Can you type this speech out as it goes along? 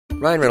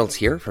Ryan Reynolds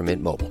here from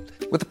Mint Mobile.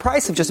 With the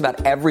price of just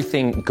about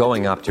everything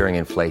going up during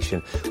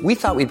inflation, we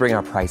thought we'd bring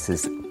our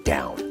prices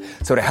down.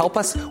 So to help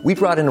us, we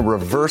brought in a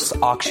reverse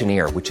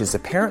auctioneer, which is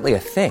apparently a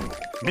thing.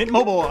 Mint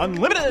Mobile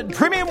Unlimited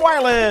Premium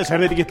Wireless. How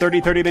to get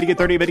 30, 30, bit to get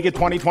 30, bit to get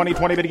 20, 20,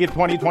 20, bit to get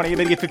 20, 20,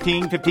 bit to get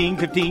 15, 15,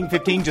 15,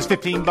 15, just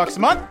 $15 a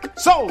month?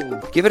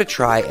 Sold! Give it a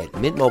try at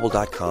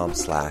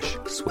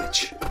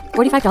mintmobile.com/switch.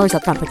 $45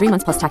 up front for 3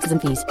 months plus taxes and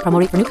fees. Promo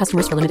rate for new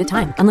customers for limited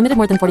time. Unlimited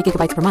more than 40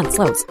 gigabytes per month.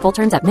 Slows full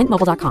terms at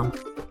mintmobile.com.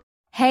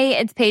 Hey,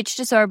 it's Paige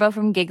DeSorbo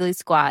from Giggly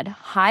Squad.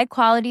 High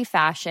quality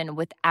fashion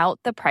without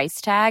the price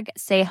tag.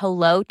 Say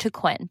hello to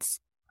Quince.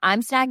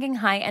 I'm snagging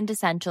high-end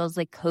essentials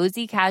like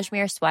cozy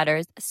cashmere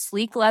sweaters,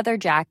 sleek leather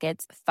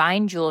jackets,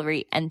 fine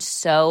jewelry, and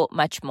so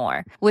much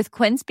more. With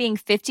Quince being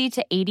 50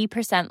 to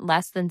 80%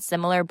 less than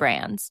similar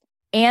brands.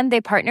 And they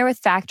partner with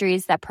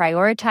factories that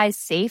prioritize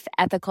safe,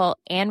 ethical,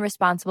 and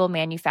responsible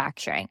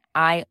manufacturing.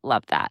 I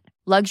love that.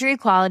 Luxury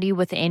quality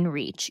within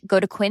reach. Go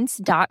to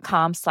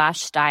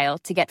quince.com/style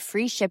to get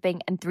free shipping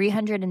and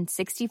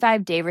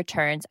 365-day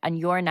returns on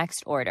your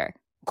next order.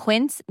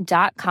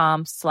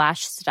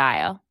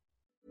 Quince.com/style.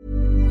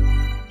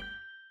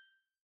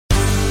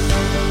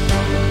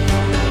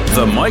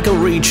 The Michael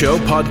Reid Show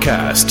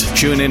podcast.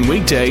 Tune in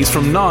weekdays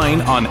from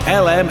 9 on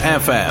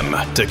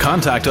LMFM. To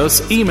contact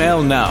us,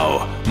 email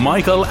now,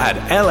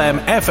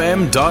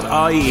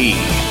 michael@lmfm.ie.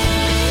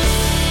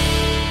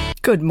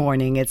 Good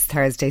morning. It's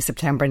Thursday,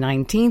 September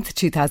 19th,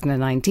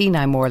 2019.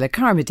 I'm Orla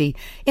Carmody,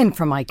 in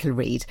for Michael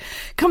Reid.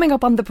 Coming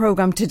up on the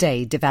programme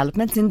today,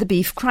 developments in the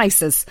beef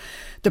crisis,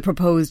 the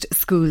proposed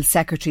school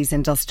secretary's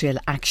industrial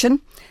action,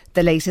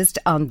 the latest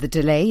on the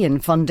delay in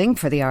funding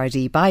for the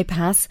RD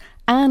bypass,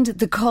 and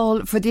the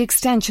call for the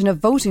extension of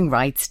voting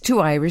rights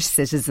to Irish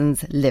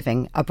citizens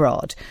living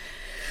abroad.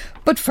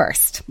 But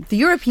first, the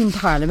European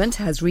Parliament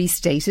has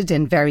restated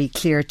in very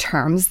clear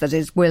terms that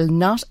it will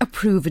not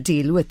approve a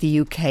deal with the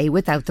UK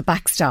without the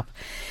backstop.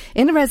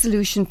 In a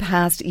resolution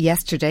passed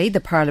yesterday, the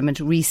Parliament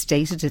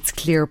restated its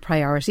clear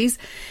priorities,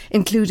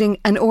 including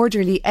an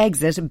orderly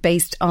exit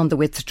based on the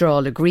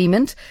withdrawal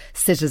agreement,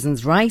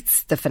 citizens'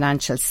 rights, the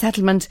financial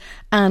settlement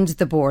and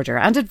the border.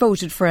 And it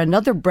voted for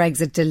another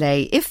Brexit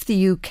delay if the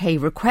UK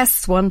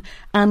requests one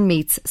and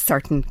meets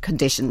certain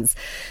conditions.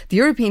 The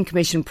European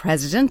Commission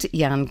President,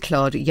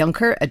 Jean-Claude Juncker,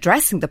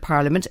 addressing the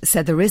Parliament,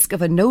 said the risk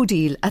of a no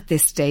deal at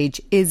this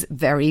stage is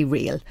very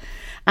real.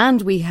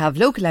 And we have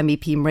local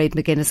MEP Mairead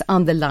McGuinness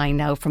on the line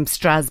now from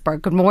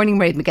Strasbourg. Good morning,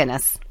 Mairead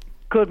McGuinness.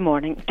 Good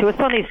morning. To a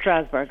sunny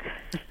Strasbourg.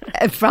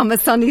 From a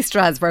sunny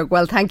Strasbourg.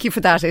 Well, thank you for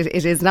that.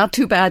 It is not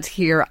too bad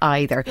here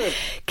either. Good.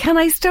 Can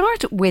I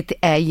start with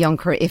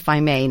Juncker, if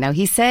I may? Now,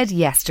 he said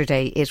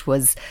yesterday it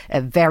was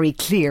very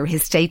clear,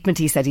 his statement.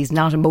 He said he's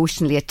not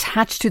emotionally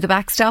attached to the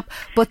backstop,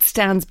 but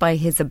stands by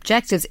his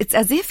objectives. It's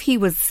as if he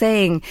was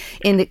saying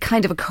in a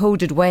kind of a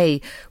coded way,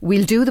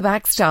 we'll do the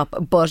backstop,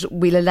 but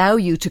we'll allow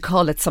you to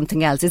call it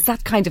something else. Is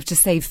that kind of to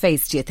save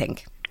face, do you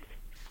think?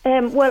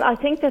 Well, I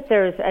think that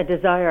there's a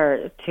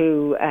desire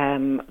to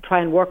try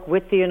and work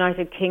with the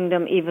United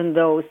Kingdom, even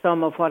though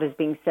some of what is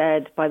being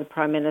said by the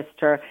Prime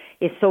Minister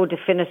is so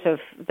definitive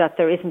that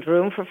there isn't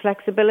room for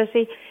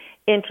flexibility.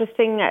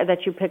 Interesting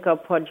that you pick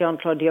up what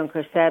Jean-Claude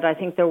Juncker said. I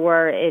think there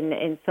were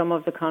in some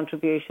of the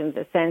contributions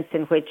a sense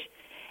in which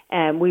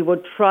we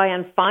would try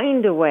and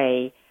find a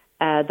way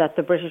that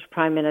the British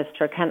Prime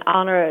Minister can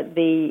honour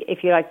the,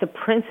 if you like, the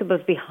principles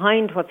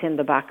behind what's in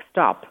the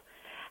backstop.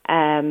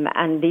 And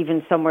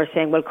even some were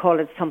saying, well, call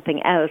it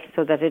something else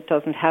so that it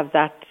doesn't have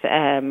that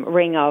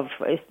ring of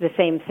it's the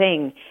same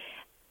thing.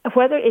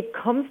 Whether it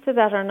comes to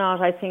that or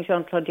not, I think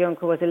Jean-Claude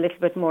Juncker was a little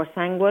bit more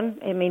sanguine.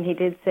 I mean, he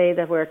did say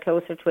that we're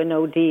closer to a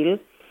no deal,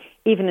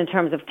 even in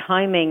terms of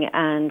timing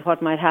and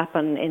what might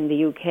happen in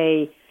the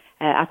UK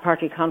at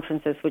party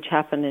conferences, which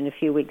happen in a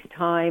few weeks'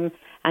 time,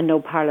 and no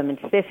Parliament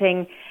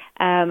sitting.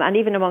 And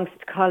even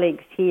amongst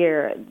colleagues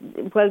here,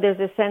 well, there's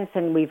a sense,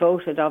 and we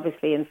voted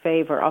obviously in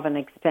favour of an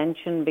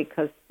extension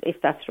because if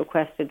that's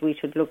requested, we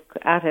should look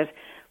at it.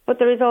 But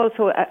there is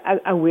also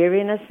a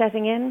weariness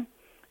setting in,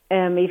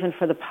 even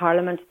for the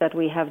Parliament, that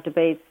we have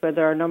debates where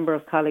there are a number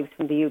of colleagues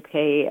from the UK,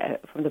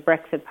 from the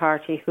Brexit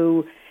Party,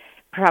 who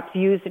perhaps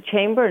use the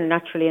chamber,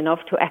 naturally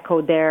enough, to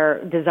echo their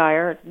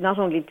desire not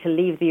only to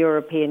leave the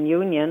European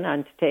Union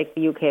and to take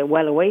the UK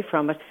well away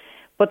from it,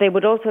 but they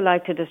would also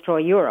like to destroy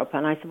Europe.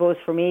 And I suppose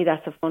for me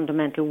that's a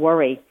fundamental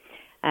worry,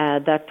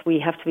 that we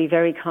have to be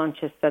very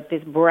conscious that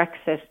this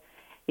Brexit,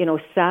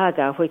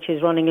 saga, which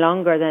is running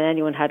longer than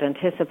anyone had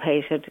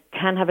anticipated,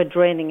 can have a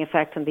draining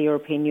effect on the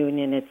European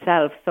Union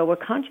itself. So we're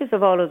conscious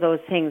of all of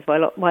those things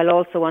while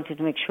also wanting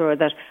to make sure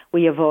that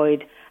we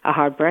avoid a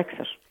hard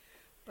Brexit.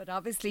 But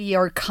obviously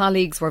your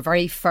colleagues were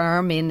very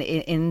firm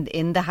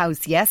in the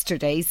House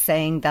yesterday,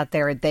 saying that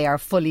they are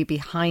fully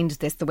behind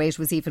this, the way it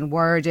was even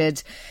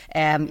worded.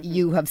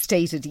 You have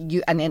stated,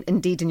 and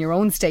indeed in your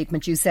own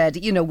statement, you said,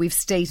 we've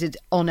stated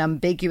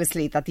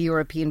unambiguously that the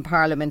European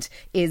Parliament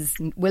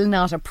will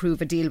not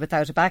approve a deal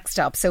without a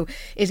backstop. So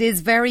it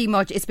is very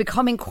much, it's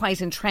becoming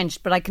quite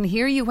entrenched. But I can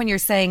hear you when you're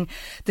saying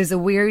there's a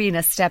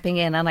weariness stepping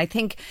in. And I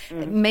think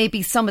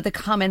maybe some of the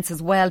comments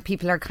as well,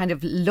 people are kind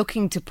of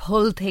looking to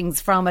pull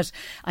things from it.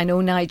 I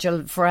know Nigel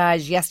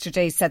Farage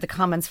yesterday said the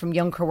comments from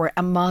Juncker were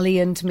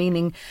emollient,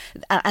 meaning,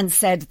 and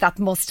said that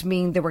must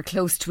mean they were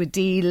close to a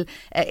deal.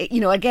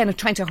 Again,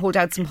 trying to hold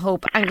out some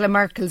hope. Angela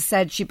Merkel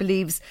said she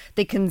believes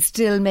they can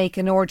still make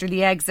an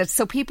orderly exit.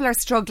 So people are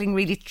struggling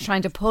really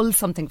trying to pull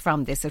something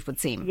from this, it would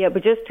seem. Yeah,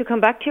 but just to come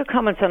back to your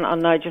comments on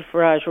Nigel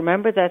Farage,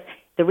 remember that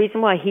the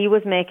reason why he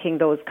was making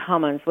those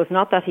comments was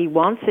not that he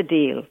wants a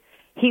deal.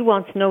 He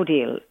wants no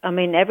deal. I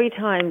mean, every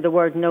time the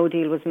word no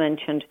deal was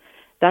mentioned,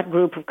 that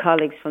group of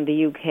colleagues from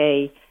the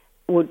UK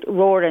would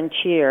roar and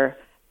cheer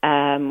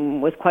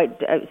with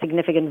quite a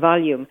significant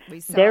volume.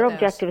 Their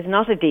objective is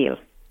not a deal.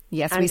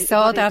 Yes, we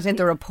saw that in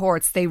the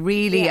reports. They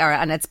really are,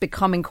 and it's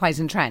becoming quite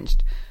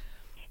entrenched.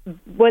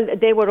 Well,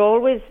 they were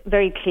always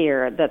very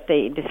clear that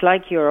they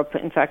dislike Europe.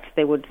 In fact,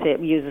 they would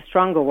use a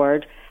stronger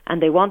word,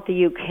 and they want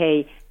the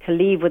UK to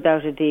leave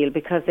without a deal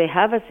because they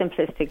have a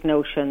simplistic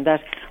notion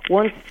that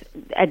once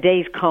a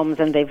date comes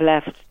and they've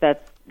left,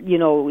 that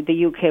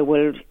the UK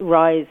will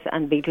rise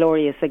and be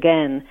glorious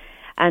again.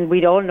 And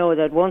we'd all know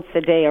that once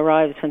the day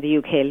arrives when the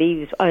UK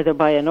leaves, either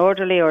by an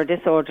orderly or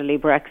disorderly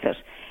Brexit,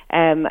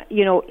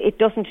 it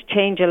doesn't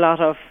change a lot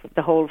of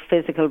the whole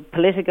physical,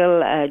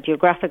 political,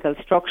 geographical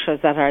structures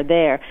that are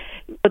there.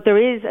 But there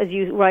is, as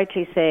you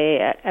rightly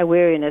say, a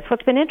weariness.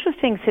 What's been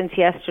interesting since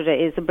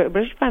yesterday is the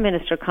British Prime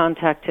Minister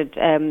contacted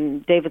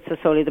David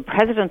Sassoli, the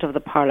President of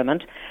the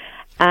Parliament,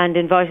 and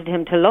invited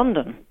him to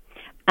London.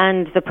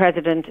 And the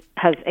President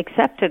has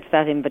accepted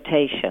that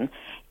invitation.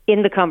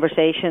 In the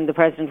conversation, the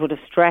President would have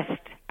stressed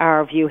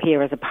our view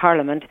here as a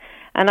Parliament.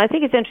 And I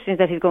think it's interesting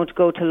that he's going to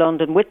go to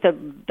London with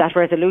that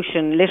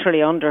resolution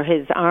literally under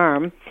his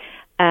arm.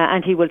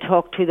 And he will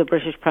talk to the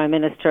British Prime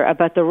Minister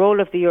about the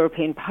role of the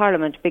European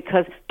Parliament,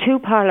 because two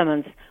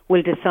parliaments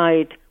will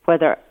decide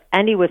whether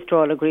any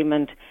withdrawal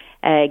agreement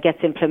gets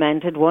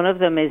implemented. One of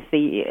them is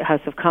the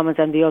House of Commons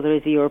and the other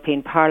is the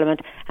European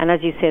Parliament. And as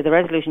you say, the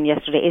resolution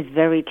yesterday is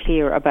very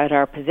clear about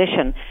our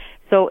position.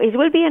 So it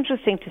will be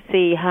interesting to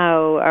see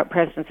how our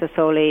President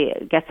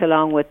Sassoli gets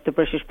along with the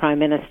British Prime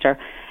Minister.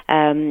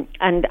 And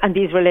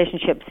these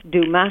relationships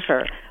do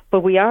matter.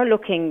 But we are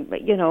looking,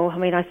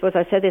 I suppose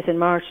I said this in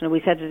March and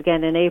we said it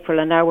again in April,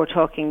 and now we're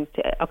talking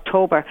to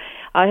October.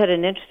 I had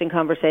an interesting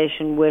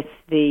conversation with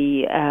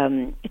the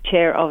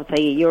chair of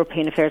the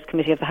European Affairs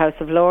Committee of the House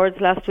of Lords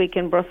last week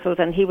in Brussels,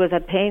 and he was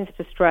at pains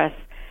to stress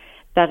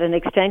that an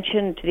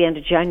extension to the end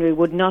of January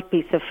would not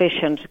be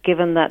sufficient,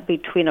 given that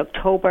between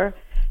October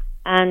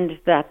and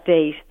that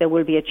date there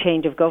will be a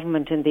change of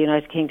government in the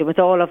United Kingdom with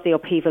all of the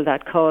upheaval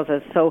that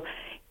causes. So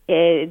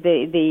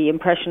the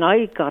impression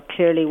I got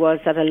clearly was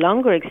that a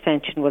longer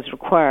extension was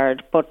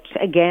required, but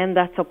again,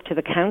 that's up to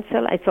the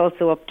Council. It's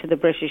also up to the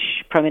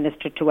British Prime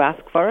Minister to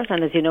ask for it,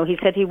 and as you know, he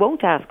said he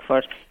won't ask for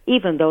it,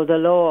 even though the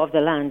law of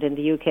the land in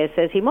the UK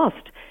says he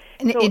must.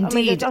 So,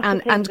 indeed,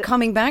 and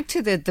coming back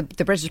to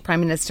the British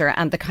Prime Minister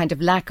and the kind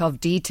of lack of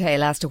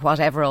detail as to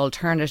whatever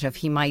alternative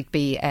he might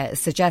be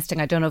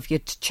suggesting. I don't know if you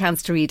had a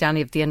chance to read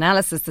any of the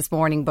analysis this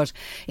morning, but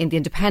in The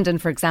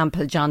Independent, for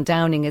example, John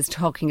Downing is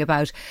talking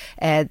about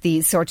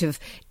the sort of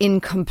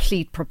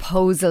incomplete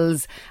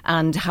proposals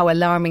and how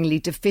alarmingly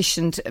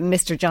deficient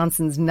Mr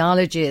Johnson's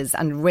knowledge is,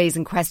 and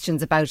raising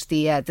questions about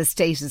the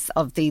status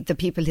of the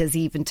people he's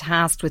even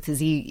tasked with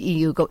his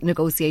EU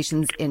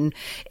negotiations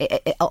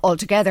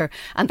altogether.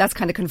 And that's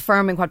kind of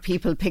confirming what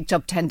people picked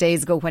up 10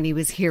 days ago when he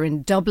was here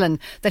in Dublin,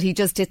 that he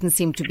just didn't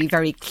seem to be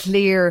very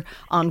clear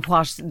on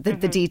what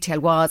the detail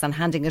was and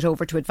handing it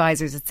over to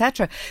advisors,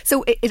 etc.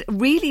 So it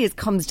really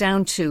comes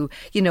down to,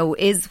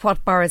 is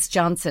what Boris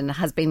Johnson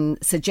has been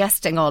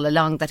suggesting all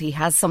along, that he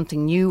has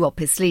something new up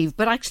his sleeve,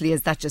 but actually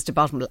is that just a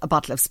bottle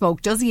of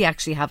smoke? Does he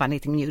actually have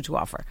anything new to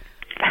offer?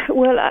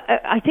 Well,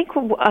 I think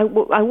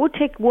I would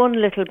take one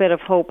little bit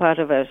of hope out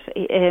of it.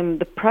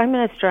 The Prime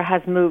Minister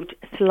has moved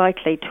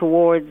slightly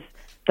towards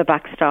the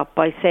backstop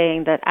by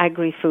saying that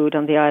agri-food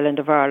on the island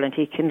of Ireland,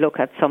 he can look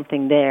at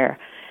something there.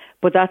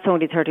 But that's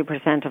only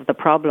 30% of the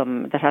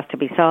problem that has to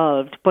be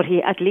solved. But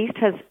he at least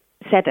has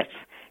said it.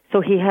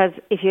 So he has,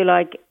 if you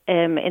like,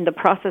 in the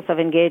process of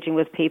engaging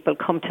with people,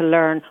 come to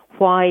learn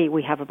why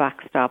we have a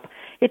backstop.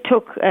 It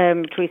took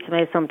Theresa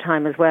May some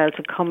time as well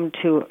to come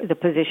to the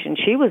position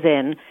she was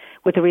in,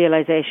 with the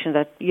realisation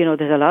that,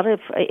 there's a lot of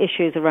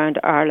issues around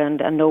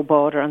Ireland and no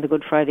border and the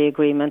Good Friday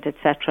Agreement,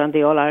 etc., and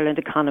the All-Ireland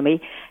economy,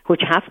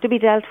 which have to be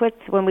dealt with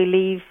when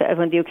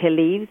the UK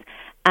leaves.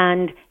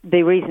 And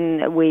the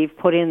reason we've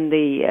put in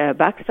the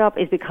backstop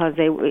is because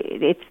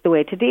it's the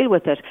way to deal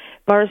with it.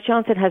 Boris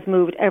Johnson has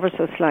moved ever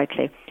so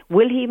slightly.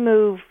 Will he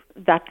move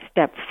that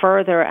step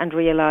further and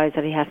realise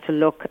that he has to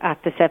look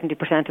at the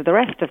 70% of the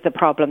rest of the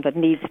problem that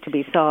needs to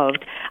be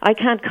solved. I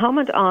can't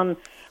comment on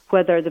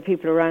whether the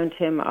people around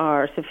him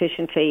are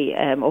sufficiently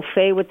au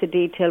fait with the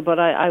detail, but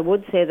I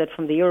would say that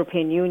from the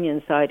European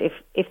Union side,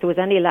 if there was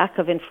any lack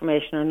of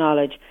information or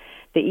knowledge,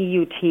 the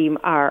EU team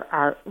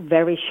are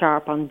very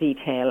sharp on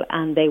detail,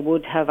 and they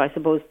would have, I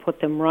suppose, put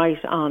them right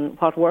on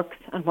what works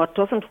and what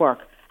doesn't work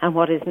and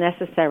what is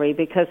necessary,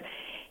 because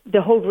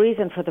the whole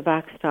reason for the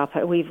backstop,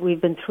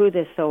 we've been through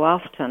this so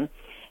often,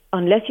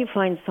 unless you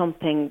find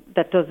something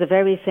that does the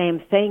very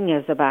same thing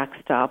as a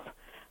backstop.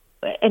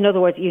 In other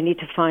words, you need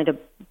to find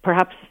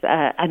perhaps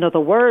another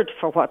word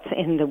for what's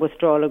in the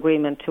withdrawal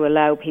agreement to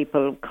allow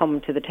people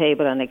come to the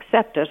table and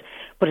accept it,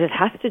 but it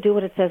has to do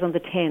what it says on the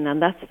tin,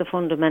 and that's the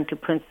fundamental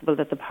principle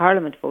that the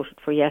Parliament voted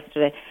for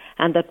yesterday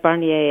and that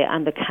Barnier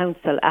and the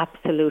Council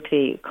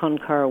absolutely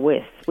concur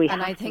with. We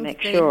have to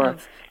make sure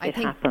it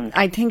happens.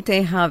 I think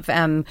they have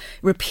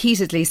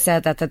repeatedly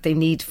said that they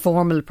need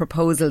formal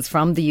proposals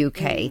from the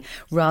UK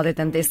rather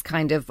than this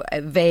kind of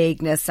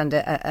vagueness and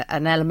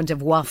an element of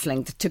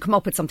waffling to come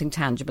up with something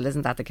tangible.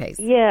 Isn't that the case?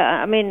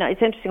 Yeah, I mean,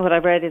 it's interesting. What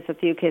I've read is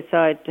that the UK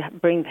side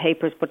bring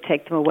papers but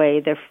take them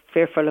away. They're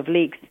fearful of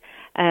leaks.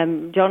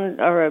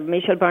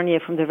 Michel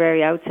Barnier, from the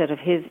very outset of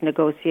his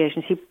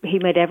negotiations, he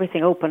made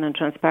everything open and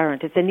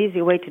transparent. It's an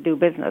easy way to do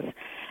business.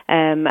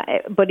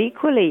 But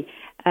equally,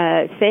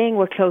 saying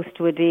we're close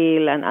to a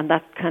deal and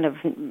that kind of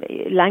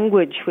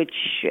language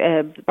which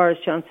Boris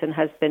Johnson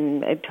has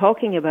been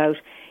talking about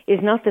is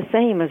not the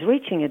same as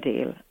reaching a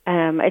deal.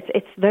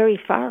 It's very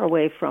far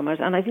away from it,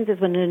 and I think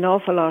there's been an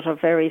awful lot of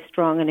very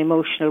strong and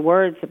emotional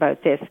words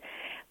about this.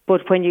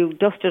 But when you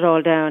dust it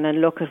all down and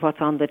look at what's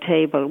on the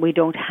table, we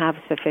don't have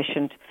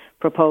sufficient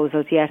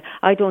proposals yet.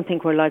 I don't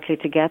think we're likely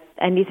to get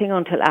anything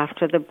until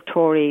after the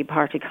Tory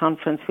party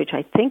conference, which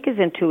I think is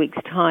in 2 weeks'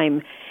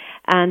 time.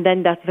 And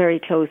then that's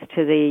very close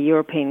to the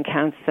European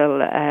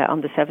Council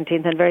on the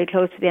 17th and very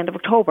close to the end of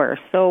October.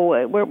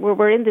 So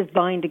we're in this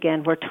bind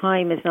again where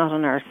time is not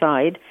on our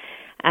side.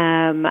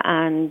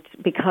 And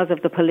because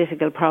of the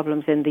political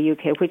problems in the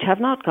UK, which have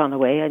not gone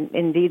away, and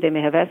indeed they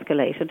may have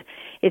escalated,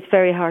 it's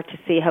very hard to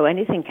see how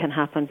anything can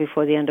happen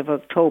before the end of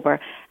October.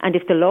 And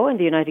if the law in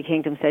the United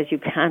Kingdom says you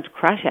can't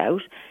crash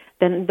out,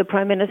 then the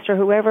Prime Minister,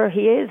 whoever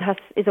he is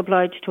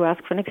obliged to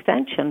ask for an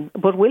extension.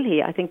 But will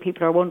he? I think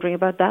people are wondering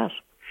about that.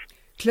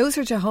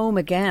 Closer to home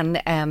again,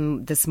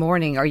 this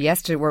morning or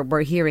yesterday,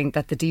 we're hearing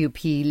that the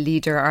DUP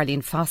leader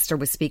Arlene Foster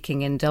was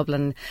speaking in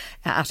Dublin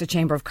at a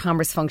Chamber of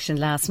Commerce function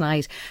last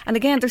night. And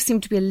again, there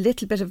seemed to be a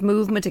little bit of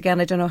movement. Again,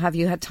 I don't know, have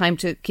you had time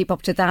to keep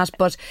up to that?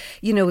 But,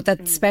 you know,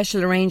 that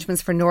special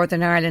arrangements for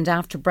Northern Ireland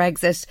after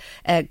Brexit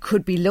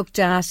could be looked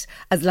at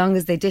as long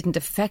as they didn't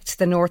affect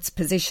the North's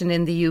position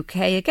in the UK.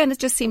 Again, it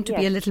just seemed to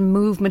be a little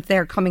movement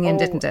there coming in,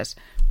 didn't it?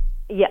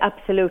 Yeah,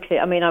 absolutely.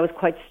 I mean, I was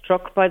quite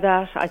struck by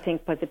that, I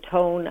think, by the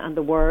tone and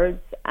the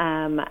words.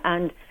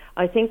 And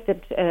I think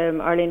that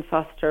Arlene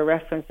Foster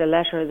referenced a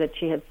letter that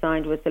she had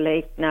signed with the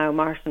late now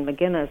Martin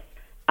McGuinness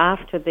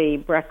after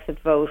the Brexit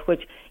vote,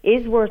 which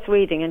is worth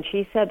reading. And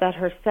she said that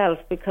herself,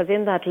 because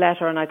in that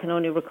letter, and I can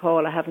only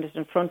recall, I haven't it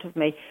in front of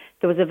me,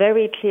 there was a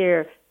very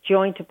clear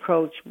joint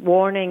approach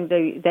warning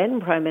the then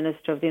Prime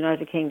Minister of the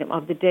United Kingdom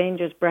of the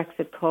dangers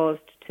Brexit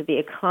caused to the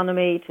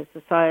economy, to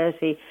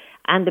society,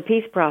 and the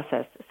peace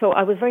process. So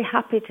I was very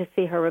happy to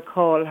see her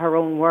recall her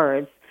own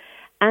words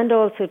and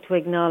also to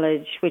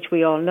acknowledge, which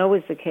we all know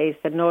is the case,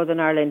 that Northern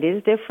Ireland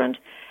is different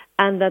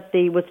and that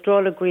the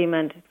withdrawal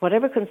agreement,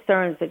 whatever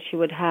concerns that she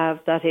would have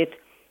that it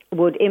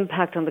would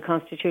impact on the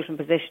constitutional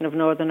position of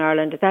Northern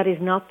Ireland, that is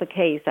not the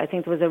case. I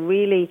think there was a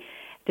really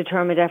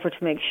determined effort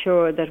to make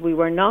sure that we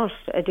were not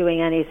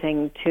doing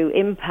anything to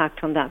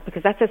impact on that,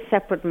 because that's a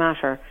separate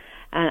matter.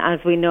 And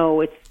as we know,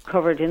 it's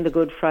covered in the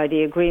Good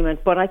Friday Agreement.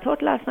 But I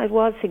thought last night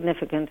was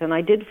significant, and I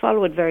did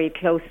follow it very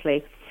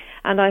closely.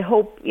 And I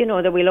hope, you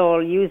know, that we'll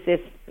all use this,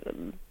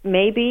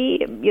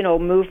 maybe, you know,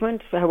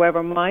 movement,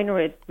 however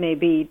minor it may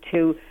be,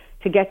 to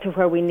get to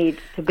where we need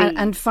to be.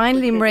 And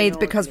finally, Mairead,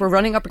 because we're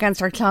running up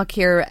against our clock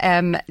here,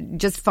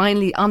 just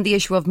finally on the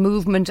issue of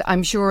movement,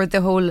 I'm sure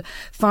the whole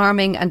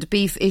farming and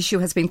beef issue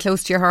has been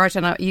close to your heart,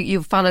 and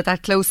you've followed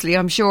that closely,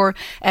 I'm sure.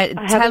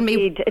 Tell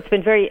me, it's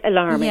been very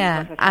alarming.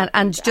 Yeah,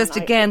 and just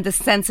again, the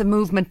sense of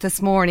movement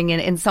this morning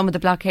in some of the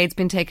blockades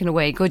been taken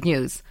away. Good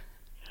news.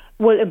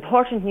 Well,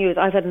 important news.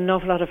 I've had an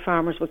awful lot of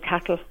farmers with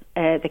cattle.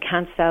 They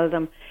can't sell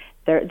them.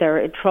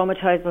 They're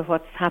traumatised by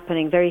what's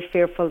happening, very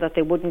fearful that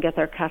they wouldn't get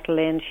their cattle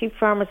in. Sheep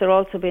farmers are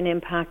also being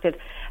impacted,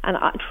 and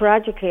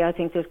tragically I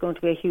think there's going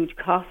to be a huge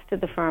cost to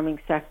the farming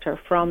sector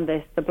from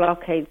this. The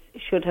blockades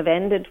should have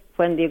ended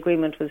when the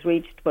agreement was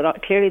reached, but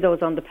clearly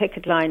those on the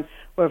picket line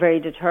were very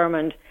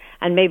determined,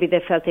 and maybe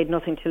they felt they'd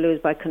nothing to lose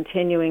by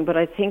continuing. But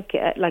I think,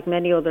 like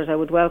many others, I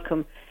would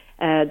welcome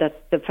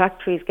that the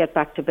factories get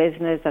back to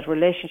business, that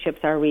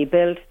relationships are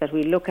rebuilt, that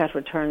we look at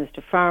returns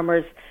to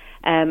farmers,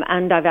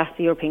 And I've asked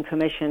the European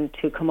Commission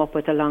to come up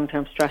with a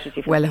long-term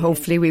strategy. Well,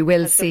 hopefully we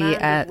will see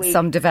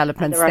some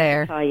developments there.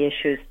 There are supply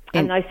issues.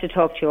 And nice to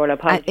talk to you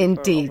all.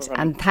 Indeed.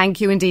 And thank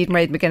you indeed,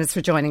 Mairead McGuinness,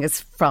 for joining us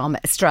from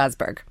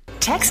Strasbourg.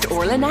 Text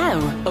Orla now,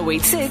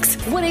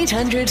 086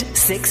 1800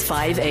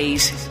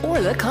 658.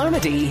 Orla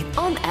Carmody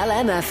on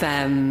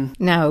LMFM.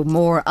 Now,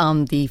 more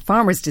on the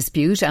farmers'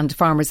 dispute. And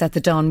farmers at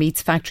the Dawn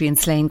Meats factory in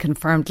Slane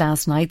confirmed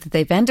last night that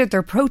they've ended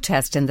their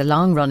protest in the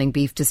long-running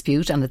beef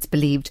dispute, and it's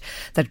believed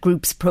that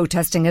groups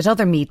protesting at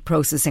other meat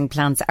processing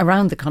plants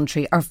around the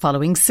country are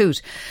following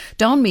suit.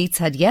 Dawn Meats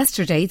had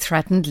yesterday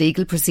threatened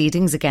legal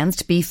proceedings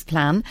against Beef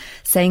Plan,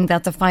 saying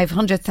that the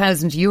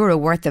 €500,000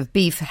 worth of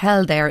beef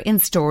held there in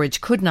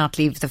storage could not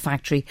leave the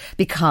factory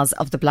because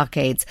of the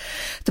blockades.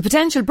 The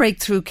potential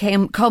breakthrough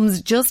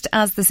comes just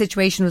as the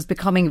situation was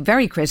becoming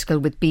very critical,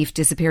 with beef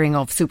disappearing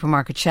off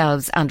supermarket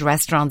shelves and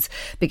restaurants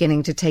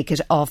beginning to take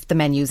it off the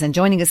menus. And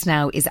joining us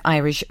now is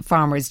Irish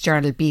Farmers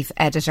Journal beef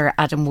editor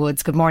Adam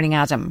Woods. Good morning,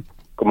 Adam.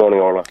 Good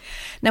morning, Orla.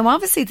 Now,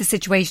 obviously the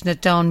situation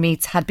at Dawn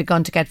Meats had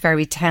begun to get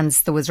very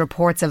tense. There was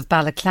reports of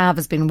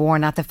balaclavas being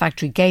worn at the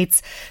factory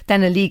gates,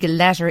 then a legal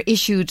letter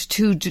issued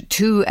to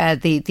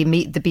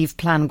the Beef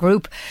Plan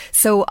group.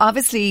 So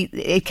obviously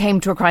it came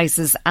to a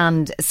crisis,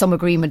 and some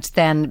agreement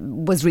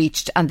then was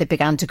reached and they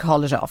began to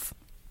call it off.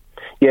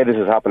 Yeah, this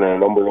has happened in a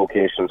number of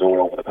locations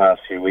over the past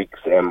few weeks,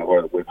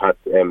 where we've had,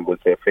 we'll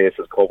say,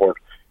 faces covered.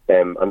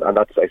 And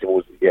that's, I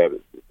suppose,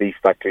 beef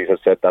factories have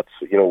said that's,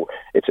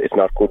 it's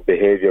not good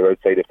behaviour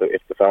outside.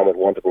 If the farmers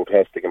want to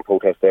protest, they can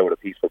protest there with a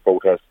peaceful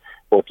protest.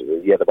 But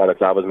the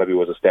balaclavas maybe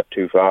was a step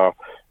too far.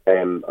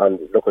 And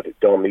look, at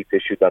Dawn Meats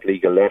issued that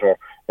legal letter,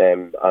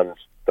 and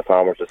the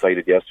farmers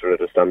decided yesterday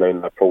to stand down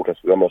in that protest.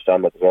 We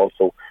understand that there's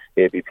also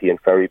ABP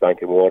and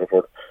Ferrybank in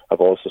Waterford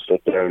have also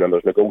stood down, and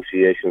there's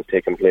negotiations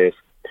taking place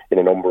in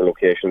a number of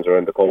locations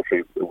around the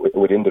country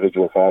with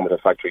individual farmers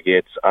at factory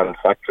gates and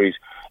factories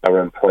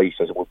around price.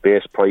 As with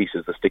base price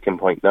is the sticking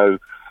point now.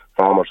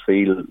 Farmers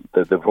feel,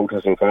 the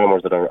protesting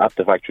farmers that are at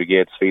the factory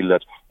gates feel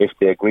that if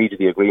they agree to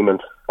the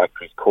agreement,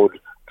 factories could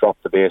drop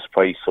the base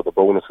price, so the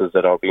bonuses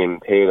that are being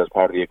paid as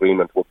part of the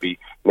agreement would be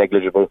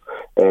negligible.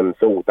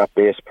 So that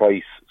base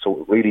price,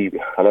 so really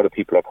a lot of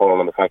people are calling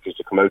on the factories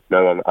to come out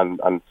now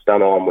and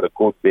stand on with a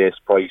good base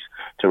price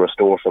to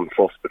restore some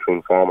trust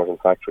between farmers and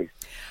factories.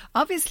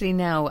 Obviously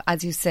now,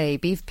 as you say,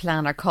 Beef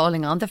Plan are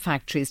calling on the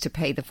factories to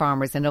pay the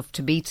farmers enough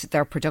to meet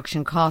their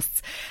production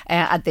costs,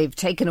 and they've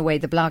taken away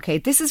the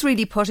blockade. This is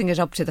really putting it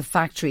up to the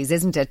factories,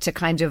 isn't it, to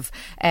kind of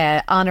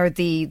honour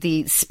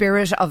the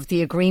spirit of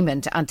the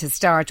agreement and to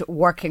start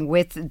working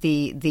with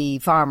the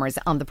farmers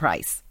on the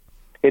price.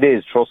 It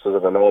is. Trust is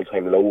at an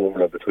all-time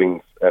low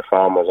between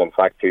farmers and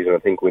factories, and I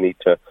think we need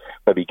to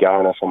maybe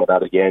garner some of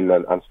that again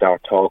and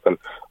start talking.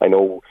 I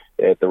know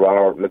there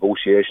are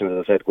negotiations,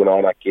 as I said, going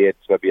on at gates,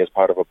 maybe as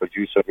part of a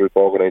producer group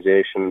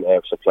organisation,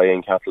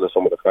 supplying cattle to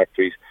some of the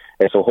factories.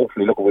 So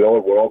hopefully, look, we're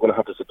all going to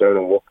have to sit down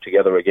and work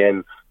together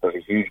again. There's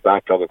a huge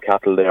backlog of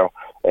cattle there.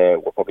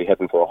 We're probably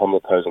heading for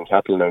 100,000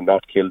 cattle now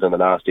not killed in the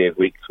last 8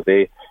 weeks, so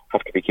they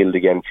have to be killed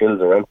again.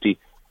 Shelves are empty.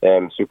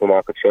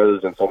 Supermarket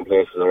shelves in some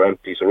places are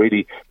empty, so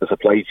really the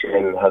supply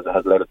chain has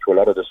led to a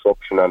lot of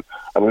disruption, and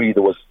really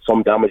there was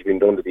some damage being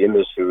done to the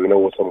industry. We know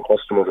with some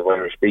customers of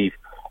Irish beef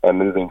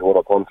moving to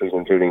other countries,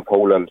 including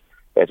Poland,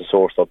 to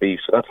source their beef.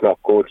 So that's not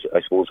good,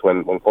 I suppose,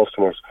 when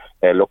customers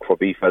look for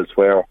beef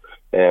elsewhere.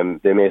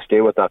 They may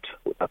stay with that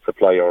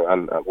supplier,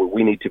 and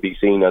we need to be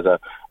seen as a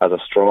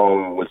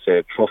strong, we'll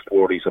say,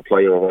 trustworthy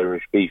supplier of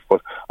Irish beef.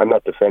 But I'm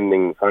not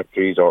defending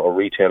factories or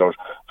retailers.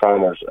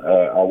 Farmers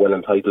are well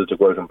entitled to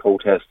go out and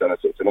protest, and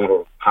it's a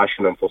matter of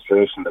passion and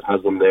frustration that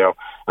has them there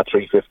at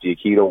 $3.50 a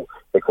kilo.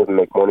 They couldn't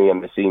make money,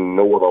 and they see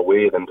no other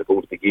way than to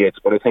go to the gates.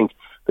 But I think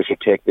they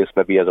should take this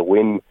maybe as a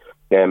win,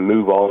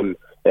 move on,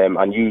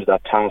 and use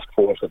that task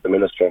force that the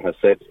Minister has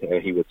said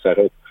he would set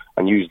up,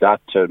 and use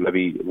that to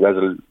maybe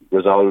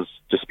resolve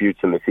disputes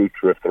in the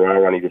future, if there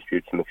are any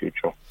disputes in the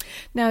future.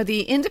 Now,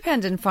 the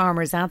independent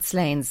farmers at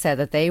Slane said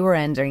that they were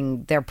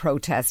ending their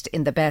protest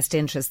in the best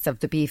interests of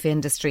the beef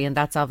industry, and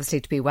that's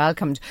obviously to be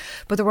welcomed.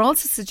 But there were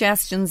also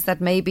suggestions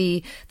that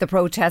maybe the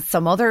protest,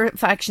 some other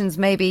factions,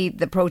 maybe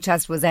the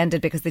protest was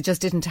ended because they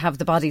just didn't have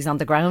the bodies on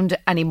the ground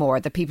anymore,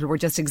 that people were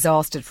just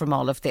exhausted from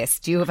all of this.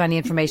 Do you have any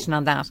information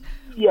on that?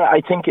 Yeah,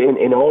 I think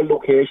in all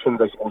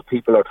locations, I suppose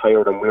people are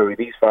tired and weary.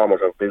 These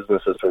farmers have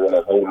businesses to run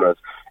at home, and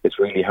it's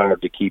really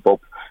hard to keep up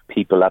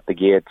people at the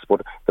gates.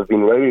 But they've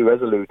been very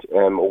resolute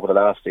over the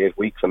last 8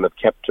 weeks, and they've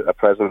kept a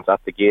presence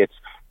at the gates.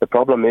 The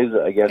problem is,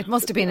 I guess, it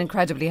must have been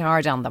incredibly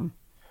hard on them.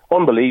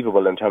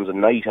 Unbelievable in terms of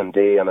night and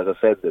day, and as I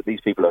said, that these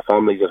people have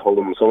families at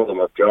home. Some of them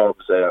have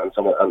jobs, and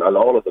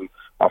all of them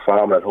are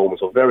farming at home.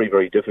 So very,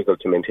 very difficult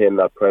to maintain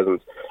that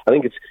presence. I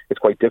think it's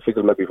quite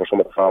difficult maybe for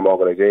some of the farm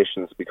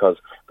organisations, because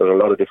there's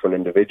a lot of different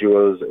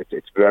individuals.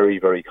 It's very,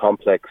 very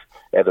complex.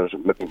 There's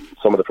maybe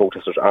some of the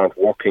protesters aren't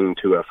working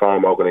to a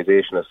farm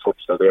organisation as such;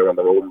 they're there on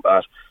their own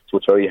bat. So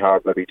it's very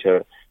hard maybe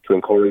to to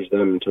encourage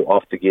them to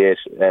off the gate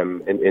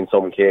in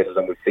some cases,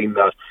 and we've seen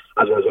that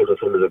as a result of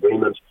some of the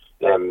agreement.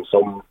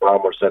 Some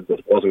farmers said that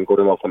it wasn't good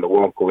enough and they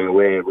weren't going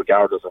away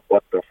regardless of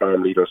what their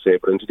farm leaders say.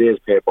 But in today's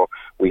paper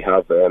we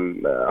have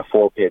a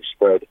 4-page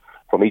spread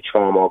from each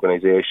farm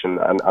organisation,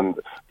 and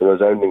the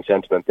resounding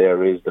sentiment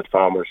there is that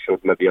farmers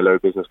should maybe allow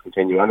business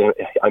continue.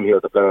 I'm here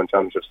at the Ploughing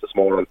Championships this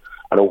morning,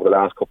 and over the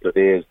last couple of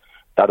days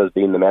that has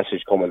been the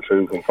message coming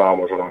through from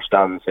farmers on our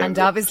stands. And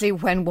obviously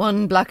when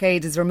one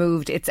blockade is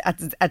removed, it's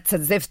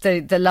as if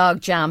the log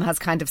jam has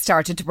kind of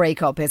started to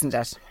break up, isn't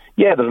it?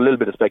 Yeah, there's a little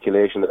bit of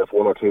speculation that if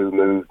one or two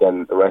move,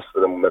 then the rest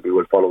of them maybe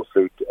will follow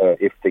suit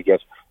if they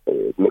get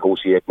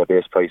negotiating a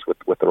base price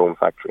with their own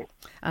factory.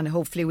 And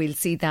hopefully we'll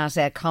see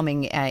that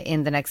coming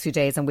in the next few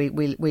days, and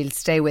we'll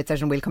stay with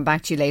it, and we'll come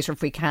back to you later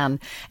if we can,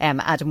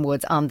 Adam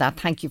Woods, on that.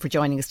 Thank you for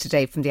joining us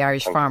today from the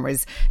Irish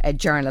Farmers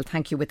Journal.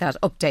 Thank you with that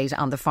update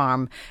on the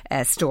farm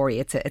story.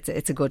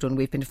 It's a good one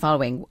we've been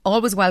following.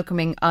 Always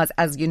welcoming,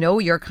 as you know,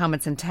 your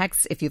comments and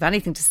texts. If you've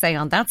anything to say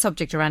on that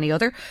subject or any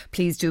other,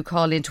 please do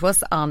call into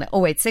us on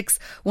 086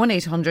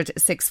 1800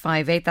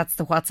 658. That's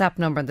the WhatsApp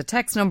number and the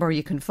text number.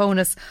 You can phone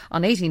us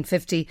on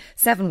 1850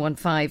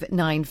 715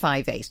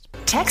 958.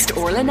 Text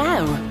Orla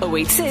now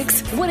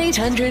 086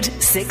 1800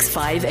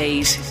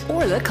 658.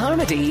 Orla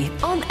Carmody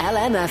on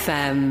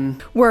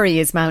LMFM. Worry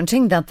is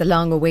mounting that the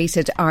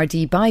long-awaited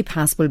RD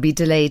bypass will be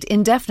delayed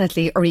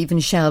indefinitely or even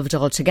shelved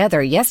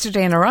altogether.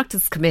 Yesterday, an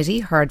Oireachtas committee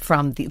heard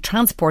from the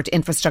Transport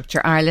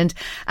Infrastructure Ireland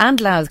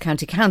and Louth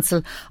County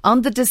Council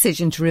on the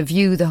decision to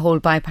review the whole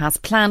bypass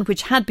plan,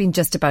 which had been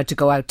just about to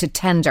go out to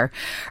tender.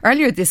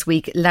 Earlier this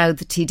week,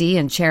 Louth TD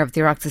and Chair of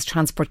the Oireachtas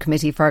Transport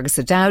Committee, Fergus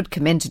O'Dowd,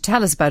 came in to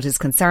tell us about his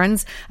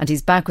concerns, and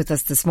he's back with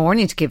us this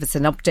morning to give us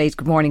an update.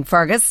 Good morning,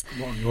 Fergus. Good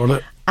morning,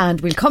 Orla.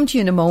 And we'll come to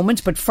you in a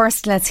moment, but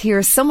first let's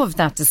hear some of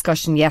that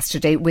discussion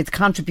yesterday with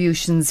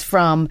contributions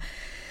from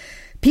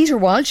Peter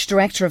Walsh,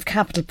 Director of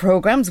Capital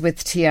Programmes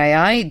with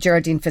TII,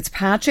 Geraldine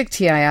Fitzpatrick,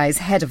 TII's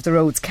Head of the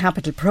Roads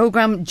Capital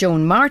Programme,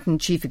 Joan Martin,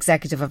 Chief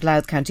Executive of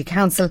Louth County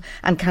Council,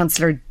 and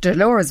Councillor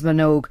Dolores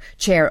Minogue,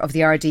 Chair of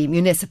the RD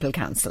Municipal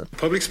Council. The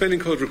Public Spending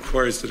Code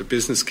requires that a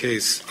business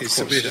case is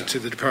submitted to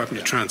the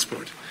Department of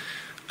Transport,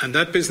 and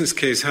that business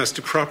case has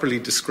to properly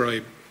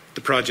describe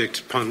the project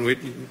upon which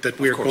that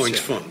we're going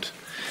to fund.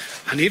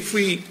 And if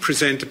we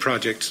present a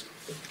project,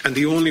 and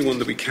the only one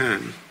that we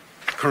can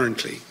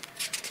currently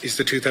is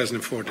the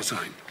 2004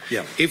 design.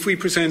 Yeah. If we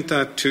present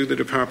that to the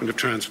Department of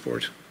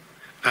Transport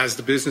as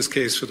the business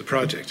case for the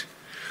project,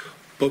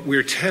 but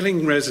we're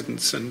telling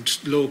residents and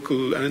the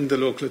local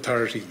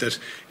authority that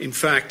in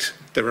fact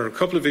there are a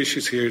couple of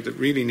issues here that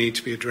really need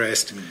to be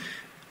addressed,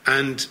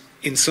 and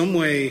in some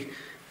way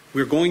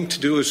we're going to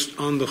do it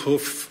on the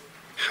hoof,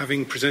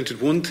 having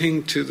presented one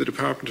thing to the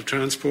Department of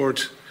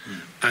Transport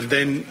and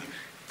then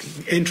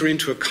enter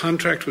into a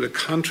contract with a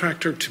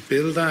contractor to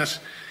build that,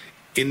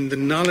 in the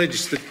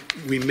knowledge that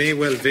we may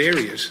well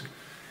vary it,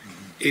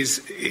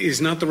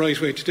 is not the right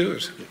way to do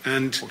it.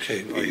 And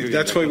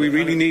that's why we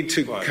really need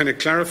to kind of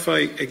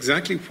clarify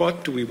exactly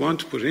what do we want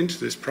to put into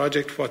this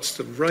project, what's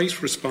the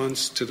right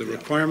response to the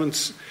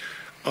requirements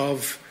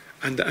of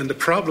and the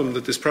problem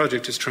that this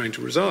project is trying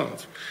to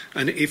resolve.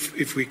 And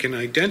if we can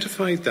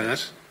identify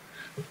that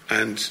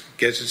and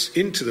get it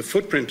into the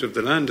footprint of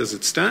the land as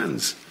it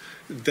stands,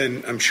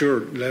 then I'm sure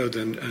Louth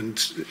and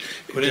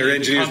their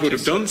engineers would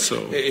have done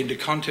so. In the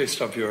context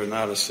of your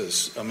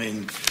analysis, I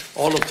mean,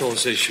 all of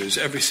those issues,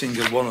 every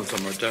single one of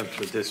them are dealt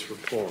with this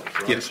report,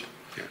 right? Yes.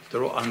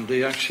 Yeah. And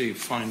they actually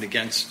find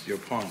against your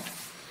point.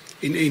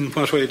 In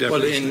what way?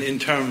 Well, in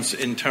terms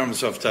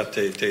of that,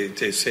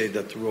 they say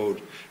that the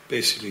road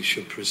basically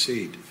should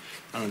proceed.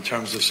 And in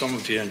terms of some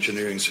of the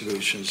engineering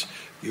solutions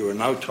you are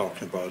now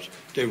talking about,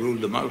 they rule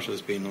them out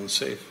as being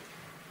unsafe.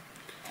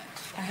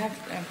 I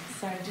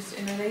have, just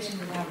in relation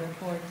to that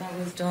report, that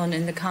was done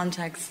in the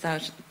context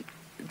that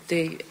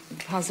the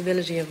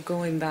possibility of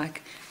going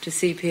back to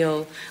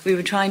CPO, we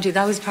were trying to,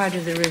 that was part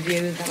of the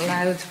review that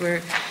Louth were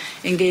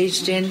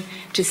engaged in,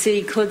 to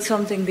see could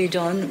something be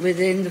done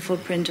within the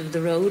footprint of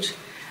the road,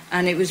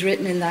 and it was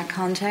written in that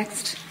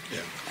context.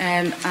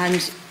 Yeah.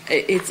 And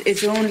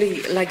it's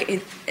only,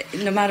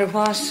 no matter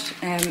what,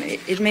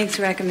 it makes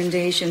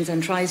recommendations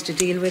and tries to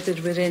deal with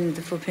it within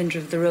the footprint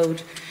of the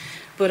road.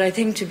 But I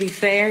think, to be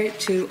fair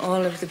to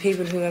all of the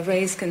people who have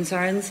raised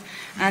concerns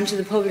and to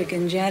the public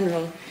in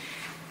general,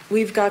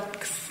 we've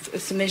got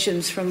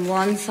submissions from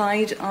one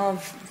side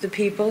of the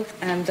people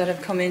that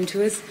have come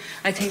into us.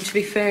 I think, to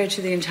be fair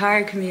to the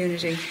entire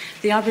community,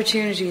 the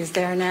opportunity is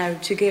there now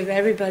to give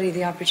everybody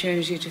the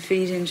opportunity to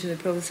feed into the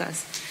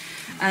process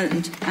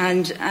and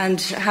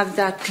have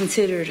that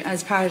considered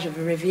as part of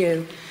a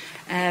review.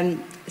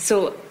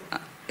 So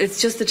it's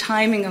just the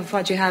timing of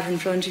what you have in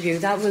front of you.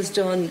 That was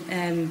done,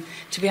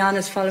 to be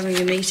honest, following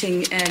a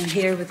meeting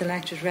here with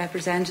elected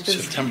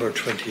representatives. September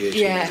 2018.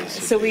 Yeah,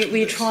 so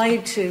we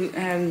tried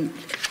to,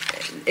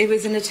 it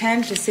was an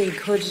attempt to see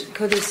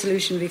could a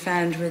solution be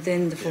found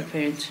within the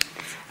footprint.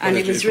 And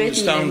well, it was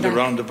written down the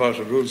roundabout,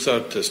 it rules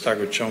out the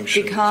Staggered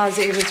Junction. Because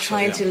it was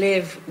trying to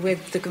live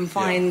with the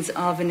confines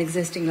of an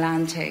existing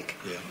land take.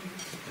 Yeah.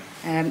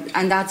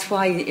 And that's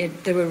why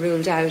they were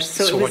ruled out.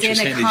 So it was what you're in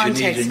saying a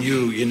context. is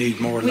you need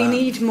more land. We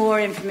need more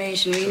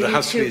information. We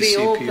need to be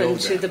open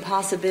to the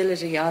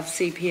possibility of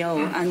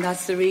CPO, and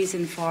that's the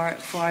reason for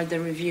the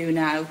review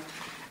now.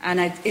 And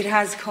it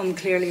has come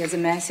clearly as a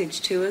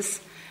message to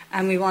us,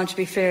 and we want to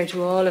be fair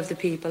to all of the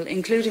people,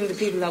 including the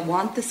people that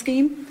want the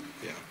scheme,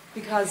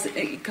 because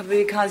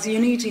you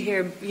need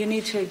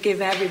to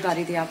give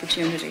everybody the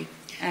opportunity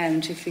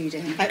to feed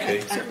in.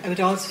 I would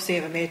also say,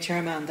 if I may,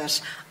 Chairman, that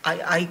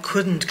I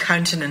couldn't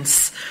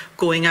countenance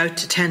going out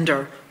to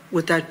tender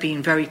without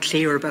being very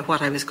clear about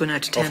what I was going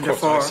out to tender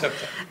for.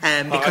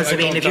 Because,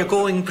 if you're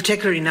going,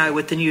 particularly now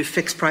with the new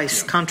fixed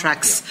price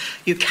contracts,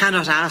 you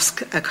cannot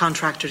ask a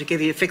contractor to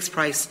give you a fixed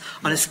price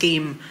on a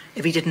scheme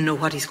if he didn't know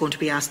what he's going to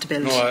be asked to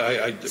build.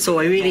 I'm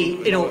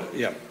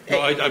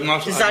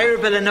not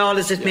desirable and all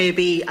as it may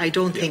be. I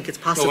don't think it's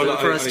possible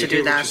for us to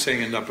do that. I hear what you're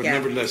saying in that, but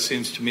nevertheless, it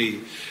seems to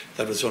me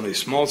that it's only a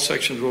small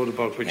section of the road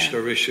about which there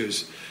are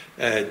issues.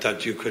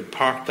 That you could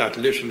park that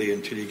literally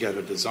until you get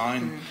a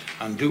design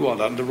and do all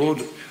that on the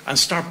road and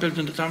start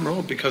building the damn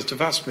road, because the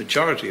vast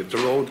majority of the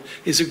road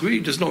is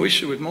agreed. There's no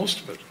issue with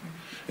most of it.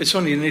 It's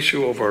only an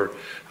issue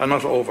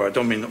I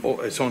don't mean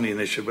it's only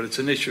an issue, but it's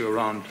an issue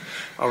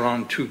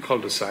around two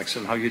cul-de-sacs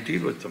and how you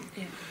deal with them.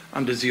 Yeah.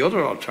 And there's the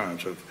other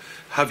alternative.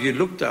 Have you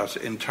looked at,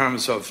 in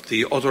terms of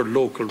the other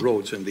local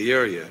roads in the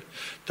area,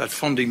 that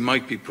funding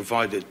might be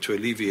provided to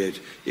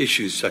alleviate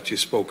issues that you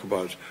spoke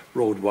about,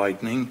 road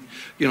widening,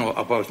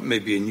 about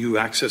maybe a new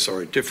access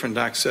or a different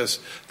access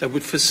that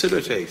would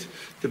facilitate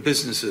the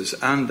businesses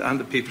and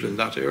the people in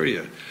that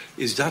area?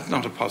 Is that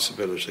not a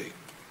possibility?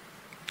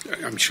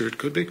 I'm sure it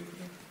could be.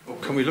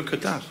 Can we look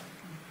at that?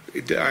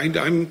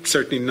 I'm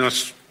certainly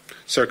not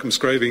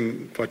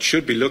circumscribing what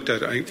should be looked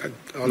at. I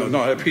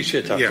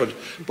appreciate that. Yeah.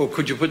 But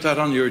could you put that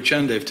on your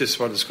agenda if this is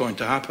what is going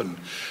to happen?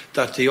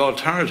 That the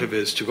alternative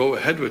is to go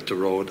ahead with the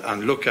road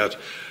and look at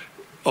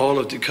all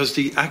of because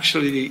the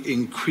actually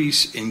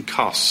increase in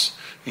costs,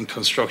 in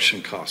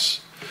construction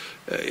costs,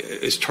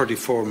 is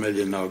 34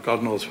 million now.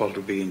 God knows what it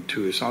will be in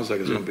 2 years. It sounds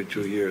like it's going to be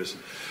 2 years.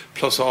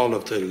 Plus all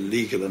of the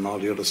legal and all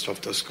the other stuff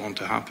that's going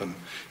to happen.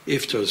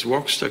 If there's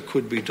works that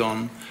could be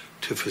done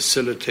to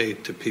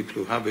facilitate the people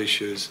who have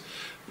issues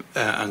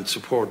and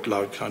support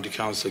Louth County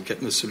Council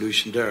getting a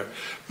solution there,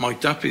 might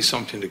that be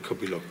something that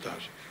could be looked at?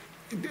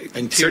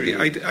 In theory,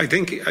 certainly, I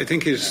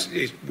think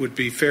it would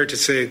be fair to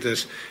say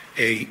that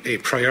a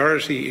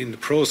priority in the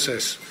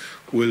process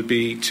will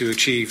be to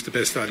achieve the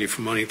best value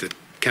for money that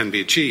can be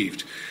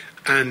achieved,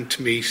 and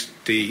to meet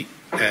the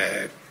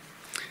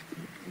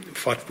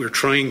what we're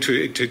trying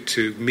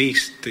to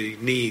meet the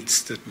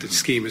needs that the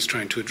scheme is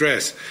trying to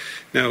address.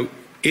 Now,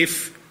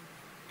 if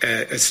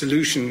a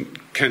solution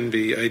can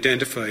be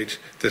identified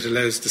that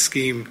allows the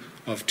scheme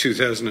of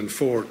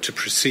 2004 to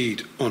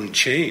proceed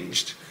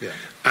unchanged,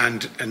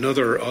 and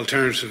another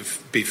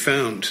alternative be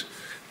found,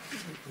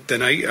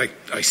 then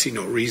I see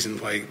no reason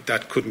why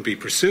that couldn't be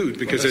pursued,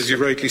 because as you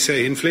rightly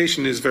say,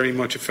 inflation is very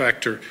much a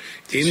factor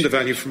in the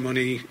value for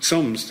money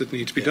sums that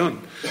need to be done.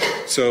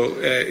 So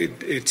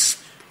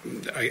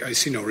I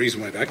see no reason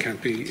why that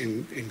can't be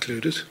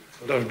included.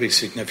 Well, that would be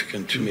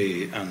significant to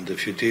me, and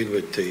if you deal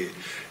with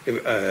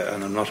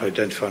and I'm not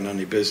identifying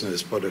any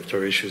business, but if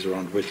there are issues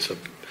around widths of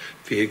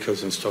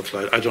vehicles and stuff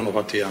like that, I don't know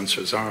what the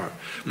answers are,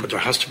 but there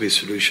has to be a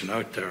solution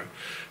out there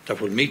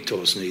that will meet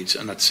those needs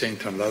and at the same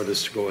time allow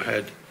us to go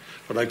ahead.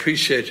 But I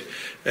appreciate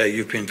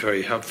you've been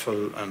very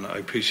helpful, and I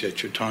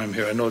appreciate your time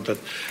here. I know that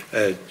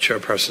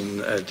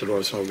Chairperson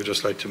Dolores Moore would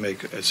just like to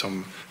make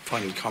some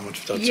final comment,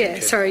 if that's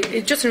okay. Sorry,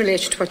 just in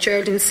relation to what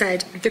Geraldine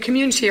said, the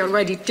community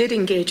already did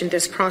engage in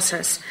this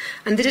process,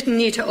 and they didn't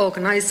need to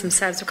organise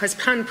themselves because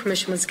planning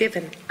permission was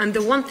given, and they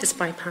want this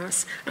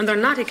bypass, and they're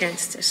not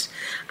against it.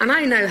 And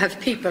I now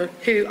have people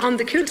who, on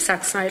the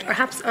cul-de-sac side,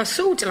 are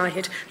so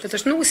delighted that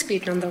there's no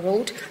speeding on the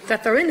road,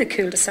 that they're in a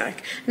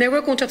cul-de-sac. Now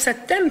we're going to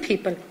upset them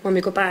people when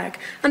we go back,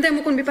 and then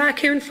we're going to be back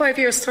here in 5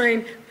 years'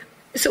 time.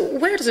 So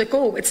where does it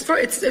go?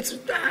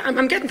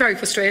 I'm getting very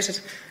frustrated,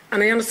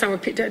 and I understand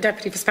what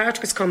Deputy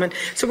Fitzpatrick is coming.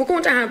 So we're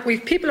going to have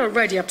people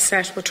already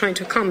upset. We're trying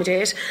to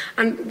accommodate,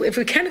 and if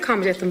we can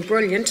accommodate them,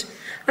 brilliant.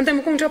 And then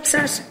we're going to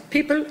upset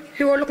people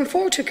who are looking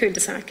forward to a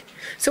cul-de-sac.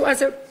 So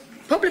as a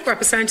public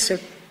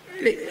representative,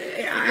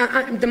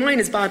 the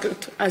mind is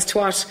boggled as to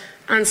what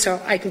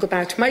answer I can go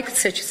back to my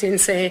constituency and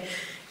say,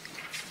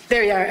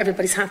 there you are,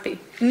 everybody's happy.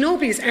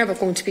 Nobody's ever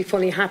going to be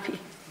fully happy.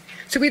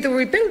 So either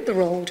we build the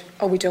road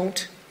or we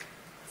don't.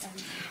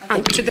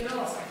 And to the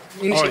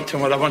all right,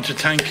 well, I want to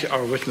thank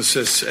our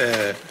witnesses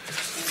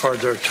for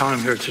their time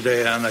here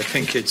today, and I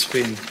think it's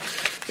been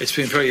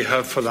very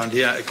helpful, and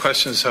the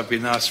questions have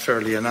been asked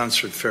fairly and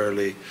answered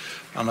fairly.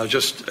 And I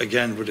just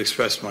again would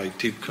express my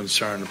deep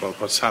concern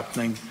about what's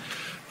happening,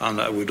 and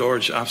I would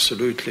urge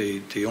absolutely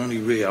the only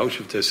way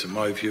out of this, in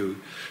my view,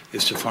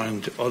 is to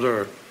find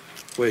other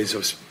ways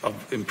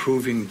of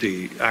improving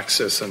the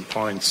access and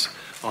points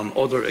on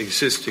other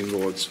existing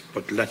roads,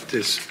 but let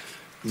this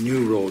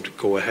new road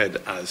go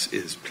ahead as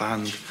is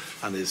planned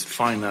and is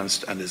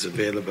financed and is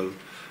available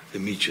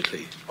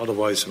immediately.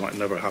 Otherwise, it might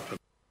never happen.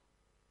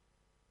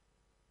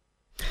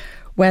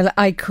 Well,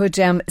 I could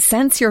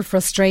sense your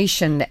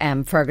frustration,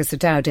 Fergus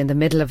O'Dowd, in the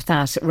middle of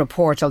that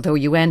report, although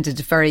you ended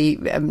very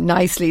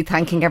nicely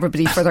thanking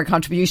everybody for their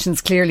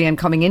contributions, clearly, and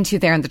coming into you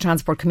there in the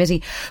Transport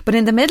Committee. But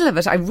in the middle of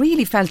it, I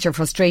really felt your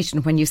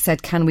frustration when you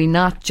said, can we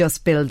not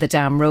just build the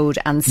damn road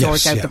and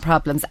sort out the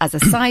problems as a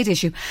side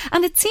issue?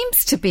 And it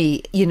seems to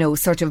be,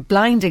 sort of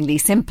blindingly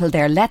simple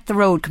there. Let the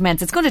road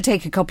commence. It's going to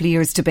take a couple of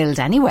years to build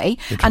anyway.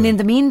 And in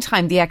the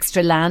meantime, the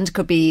extra land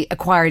could be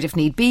acquired if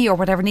need be, or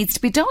whatever needs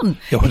to be done.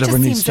 Yeah, whatever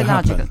needs to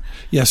happen.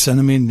 Yes, and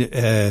I mean,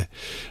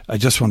 I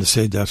just want to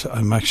say that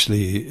I'm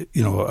actually,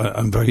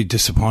 I'm very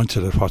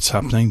disappointed at what's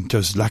happening.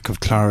 There's lack of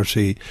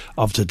clarity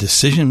of the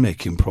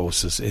decision-making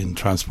process in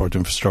Transport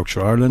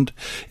Infrastructure Ireland.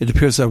 It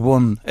appears that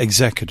one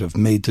executive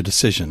made the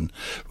decision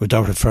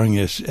without referring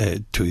it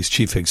to his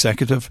chief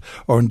executive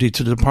or indeed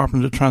to the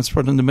Department of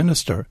Transport and the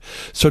Minister.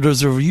 So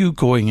there's a review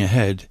going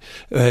ahead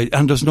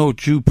and there's no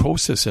due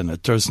process in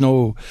it. There's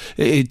no,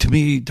 to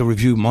me, the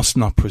review must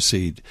not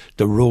proceed.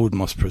 The road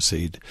must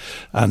proceed.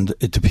 And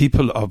the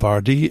people of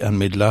Ardee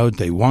and Midloud,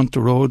 they want the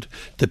road.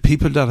 The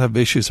people that have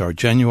issues are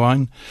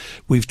genuine.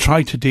 We've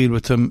tried to deal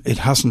with them. It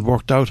hasn't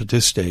worked out at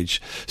this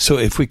stage. So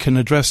if we can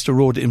address the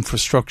road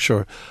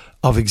infrastructure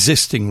of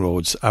existing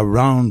roads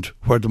around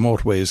where the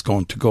motorway is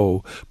going to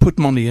go, put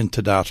money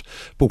into that,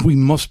 but we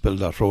must build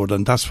that road,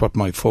 and that's what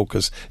my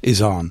focus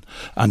is on.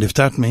 And if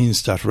that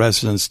means that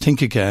residents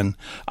think again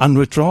and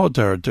withdraw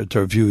their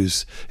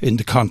views in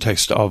the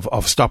context of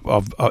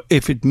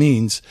if it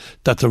means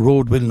that the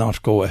road will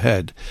not go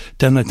ahead,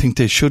 then I think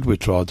they should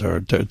withdraw their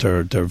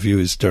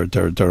views,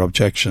 their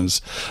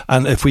objections.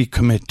 And if we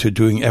commit to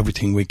doing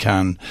everything we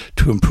can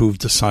to improve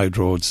the side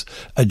roads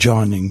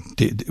adjoining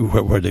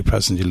where they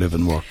presently live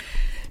and work.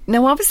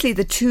 Now, obviously,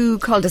 the two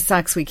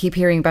cul-de-sacs we keep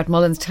hearing about,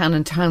 Mullinstown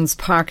and Towns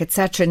Park,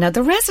 etc. Now,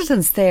 the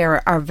residents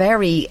there are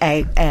very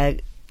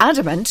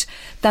adamant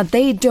that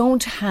they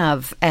don't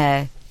have...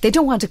 they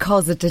don't want to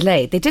cause a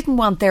delay. They didn't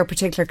want their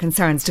particular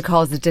concerns to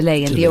cause a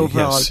delay in the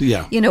overall.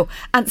 Yes, yeah.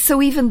 And so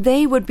even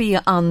they would be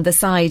on the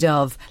side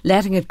of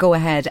letting it go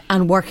ahead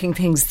and working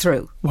things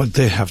through. Well,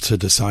 they have to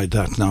decide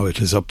that now. It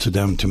is up to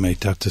them to make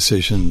that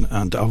decision.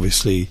 And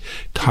obviously,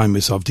 time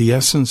is of the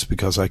essence,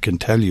 because I can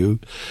tell you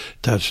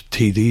that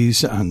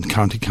TDs and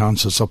county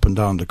councils up and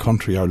down the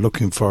country are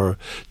looking for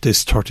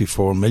this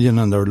 34 million,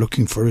 and they're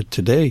looking for it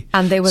today.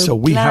 And they will so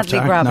we have gladly to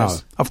act grab now.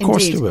 it. Of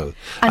course Indeed. they will.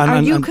 And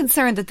are you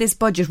concerned that this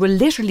budget will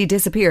literally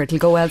disappear? It'll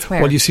go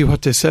elsewhere? Well, you see,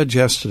 what they said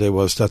yesterday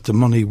was that the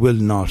money will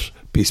not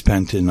be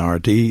spent in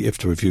Ardee if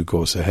the review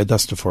goes ahead.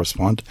 That's the first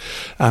point.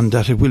 And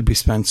that it will be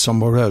spent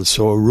somewhere else.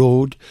 So a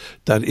road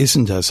that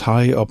isn't as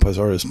high up as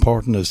or as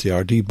important as the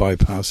Ardee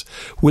bypass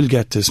will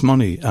get this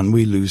money, and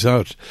we lose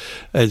out.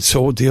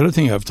 So the other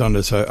thing I've done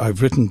is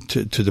I've written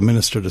to the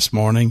Minister this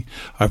morning.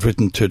 I've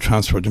written to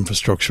Transport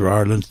Infrastructure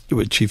Ireland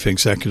with Chief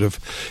Executive,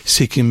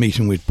 seeking a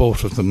meeting with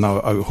both of them.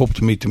 Now, I hope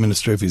to meet the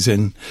Minister if he's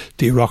in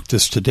the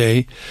Oireachtas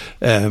today.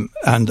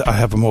 And I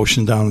have a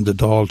motion down in the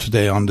Dáil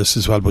today on this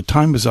as well. But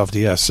time is of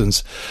the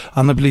essence.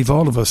 And I believe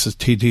all of us as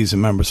TDs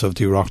and members of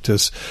the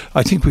Oireachtas,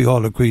 I think we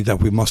all agree that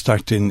we must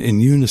act in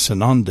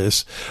unison on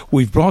this.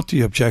 We've brought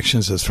the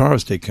objections as far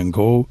as they can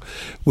go.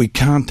 We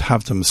can't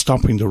have them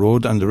stopping the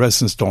road, and the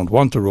residents don't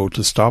want the road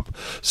to stop.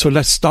 So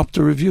let's stop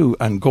the review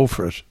and go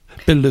for it.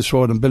 Build this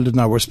road and build it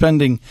now. We're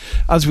spending,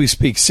 as we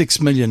speak,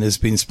 6 million is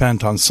being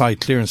spent on site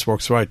clearance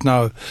works right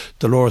now.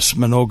 Dolores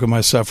Minogue and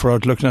myself were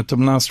out looking at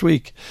them last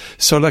week.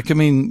 So, let's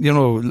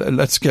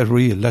get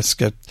real. Let's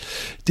get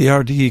the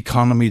Ardee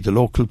economy, the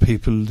local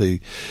people,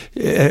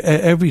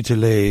 every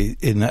delay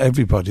in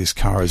everybody's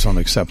car is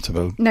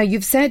unacceptable. Now,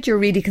 you've said you're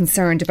really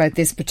concerned about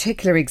this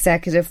particular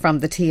executive from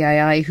the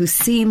TII who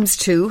seems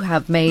to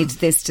have made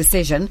this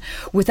decision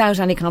without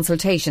any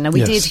consultation. And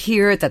we did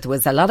hear that there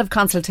was a lot of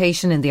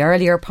consultation in the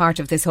earlier part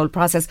of this whole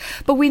process,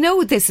 but we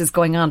know this is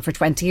going on for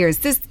 20 years.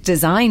 This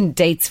design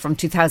dates from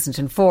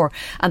 2004,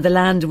 and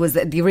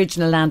the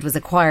original land was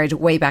acquired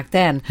way back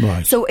then.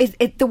 Right. So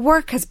the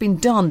work has been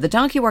done, the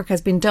donkey work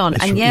has been done,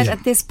 and yet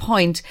at this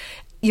point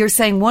you're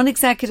saying one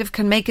executive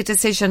can make a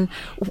decision.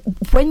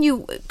 When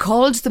you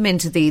called them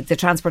into the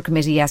Transport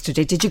Committee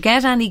yesterday, did you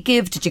get any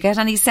give? Did you get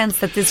any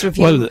sense that this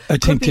review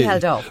could be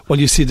held up? Well,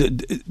 you see,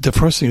 the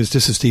first thing is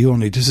this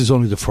is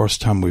only the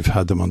first time we've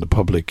had them on the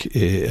public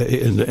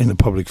in a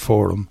public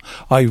forum.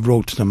 I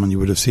wrote to them, and you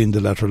would have seen the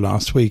letter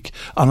last week,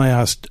 and I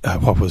asked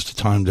what was the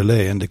time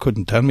delay, and they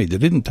couldn't tell me. They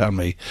didn't tell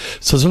me.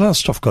 So there's a lot of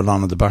stuff going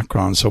on in the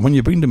background. So when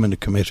you bring them in a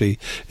committee,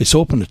 it's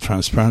open and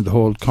transparent. The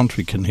whole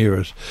country can hear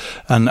it,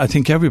 and I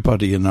think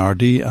everybody in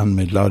Ardee and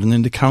Midloud and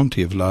in the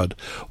county of Louth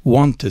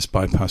want this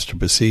bypass to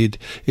proceed.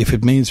 If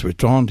it means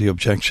withdrawing the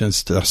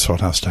objections, that's what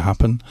has to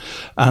happen.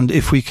 And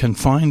if we can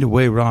find a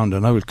way around,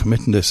 and I will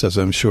commit in this as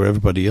I'm sure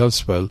everybody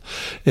else will,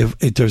 if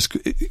there's,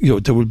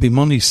 there will be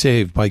money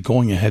saved by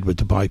going ahead with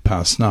the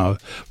bypass now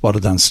rather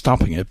than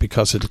stopping it,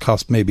 because it'll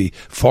cost maybe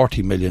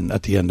 40 million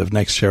at the end of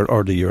next year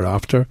or the year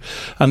after.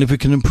 And if we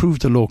can improve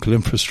the local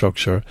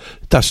infrastructure,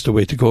 that's the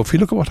way to go. If you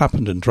look at what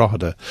happened in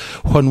Drogheda,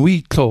 when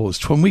we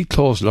closed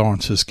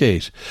Lawrence's Gate,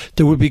 Gate,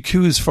 there would be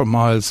queues for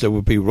miles, there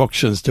would be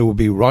ructions, there would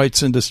be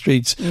riots in the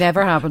streets.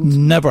 Never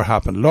happened. Never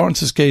happened.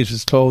 Lawrence's Gate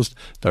is closed.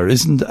 There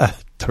is a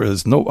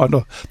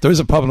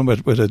problem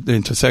with an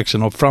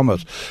intersection up from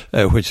it,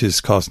 which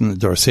is causing,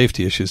 there are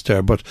safety issues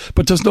there, but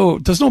there's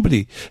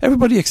nobody,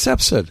 everybody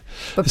accepts it.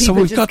 So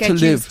we've got to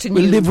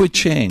live with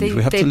change.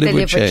 We have to live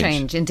with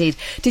change. Indeed.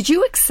 Did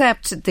you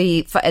accept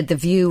the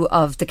view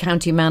of the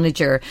county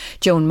manager,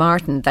 Joan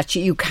Martin, that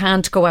you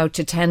can't go out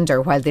to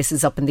tender while this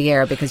is up in the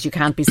air because you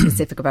can't be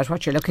specific about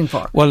what you're looking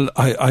for? Well,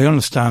 I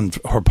understand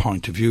her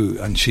point of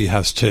view, and she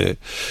has to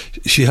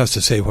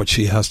say what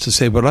she has to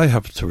say, but I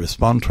have to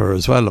respond to her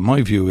as well. And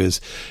my view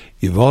is,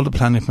 you've all the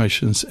planning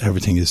permissions,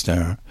 everything is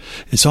there.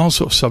 It's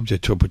also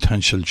subject to a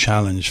potential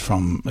challenge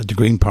from the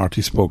Green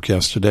Party spoke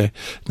yesterday.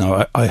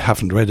 Now, I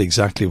haven't read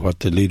exactly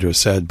what the leader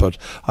said, but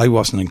I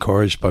wasn't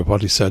encouraged by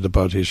what he said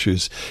about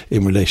issues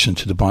in relation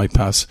to the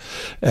bypass.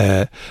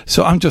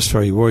 So I'm just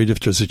very worried if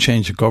there's a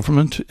change of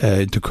government,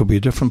 there could be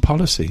a different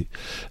policy.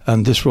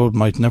 And this road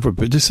might never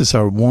be. This is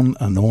our one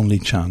and only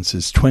chance.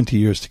 It's 20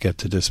 years to get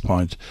to this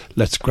point.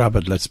 Let's grab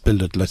it, let's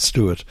build it, let's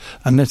do it.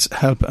 And let's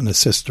help and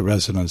assist the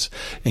residents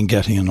in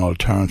getting an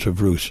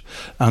alternative route.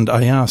 And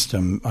I asked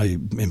them, I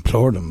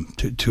implored them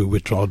to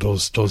withdraw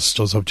those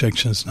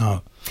objections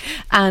now.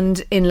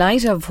 And in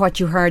light of what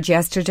you heard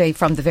yesterday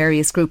from the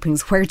various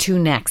groupings, where to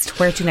next?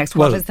 What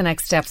is the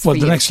next steps for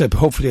you? Well, the next step,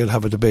 hopefully I'll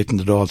have a debate in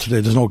the Dáil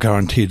today. There's no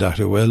guarantee that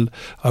I will.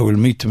 I will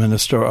meet the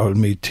Minister, I will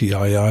meet TII,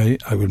 I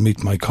will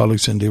meet my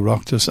colleagues in the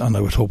Oireachtas, and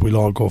I would hope we'll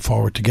all go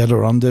forward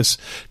together on this.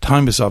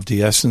 Time is of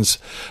the essence.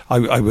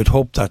 I would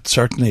hope that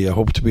certainly, I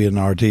hope to be in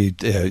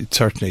RD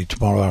certainly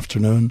tomorrow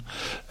afternoon.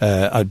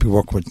 I'd be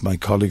working with my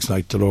colleagues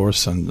like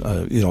Dolores and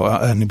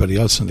anybody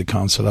else in the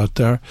council out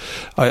there.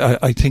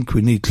 I think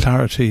we need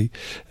clarity. We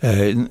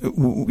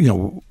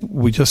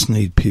just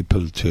need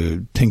people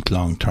to think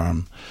long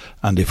term,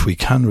 and if we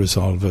can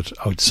resolve it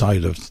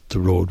outside of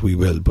the road, we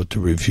will. But the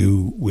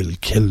review will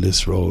kill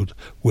this road,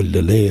 will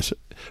delay it,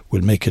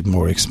 will make it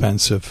more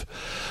expensive,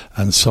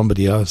 and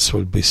somebody else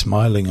will be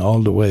smiling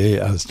all the way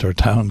as their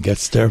town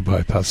gets their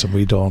bypass and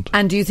we don't.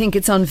 And do you think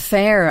it's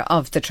unfair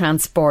of the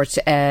transport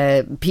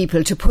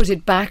people to put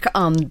it back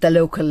on the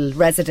local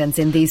residents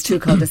in these two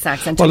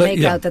cul-de-sacs and to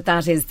make out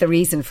that is the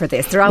reason for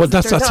this?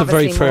 That's a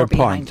very fair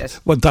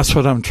point. Well, that's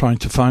what I'm trying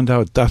to find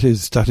out. That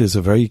is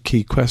a very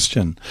key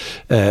question.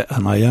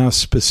 And I asked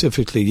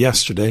specifically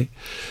yesterday,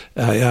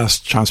 I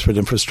asked Transport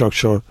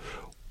Infrastructure,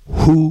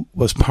 who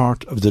was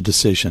part of the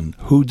decision?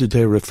 Who did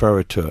they refer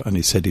it to? And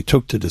he said he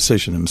took the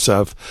decision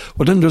himself.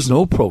 Well, then there's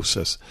no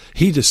process.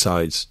 He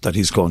decides that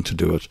he's going to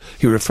do it.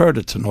 He referred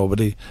it to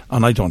nobody,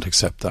 and I don't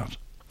accept that.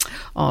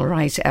 All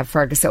right,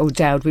 Fergus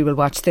O'Dowd, we will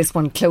watch this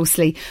one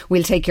closely.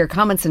 We'll take your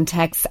comments and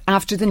texts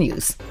after the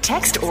news.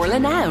 Text Orla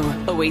now,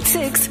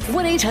 086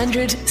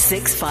 1800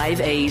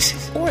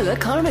 658. Orla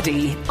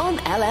Carmody on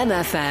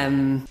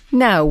LMFM.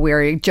 Now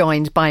we're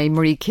joined by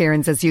Marie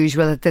Kierans as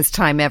usual at this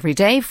time every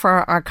day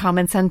for our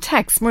comments and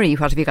texts. Marie,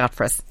 what have you got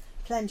for us?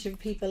 Plenty of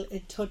people in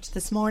touch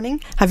this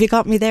morning. Have you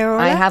got me there,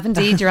 Orla? I have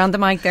indeed. You're on the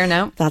mic there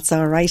now. That's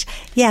all right.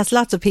 Yes,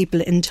 lots of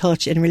people in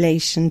touch in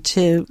relation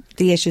to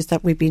the issues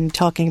that we've been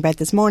talking about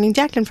this morning.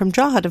 Declan from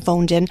Drogheda had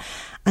phoned in,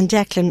 and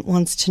Declan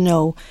wants to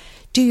know,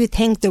 do you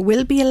think there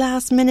will be a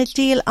last minute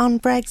deal on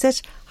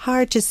Brexit?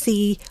 Hard to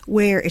see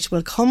where it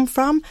will come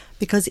from,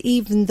 because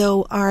even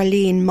though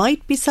Arlene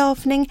might be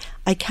softening,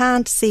 I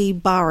can't see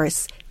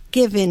Boris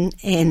giving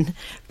in,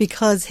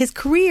 because his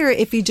career,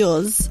 if he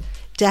does,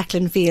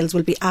 Declan feels,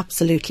 will be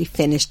absolutely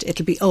finished.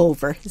 It'll be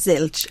over,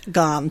 zilch,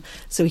 gone.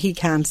 So he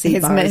can't see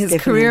his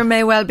career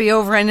may well be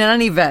over in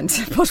any event,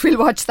 but we'll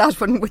watch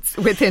that one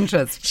with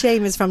interest.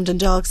 Seamus from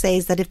Dundalk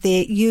says that if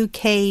the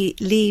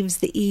UK leaves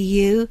the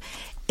EU,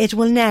 it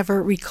will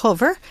never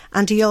recover,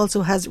 and he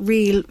also has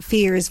real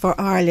fears for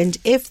Ireland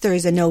if there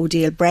is a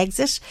no-deal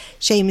Brexit.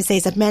 Seamus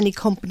says that many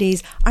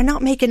companies are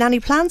not making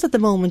any plans at the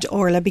moment,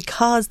 Orla,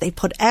 because they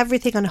put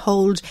everything on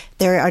hold.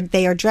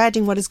 They are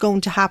dreading what is going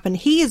to happen.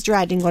 He is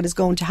dreading what is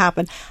going to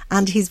happen,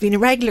 and he's been a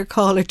regular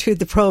caller to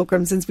the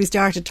programme since we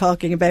started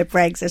talking about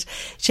Brexit.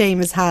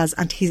 Seamus has,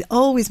 and he's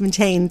always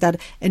maintained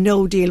that a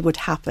no-deal would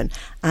happen,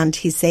 and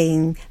he's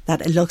saying that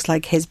it looks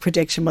like his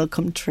prediction will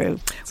come true.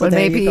 So well,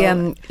 maybe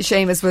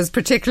Seamus was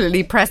particularly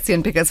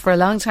prescient, because for a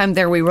long time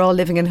there we were all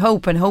living in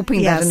hope and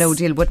hoping that a no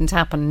deal wouldn't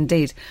happen.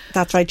 Indeed,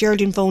 that's right.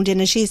 Geraldine phoned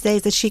in and she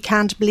says that she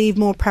can't believe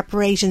more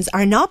preparations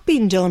are not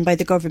being done by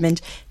the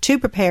government to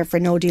prepare for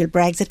no deal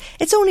Brexit.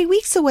 It's only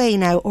weeks away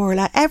now,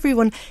 Orla.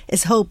 Everyone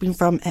is hoping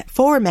for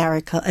a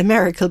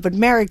miracle, but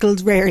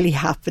miracles rarely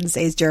happen,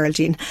 says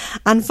Geraldine.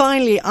 And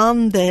finally,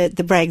 on the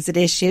Brexit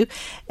issue,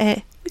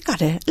 we've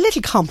got a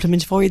little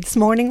compliment for you this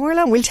morning,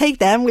 Orla. We'll take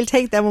them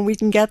when we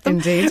can get them.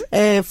 Indeed.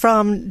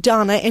 From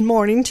Donna in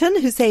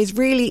Mornington, who says,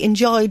 really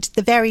enjoyed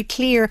the very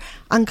clear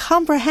and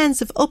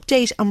comprehensive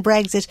update on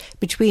Brexit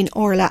between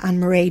Orla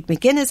and Mairead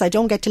McGuinness. I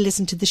don't get to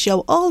listen to the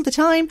show all the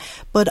time,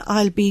 but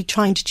I'll be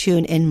trying to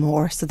tune in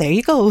more. So there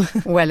you go.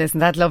 Well, isn't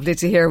that lovely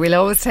to hear? We'll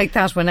always take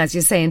that one, as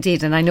you say,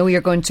 indeed. And I know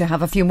you're going to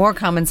have a few more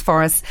comments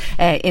for us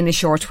in a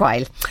short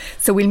while.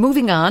 So we're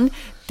moving on.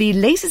 The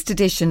latest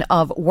edition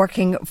of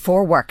Working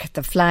for Work,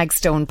 the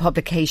flagstone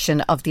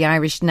publication of the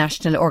Irish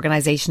National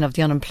Organisation of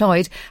the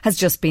Unemployed, has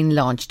just been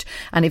launched.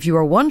 And if you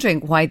are wondering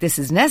why this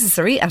is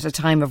necessary at a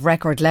time of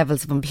record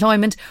levels of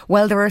employment,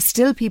 well, there are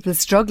still people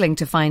struggling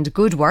to find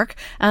good work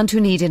and who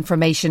need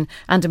information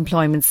and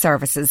employment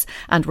services.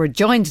 And we're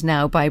joined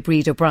now by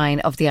Breed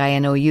O'Brien of the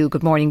INOU.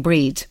 Good morning,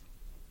 Breed.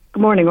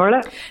 Good morning,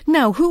 Orla.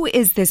 Now, who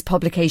is this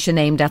publication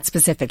aimed at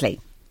specifically?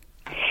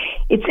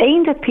 It's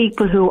aimed at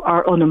people who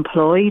are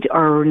unemployed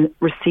or in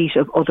receipt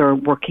of other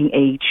working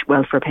age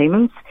welfare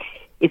payments.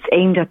 It's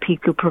aimed at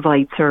people who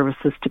provide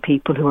services to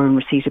people who are in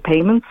receipt of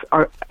payments,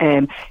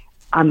 and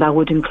that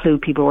would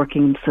include people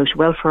working in social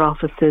welfare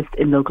offices,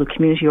 in local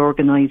community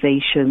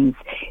organisations,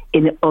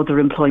 in other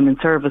employment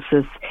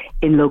services,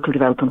 in local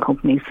development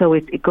companies. So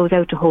it goes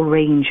out to a whole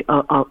range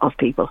of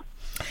people.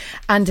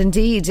 And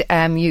indeed,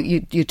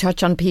 you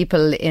touch on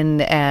people in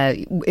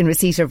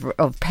receipt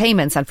of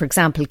payments, and for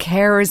example,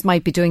 carers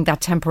might be doing that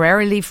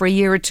temporarily for a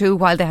year or two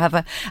while they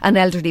have an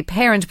elderly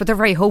parent, but they're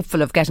very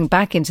hopeful of getting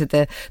back into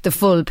the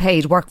full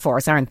paid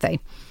workforce, aren't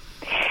they?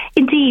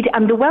 Indeed,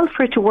 and the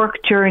welfare to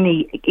work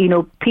journey,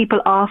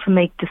 people often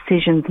make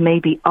decisions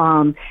maybe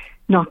on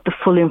not the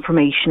full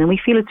information, and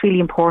we feel it's really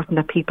important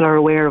that people are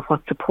aware of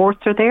what supports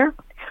are there,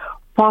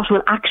 what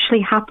will actually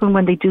happen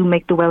when they do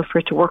make the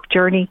welfare to work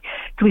journey.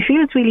 So we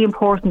feel it's really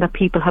important that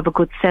people have a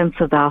good sense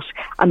of that,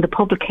 and the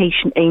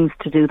publication aims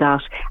to do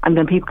that. And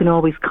then people can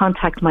always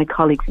contact my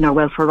colleagues in our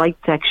welfare rights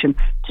section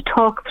to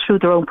talk through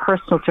their own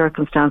personal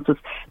circumstances,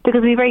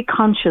 because we're very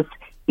conscious,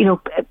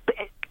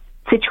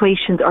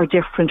 situations are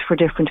different for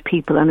different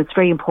people, and it's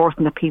very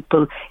important that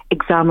people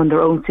examine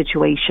their own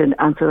situation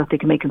and so that they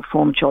can make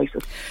informed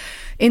choices.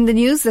 In the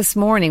news this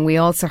morning, we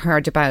also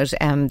heard about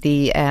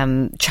the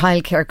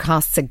childcare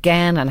costs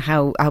again, and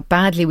how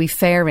badly we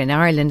fare in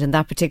Ireland in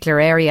that particular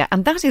area.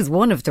 And that is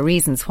one of the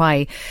reasons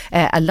why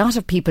a lot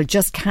of people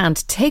just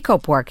can't take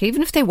up work,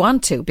 even if they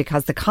want to,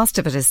 because the cost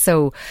of it is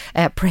so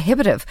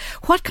prohibitive.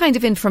 What kind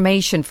of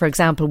information, for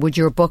example, would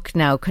your book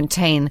now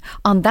contain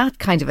on that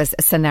kind of a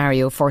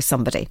scenario for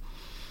somebody?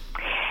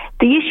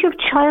 The issue of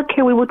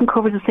childcare we wouldn't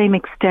cover to the same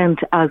extent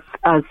as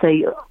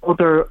say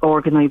other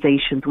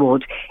organisations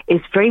would.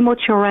 It's very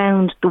much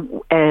around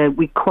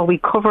we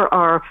cover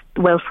our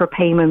welfare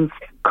payments,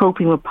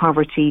 coping with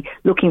poverty,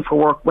 looking for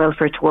work,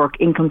 welfare to work,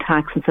 income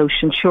tax and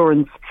social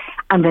insurance,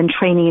 and then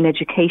training and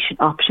education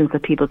options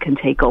that people can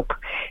take up.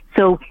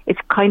 So it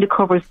kind of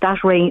covers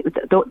that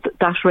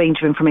range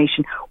of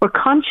information. We're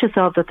conscious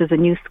of that there's a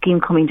new scheme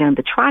coming down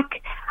the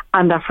track,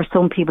 and that for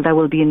some people there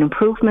will be an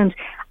improvement,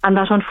 and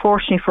that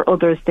unfortunately for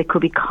others they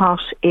could be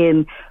caught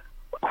in,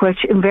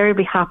 which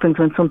invariably happens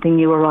when something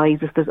new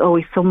arises. There's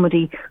always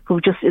somebody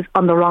who just is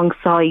on the wrong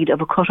side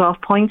of a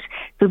cut-off point.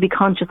 So be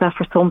conscious that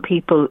for some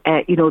people,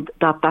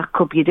 that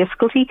could be a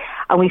difficulty,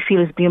 and we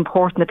feel it'd be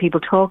important that people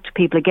talk to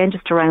people again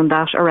just around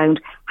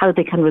how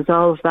they can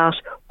resolve that,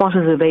 what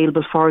is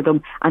available for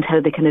them, and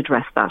how they can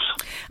address that.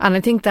 And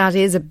I think that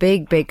is a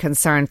big, big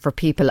concern for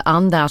people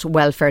on that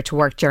welfare to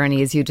work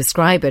journey, as you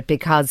describe it,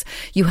 because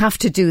you have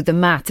to do the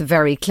math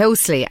very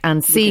closely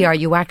and see, are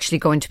you actually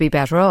going to be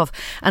better off?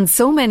 And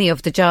so many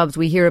of the jobs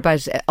we hear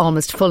about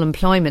almost full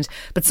employment,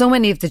 but so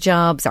many of the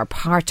jobs are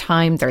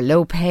part-time, they're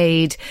low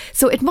paid.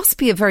 So it must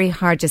be a very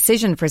hard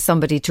decision for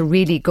somebody to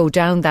really go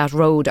down that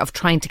road of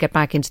trying to get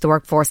back into the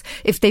workforce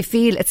if they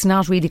feel it's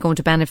not really going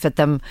to benefit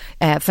them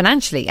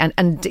financially,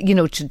 and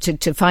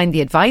to find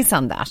the advice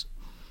on that.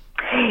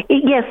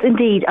 Yes,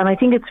 indeed. And I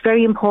think it's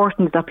very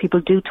important that people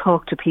do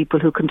talk to people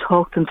who can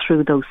talk them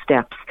through those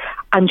steps.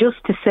 And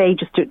just to say,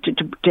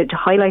 to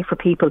highlight for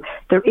people,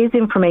 there is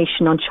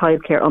information on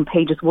childcare on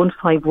pages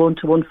 151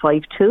 to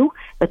 152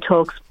 that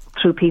talks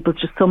through people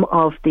just some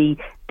of the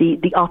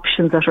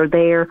options that are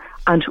there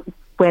and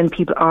when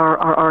people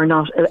are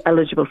not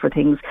eligible for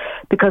things.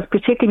 Because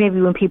particularly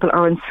maybe when people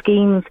are in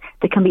schemes,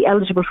 they can be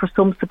eligible for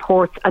some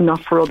supports and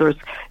not for others.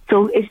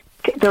 So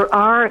there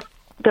are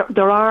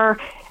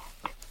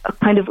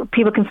kind of,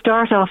 people can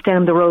start off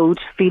down the road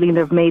feeling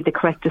they've made the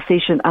correct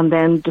decision, and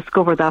then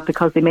discover that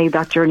because they made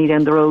that journey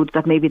down the road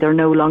that maybe they're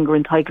no longer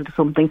entitled to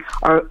something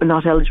or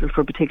not eligible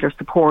for particular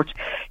support.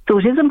 So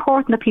it is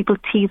important that people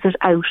tease it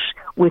out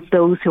with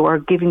those who are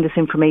giving this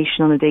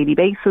information on a daily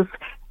basis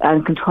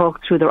and can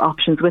talk through their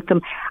options with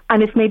them.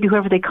 And if maybe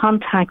whoever they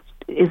contact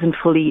isn't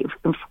fully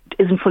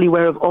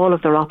aware of all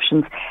of their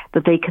options,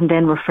 that they can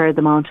then refer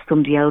them on to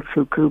somebody else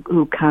who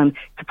can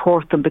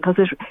support them, because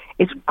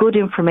it's good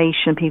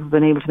information. People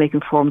being able to make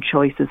informed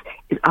choices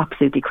is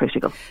absolutely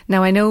critical.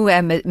 Now, I know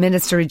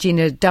Minister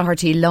Regina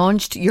Doherty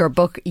launched your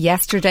book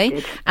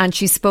yesterday, and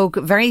she spoke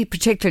very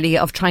particularly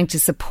of trying to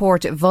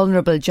support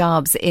vulnerable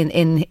jobs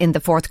in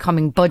the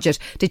forthcoming budget.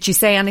 Did she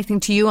say anything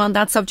to you on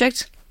that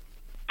subject?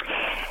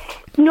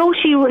 No,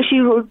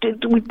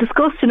 we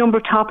discussed a number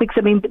of topics.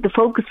 I mean, the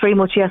focus very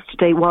much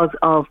yesterday was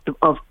of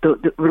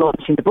the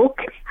launching the book,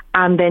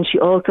 and then she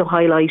also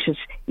highlighted,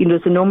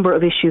 there's a number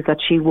of issues that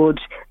she would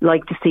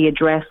like to see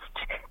addressed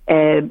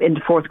in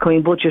the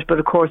forthcoming budget. But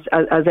of course,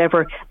 as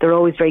ever, they're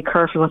always very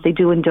careful what they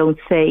do and don't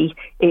say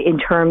in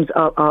terms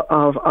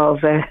of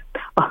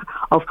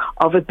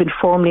it being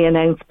formally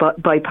announced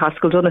by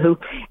Paschal Donoghue.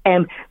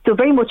 So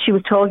very much she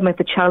was talking about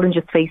the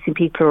challenges facing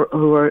people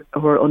who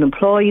are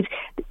unemployed,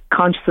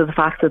 conscious of the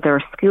fact that there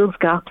are skills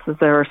gaps, that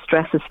there are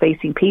stresses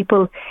facing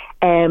people,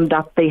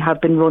 that they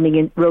have been running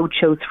in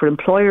roadshows for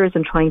employers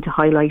and trying to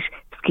highlight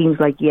schemes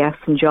like Yes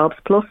and Jobs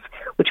Plus,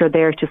 which are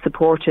there to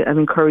support it and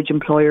encourage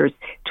employers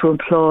to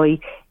employ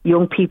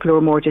young people who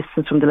are more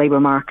distant from the labour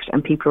market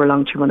and people who are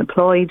long-term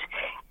unemployed.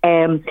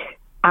 And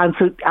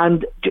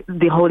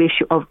the whole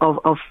issue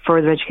of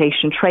further education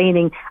and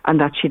training, and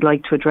that she'd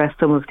like to address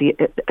some of the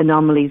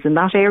anomalies in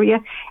that area.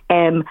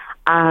 And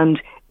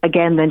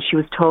again, then she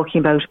was talking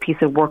about a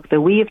piece of work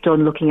that we have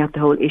done looking at the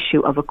whole issue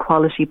of a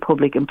quality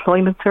public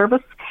employment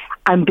service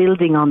and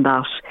building on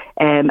that,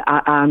 and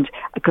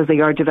because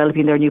they are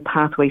developing their new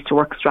Pathways to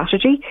Work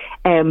strategy.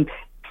 And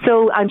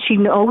she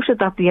noted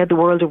that the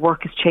world of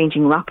work is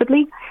changing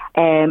rapidly,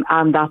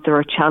 and that there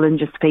are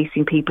challenges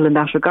facing people in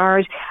that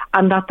regard,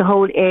 and that the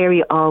whole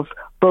area of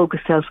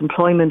bogus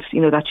self-employment,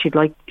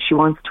 that she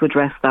wants to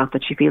address that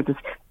she feels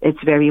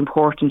it's very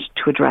important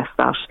to address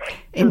that.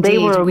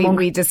 Indeed,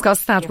 we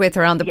discussed that with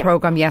her on the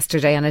programme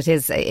yesterday, and it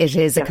is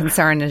a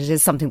concern, and it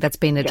is something that's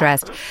been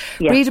addressed.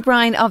 Breda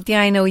Bryan of the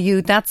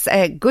INOU, that's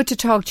good to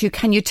talk to you.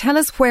 Can you tell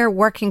us where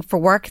Working for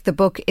Work, the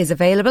book, is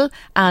available,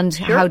 and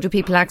how do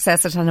people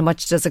access it, and how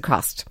much does it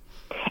cost?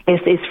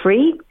 It is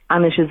free,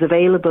 and it is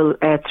available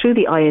through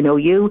the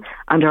INOU,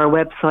 and our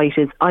website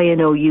is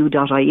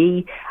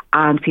inou.ie,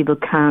 and people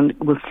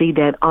will see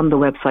that on the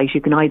website.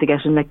 You can either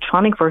get an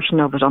electronic version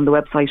of it on the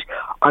website,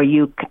 or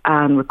you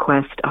can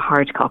request a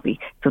hard copy.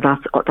 So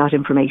that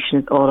information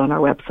is all on our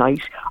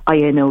website,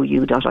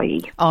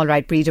 inou.ie. All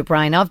right, Breda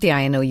Bryan of the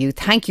INOU,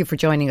 thank you for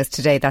joining us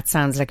today. That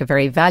sounds like a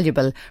very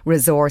valuable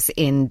resource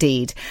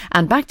indeed.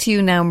 And back to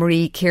you now,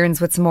 Marie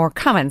Kearns, with some more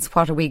comments.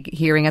 What are we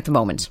hearing at the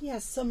moment?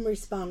 Yes, some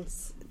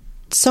response,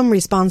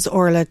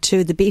 Orla,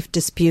 to the beef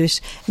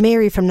dispute.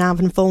 Mary from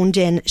Navan phoned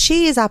in.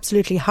 She is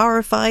absolutely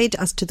horrified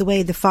as to the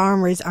way the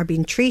farmers are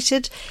being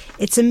treated.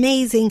 It's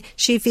amazing,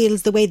 she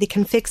feels, the way they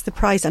can fix the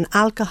price on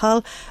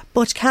alcohol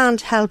but can't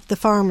help the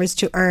farmers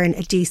to earn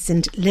a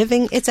decent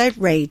living. It's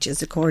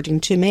outrageous, according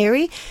to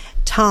Mary.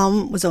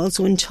 Tom was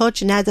also in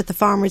touch. Now that the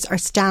farmers are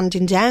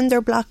standing down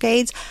their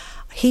blockades,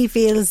 he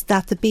feels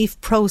that the beef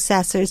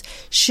processors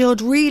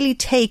should really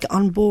take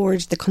on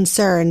board the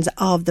concerns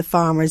of the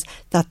farmers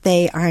that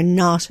they are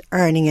not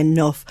earning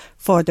enough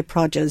for the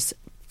produce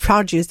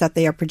that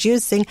they are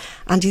producing.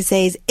 And he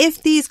says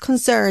if these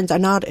concerns are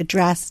not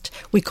addressed,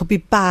 we could be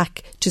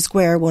back to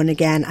square one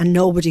again, and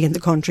nobody in the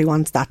country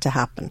wants that to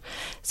happen.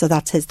 So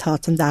that's his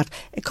thoughts on that.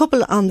 A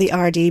couple on the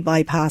RD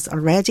bypass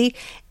already.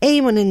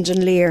 Eamon in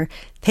Dunleer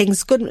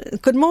thinks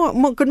good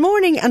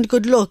morning and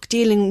good luck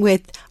dealing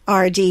with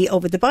RD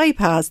over the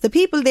bypass. The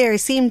people there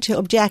seem to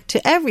object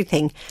to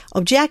everything.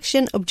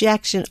 Objection,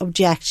 objection,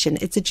 objection.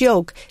 It's a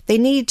joke. They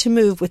need to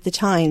move with the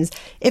times.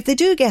 If they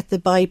do get the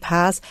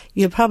bypass,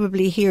 you'll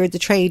probably hear the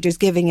traders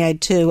giving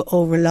out too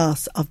over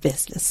loss of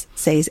business,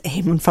 says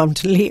Eamon from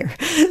Dunleer.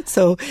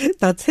 So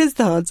that's his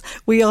thoughts.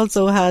 We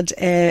also had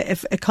a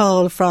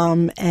call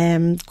from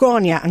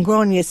Grania, and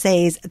Grania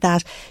says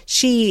that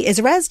she is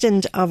a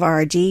resident of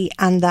RD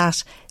and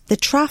that the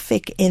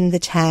traffic in the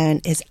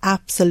town is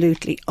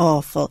absolutely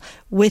awful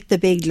with the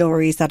big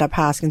lorries that are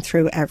passing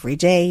through every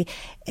day.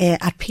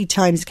 At peak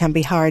times it can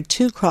be hard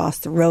to cross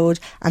the road,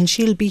 and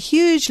she'll be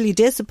hugely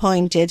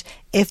disappointed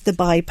if the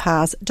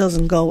bypass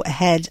doesn't go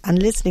ahead.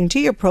 And listening to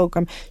your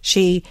programme,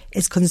 she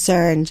is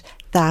concerned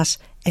that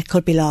it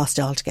could be lost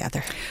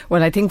altogether.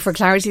 Well, I think for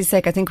clarity's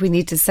sake, I think we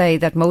need to say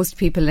that most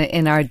people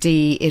in RD,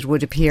 it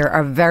would appear,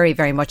 are very,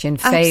 very much in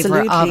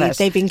favour of it.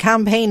 They've been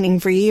campaigning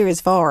for years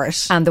for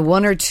it. And the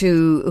one or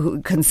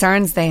two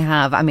concerns they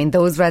have, I mean,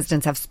 those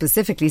residents have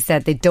specifically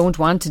said they don't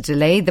want to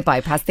delay the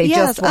bypass. They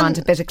just want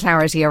a bit of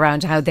clarity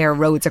around how their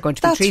roads are going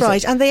to be treated. That's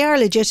right. And they are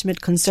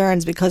legitimate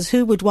concerns, because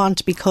who would want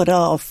to be cut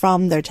off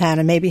from their town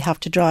and maybe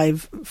have to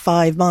drive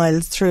 5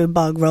 miles through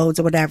bog roads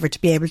or whatever to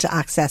be able to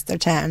access their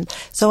town?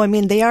 So, I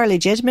mean, they are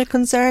legitimate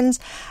concerns.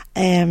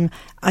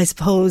 I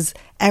suppose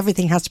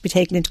everything has to be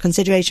taken into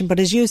consideration, but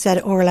as you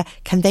said, Orla,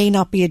 can they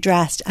not be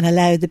addressed and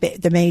allow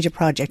the major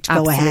project to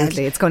go ahead?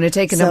 Absolutely. It's going to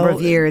take a number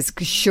of years.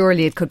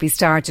 Surely it could be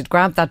started.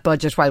 Grab that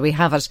budget while we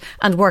have it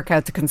and work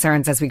out the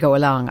concerns as we go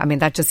along. I mean,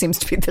 that just seems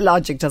to be the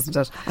logic, doesn't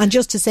it? And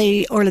just to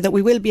say, Orla, that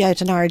we will be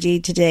out in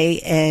RD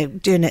today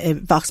doing a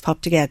Vox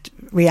Pop to get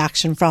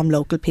reaction from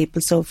local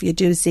people. So if you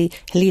do see,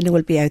 Helena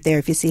will be out there.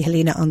 If you see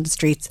Helena on the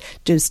streets,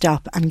 do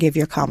stop and give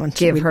your comment.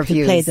 Give her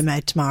views. Play them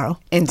out tomorrow.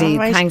 Indeed.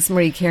 Thanks Thanks,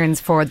 Marie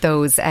Kearns, for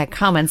those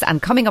comments.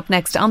 And coming up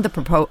next on the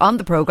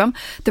programme,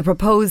 the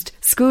proposed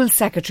School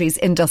Secretaries'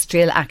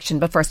 Industrial Action.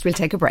 But first, we'll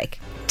take a break.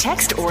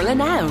 Text Orla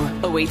now,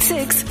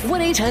 086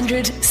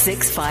 1800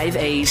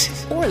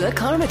 658. Orla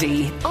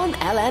Carmody on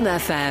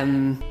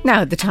LMFM.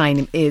 Now the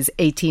time is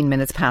 18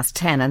 minutes past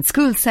 10, and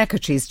school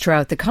secretaries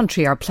throughout the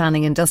country are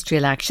planning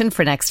industrial action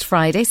for next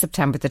Friday,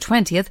 September the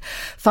 20th,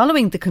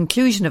 following the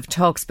conclusion of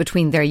talks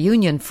between their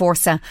union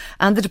Forsa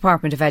and the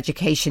Department of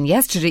Education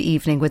yesterday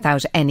evening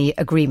without any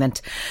agreement.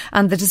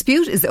 And the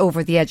dispute is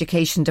over the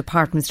Education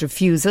Department's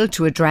refusal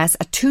to address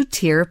a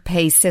two-tier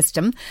pay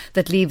system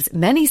that leaves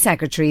many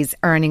secretaries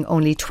earning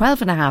only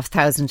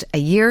 $12,500 a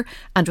year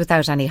and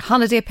without any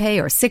holiday pay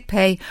or sick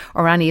pay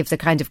or any of the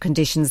kind of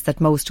conditions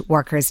that most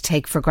workers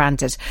take for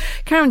granted.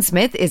 Karen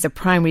Smith is a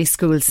primary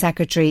school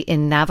secretary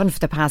in Navan for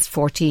the past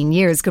 14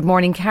 years. Good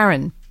morning,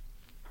 Karen.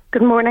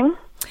 Good morning.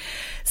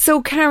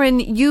 So,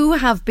 Karen, you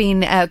have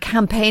been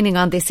campaigning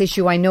on this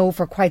issue, I know,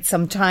 for quite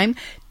some time.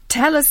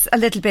 Tell us a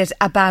little bit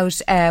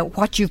about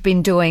what you've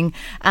been doing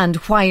and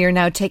why you're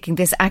now taking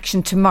this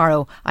action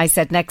tomorrow. I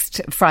said next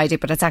Friday,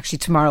 but it's actually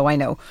tomorrow, I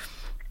know.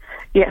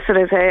 Yes,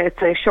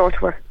 it's a short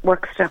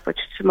work stoppage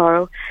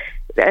tomorrow.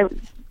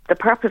 The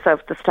purpose of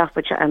the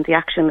stoppage and the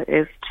action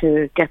is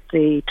to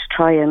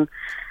try and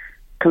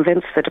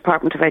convince the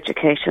Department of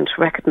Education to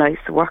recognise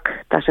the work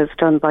that is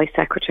done by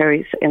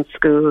secretaries in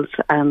schools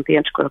and the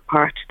integral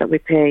part that we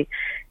play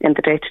in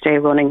the day-to-day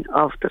running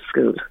of the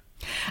school.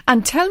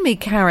 And tell me,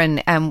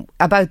 Karen,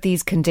 about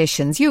these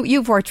conditions.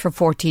 You've worked for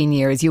 14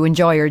 years. You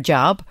enjoy your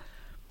job?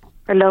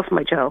 I love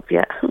my job,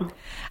 yeah.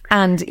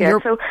 And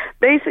so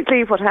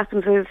basically what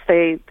happens is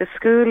the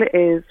school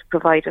is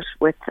provided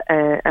with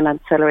an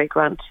ancillary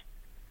grant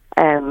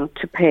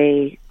to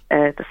pay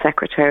the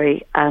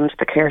secretary and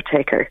the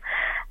caretaker.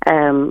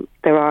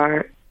 There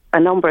are a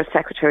number of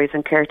secretaries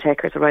and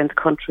caretakers around the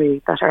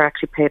country that are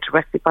actually paid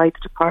directly by the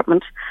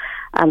department,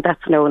 and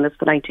that's known as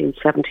the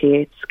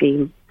 1978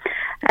 scheme.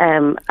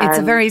 It's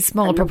a very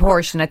small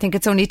proportion. I think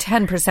it's only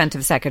 10%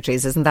 of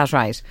secretaries, isn't that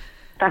right?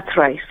 That's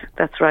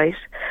right.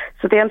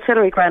 So the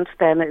ancillary grant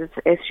then is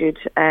issued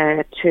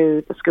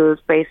to the schools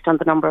based on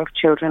the number of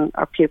children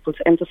or pupils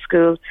in the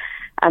school,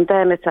 and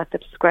then it's at the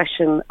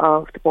discretion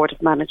of the Board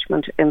of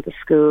Management in the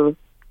school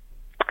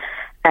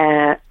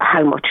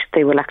how much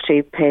they will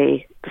actually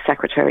pay the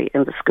secretary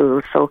in the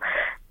school. So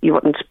you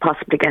wouldn't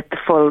possibly get the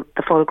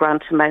full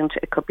grant amount.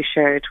 It could be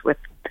shared with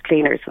the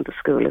cleaners in the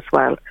school as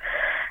well.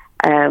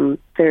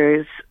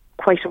 There's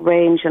quite a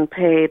range in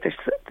pay. There's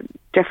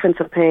difference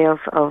in pay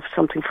of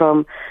something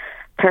from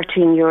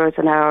 €13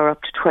 an hour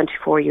up to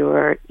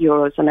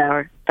 €24 an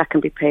hour that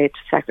can be paid to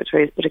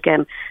secretaries. But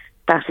again,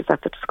 that is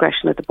at the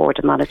discretion of the Board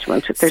of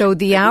Management. So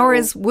the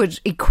hours would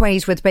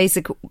equate with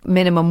basic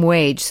minimum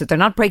wage. So they're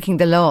not breaking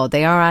the law.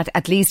 They are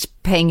at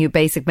least paying you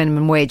basic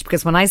minimum wage.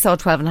 Because when I saw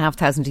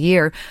 $12,500 a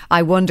year,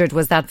 I wondered,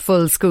 was that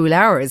full school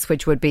hours,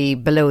 which would be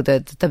below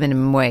the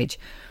minimum wage?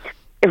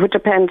 It would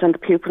depend on the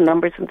pupil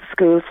numbers in the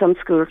school. Some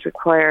schools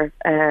require,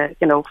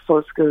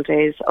 full school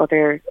days.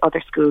 Other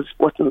schools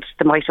wouldn't.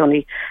 They might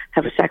only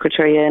have a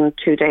secretary in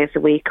 2 days a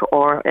week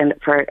or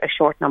for a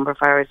short number of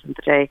hours in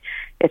the day.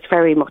 It's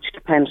very much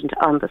dependent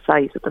on the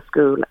size of the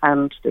school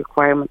and the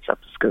requirements of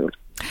the school.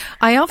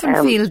 I often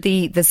feel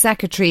the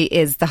secretary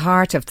is the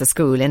heart of the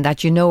school, in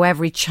that you know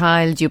every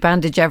child, you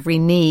bandage every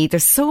knee.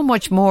 There's so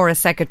much more a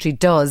secretary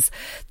does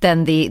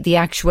than the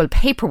actual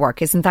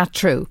paperwork. Isn't that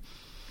true?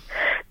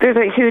 There's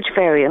a huge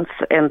variance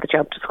in the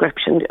job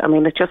description. I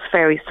mean, it just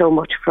varies so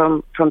much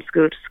from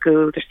school to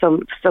school. There's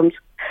some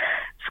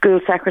school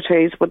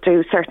secretaries would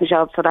do certain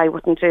jobs that I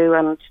wouldn't do,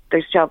 and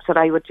there's jobs that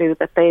I would do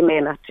that they may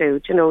not do.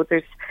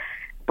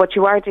 But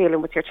you are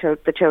dealing with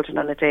the children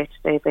on a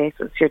day-to-day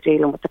basis. You're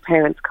dealing with the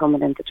parents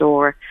coming in the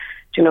door.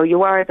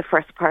 You are the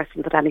first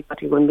person that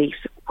anybody will meet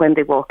when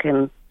they walk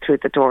in through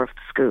the door of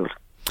the school.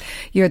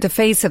 You're the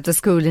face of the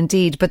school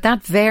indeed, but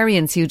that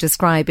variance you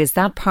describe, is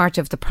that part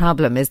of the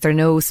problem? Is there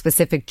no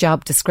specific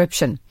job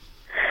description?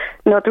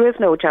 No, there is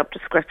no job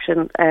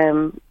description.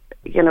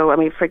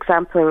 For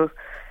example,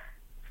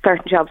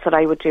 certain jobs that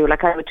I would do,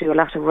 like I would do a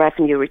lot of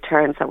revenue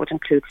returns. That would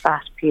include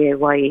VAT,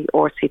 PAYE,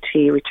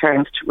 RCT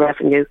returns to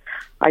revenue.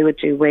 I would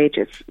do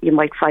wages. You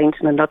might find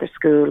in another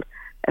school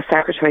a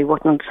secretary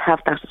wouldn't have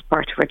that as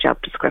part of her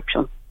job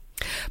description.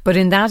 But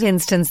in that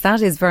instance,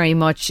 that is very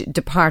much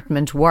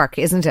department work,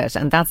 isn't it?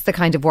 And that's the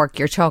kind of work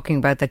you're talking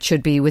about that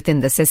should be within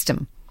the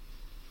system.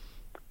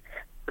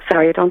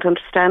 Sorry, I don't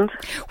understand.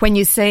 When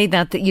you say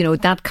that,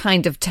 that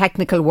kind of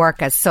technical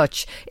work as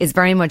such is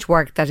very much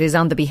work that is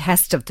on the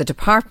behest of the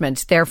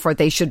department, therefore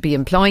they should be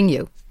employing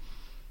you.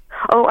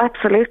 Oh,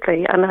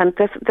 absolutely. And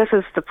this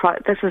is part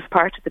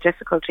of the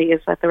difficulty,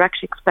 is that they're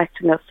actually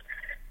expecting us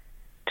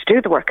to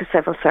do the work as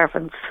civil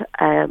servants,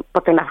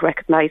 but they're not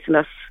recognising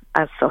us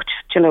as such.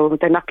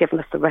 They're not giving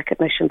us the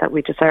recognition that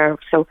we deserve.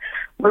 So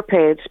we're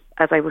paid,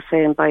 as I was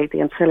saying, by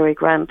the ancillary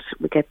grant.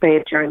 We get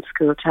paid during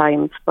school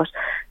times, but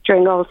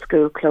during all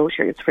school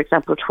closures, for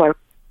example, 12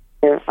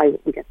 I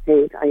wouldn't get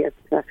paid. I have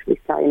to actually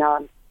sign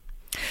on.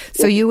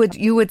 So you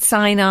would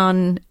sign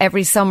on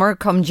every summer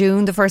come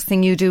June. The first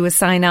thing you do is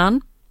sign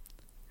on?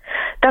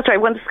 That's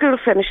right. When the school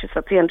finishes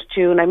at the end of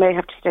June, I may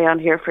have to stay on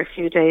here for a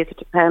few days. It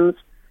depends.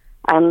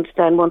 And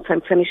then once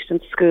I'm finished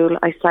in school,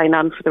 I sign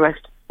on for the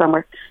rest of the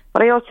summer.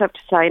 But I also have to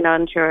sign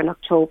on during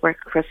October,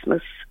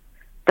 Christmas,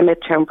 the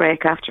midterm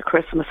break after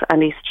Christmas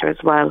and Easter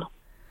as well.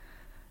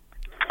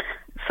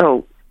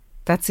 So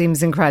that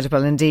seems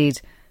incredible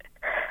indeed.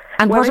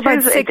 And what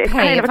about sick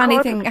pay? If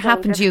anything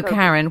happened to you,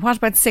 Karen, what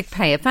about sick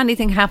pay? If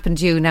anything happened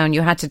to you now and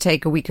you had to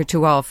take a week or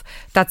two off,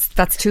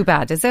 that's too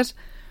bad, is it?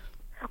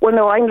 Well,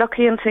 no, I'm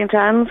lucky in St.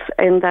 Anne's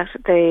in that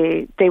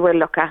they will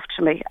look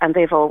after me, and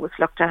they've always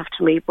looked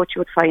after me, but you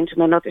would find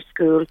in another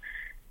school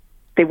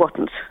they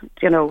wouldn't,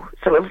 you know.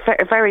 So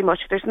very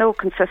much, there's no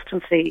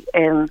consistency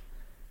in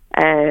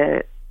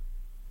the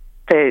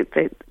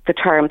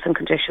terms and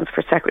conditions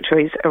for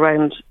secretaries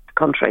around the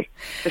country.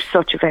 There's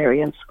such a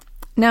variance.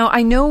 Now,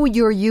 I know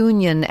your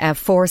union,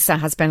 Forsa,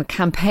 has been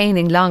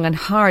campaigning long and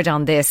hard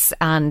on this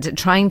and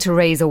trying to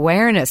raise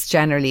awareness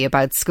generally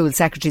about school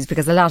secretaries,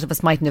 because a lot of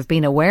us mightn't have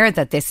been aware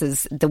that this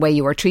is the way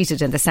you are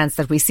treated, in the sense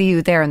that we see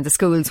you there in the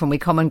schools when we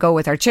come and go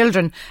with our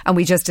children, and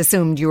we just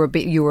assumed you were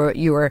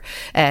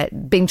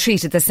being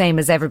treated the same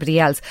as everybody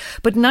else.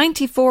 But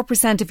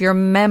 94% of your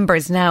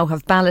members now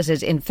have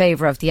balloted in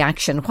favour of the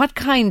action. What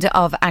kind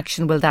of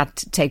action will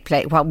that take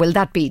place? What will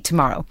that be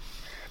tomorrow?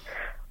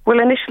 Well,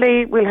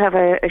 initially we'll have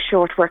a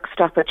short work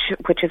stoppage,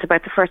 which is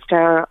about the first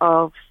hour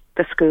of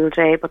the school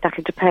day, but that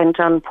will depend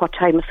on what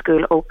time a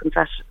school opens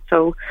at.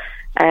 So,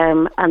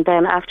 and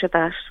then after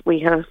that,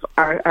 we have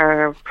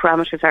our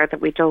parameters are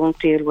that we don't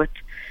deal with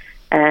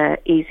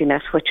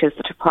EasyNet, which is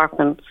the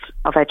Department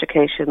of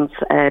Education's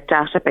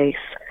database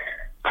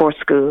for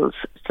schools.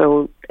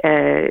 So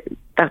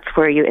that's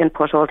where you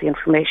input all the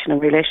information in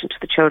relation to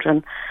the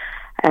children.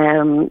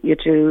 You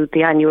do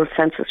the annual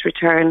census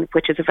return,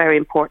 which is a very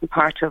important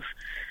part of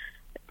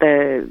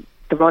the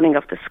running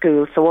of the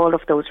school. So all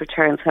of those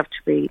returns have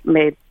to be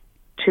made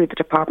to the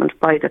department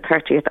by the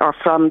 30th or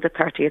from the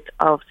 30th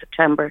of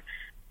September,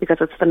 because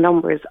it's the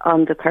numbers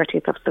on the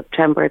 30th of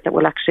September that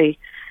will actually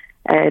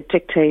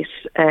dictate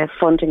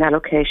funding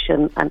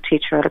allocation and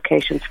teacher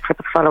allocations for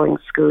the following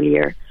school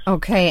year.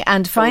 OK,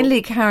 and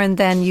finally, Karen,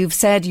 then you've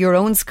said your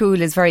own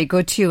school is very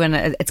good to you, and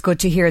it's good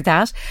to hear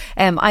that.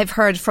 I've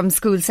heard from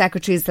school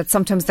secretaries that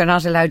sometimes they're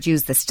not allowed to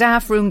use the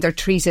staff room. They're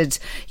treated,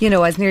 you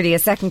know, as nearly a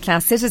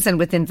second-class citizen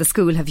within the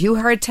school. Have you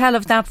heard tell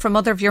of that from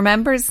other of your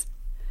members?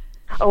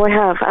 Oh, I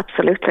have,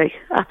 absolutely.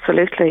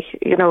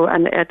 You know,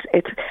 and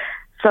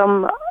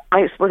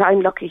I suppose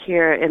I'm lucky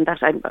here in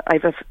that I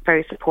have a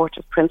very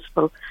supportive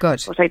principal.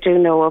 Good. But I do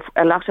know of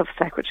a lot of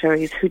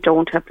secretaries who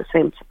don't have the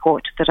same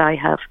support that I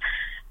have,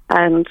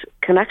 and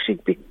can actually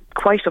be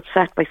quite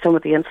upset by some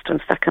of the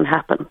incidents that can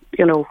happen,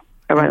 you know,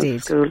 around the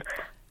school.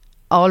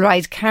 All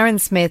right, Karen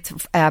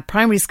Smith,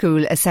 primary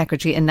school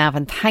secretary in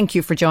Navan, thank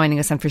you for joining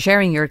us and for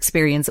sharing your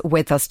experience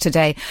with us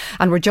today.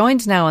 And we're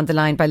joined now on the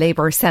line by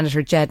Labour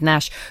Senator Ged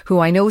Nash, who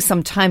I know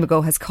some time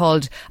ago has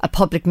called a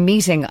public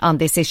meeting on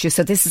this issue.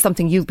 So this is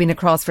something you've been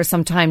across for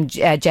some time,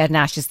 Ged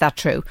Nash, is that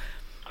true?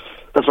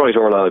 That's right,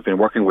 Orla. I've been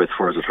working with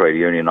Forza Trade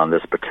Union on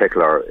this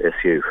particular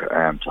issue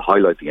to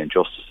highlight the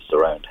injustices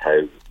around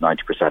how 90%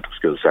 of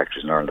school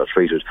secretaries in Ireland are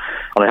treated.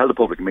 And I held a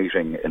public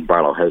meeting in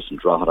Barlow House in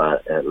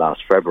Drogheda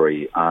last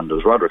February, and it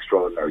was rather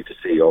extraordinary to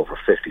see over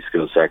 50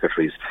 school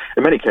secretaries,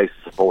 in many cases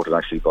supported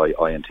actually by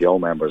INTO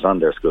members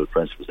and their school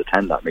principals,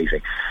 attend that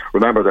meeting.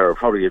 Remember, there are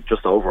probably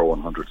just over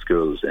 100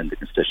 schools in the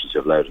constituency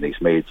of Louth and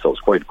East Meath, so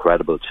it's quite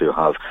incredible to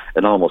have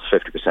an almost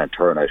 50%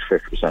 turnout,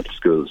 50% of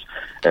schools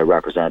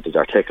represented,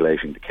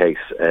 articulating the case,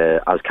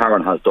 as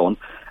Karen has done.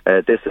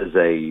 This is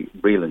a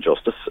real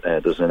injustice.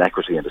 There's an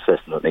inequity in the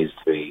system that needs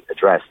to be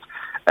addressed.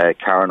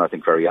 Karen, I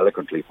think, very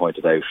eloquently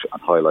pointed out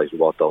and highlighted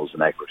what those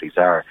inequities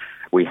are.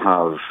 We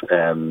have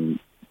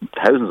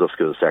thousands of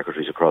school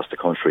secretaries across the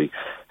country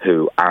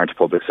who aren't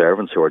public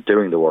servants, who are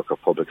doing the work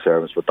of public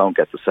servants but don't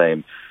get the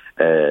same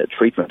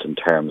treatment in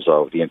terms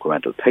of the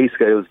incremental pay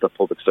scales that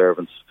public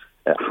servants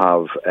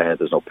have.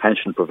 There's no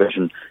pension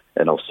provision,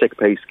 no sick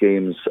pay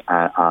schemes,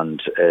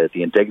 and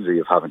the indignity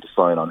of having to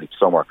sign on each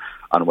summer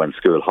and when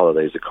school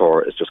holidays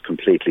occur is just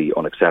completely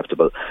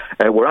unacceptable.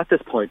 We're at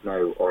this point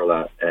now,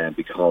 Orla,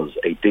 because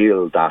a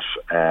deal that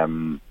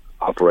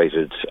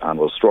operated and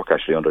was struck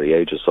actually under the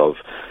aegis of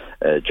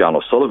John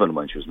O'Sullivan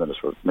when she was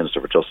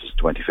Minister for Justice in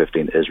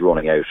 2015 is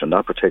running out, and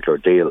that particular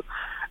deal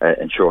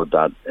ensured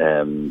that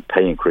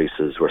pay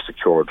increases were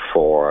secured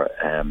for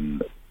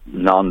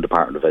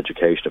non-Department of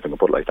Education, if I can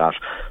put it like that,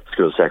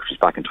 school secretaries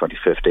back in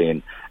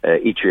 2015,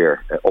 each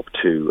year up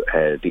to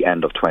the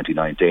end of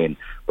 2019.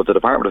 But the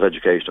Department of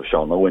Education have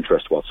shown no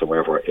interest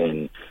whatsoever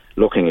in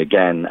looking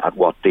again at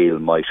what deal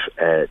might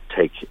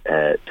take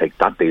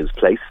that deal's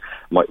place,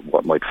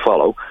 what might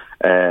follow.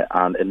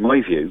 And in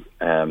my view,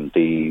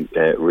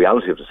 the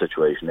reality of the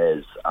situation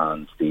is,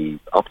 and the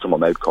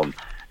optimum outcome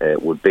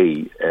would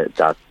be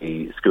that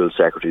the school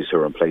secretaries who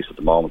are in place at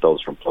the moment,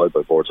 those who are employed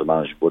by boards of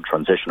management, would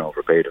transition over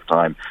a period of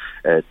time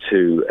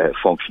to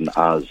function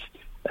as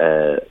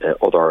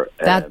other...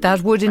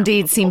 That would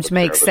indeed seem to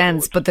make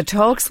sense, but the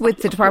talks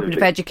with the Department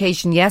of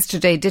Education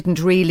yesterday didn't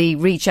really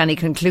reach any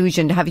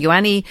conclusion. Have you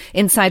any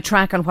inside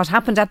track on what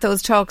happened at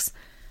those talks?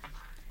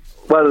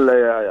 Well,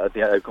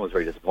 the outcome was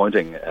very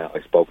disappointing.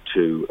 I spoke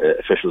to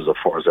officials of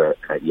Forza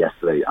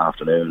yesterday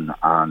afternoon,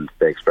 and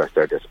they expressed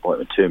their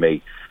disappointment to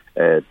me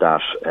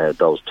that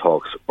those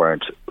talks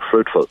weren't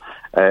fruitful.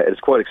 It's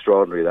quite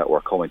extraordinary that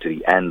we're coming to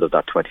the end of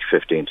that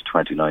 2015 to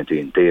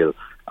 2019 deal,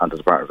 and the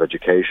Department of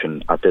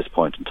Education at this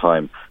point in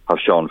time have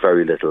shown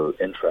very little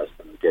interest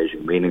in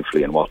engaging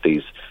meaningfully in what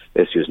these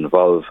issues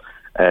involve.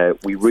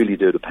 We really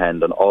do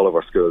depend on all of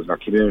our schools, and our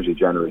community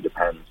generally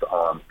depends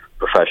on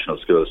professional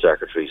school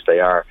secretaries.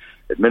 They are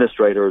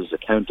administrators,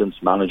 accountants,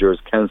 managers,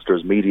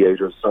 counsellors,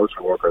 mediators,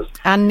 social workers.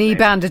 And knee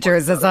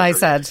bandagers, as I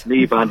said.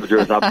 Knee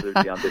bandagers,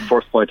 absolutely. And the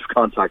first point of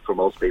contact for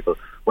most people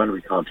when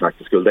we contact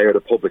the school. They are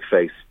the public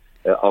face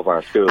of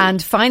our schools.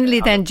 And finally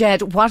then,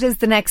 Jed, what is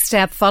the next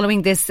step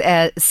following this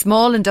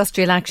small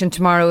industrial action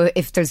tomorrow?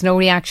 If there's no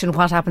reaction,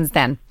 what happens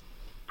then?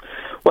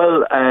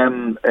 Well,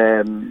 it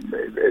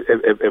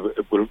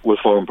will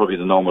form probably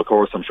the normal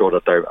course. I'm sure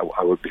that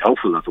I would be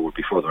hopeful that there would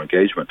be further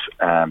engagement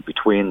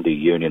between the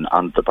union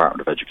and the Department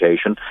of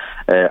Education.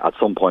 At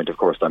some point, of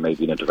course, there may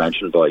be an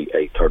intervention by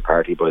a third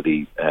party, by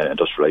the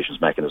industrial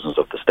relations mechanisms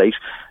of the state.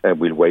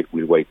 We'll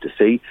wait to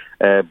see.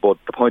 But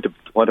the point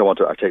I want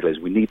to articulate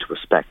is we need to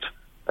respect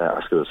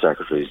our school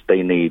secretaries.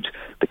 They need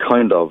the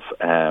kind of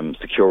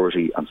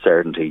security and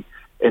certainty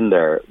in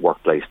their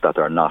workplace that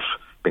they're not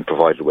being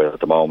provided with at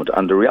the moment.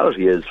 And the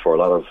reality is, for a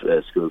lot of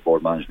school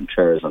board management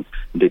chairs and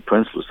indeed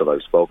principals that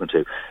I've spoken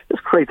to,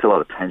 this creates a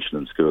lot of tension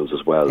in schools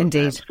as well.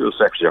 Indeed. School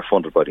secretaries are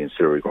funded by the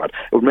ancillary grant.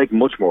 It would make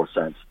much more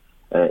sense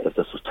if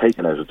this was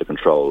taken out of the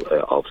control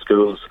of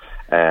schools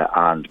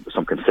and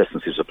some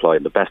consistency is applied.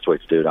 And the best way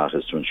to do that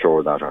is to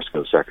ensure that our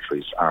school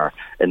secretaries are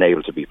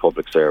enabled to be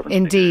public servants.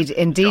 Indeed,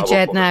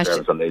 Jed Nash.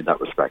 And in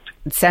that respect.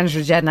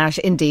 Senator Jed Nash,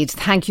 indeed.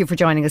 Thank you for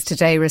joining us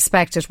today.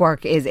 Respect at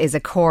work is a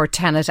core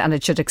tenet, and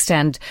it should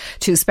extend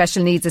to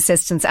special needs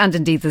assistants and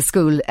indeed the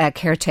school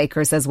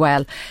caretakers as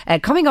well.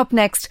 Coming up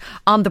next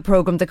on the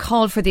programme, the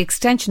call for the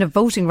extension of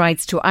voting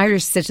rights to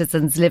Irish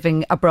citizens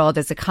living abroad.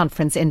 There's a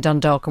conference in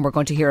Dundalk, and we're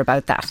going to hear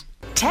about that.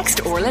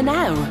 Text Orla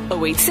now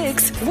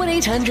 086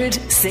 1800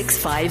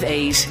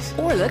 658.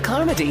 Orla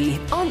Carmody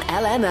on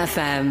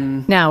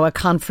LMFM. Now, a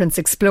conference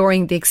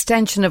exploring the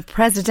extension of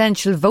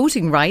presidential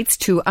voting rights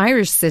to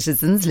Irish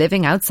citizens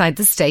living outside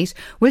the state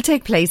will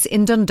take place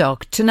in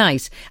Dundalk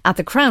tonight at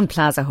the Crowne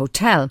Plaza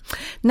Hotel.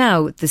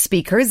 Now, the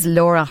speakers,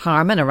 Laura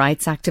Harmon, a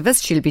rights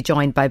activist, she'll be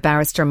joined by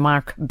barrister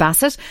Mark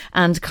Bassett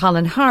and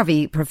Colin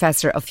Harvey,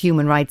 Professor of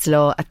Human Rights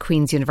Law at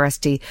Queen's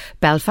University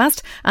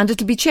Belfast, and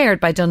it'll be chaired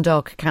by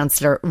Dundalk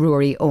Councillor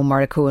Rory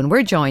O'Murricu. And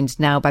we're joined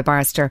now by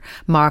barrister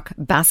Mark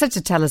Bassett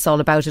to tell us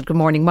all about it. Good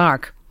morning,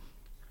 Mark.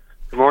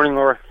 Good morning,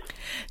 Laura.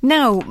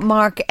 Now,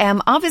 Mark,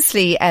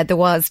 obviously there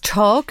was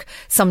talk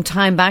some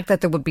time back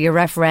that there would be a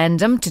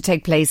referendum to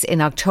take place in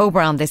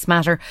October on this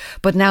matter,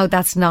 but now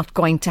that's not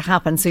going to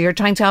happen. So you're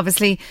trying to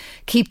obviously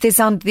keep this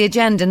on the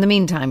agenda in the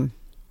meantime.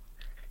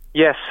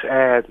 Yes,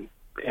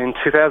 in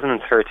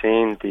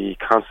 2013, the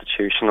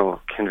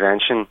Constitutional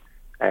Convention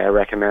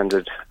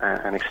recommended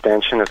an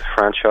extension of the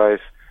franchise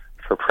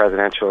for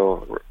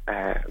presidential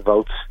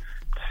votes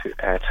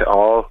to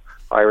all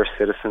Irish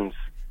citizens,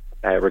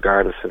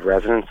 regardless of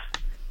residence.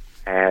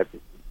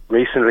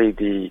 Recently,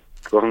 the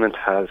government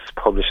has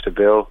published a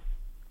bill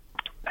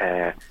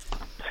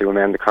to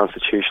amend the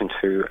Constitution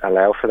to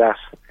allow for that.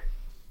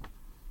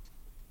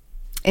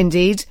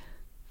 Indeed.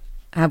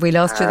 Have we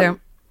lost you there?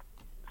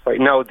 Sorry,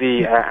 no,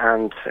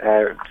 and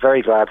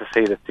very glad to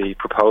see that the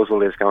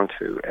proposal is going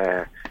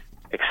to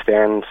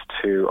extend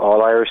to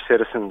all Irish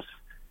citizens,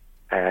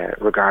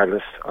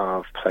 regardless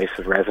of place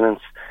of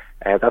residence.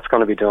 That's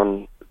going to be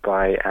done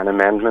by an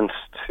amendment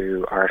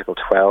to Article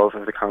 12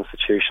 of the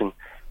Constitution,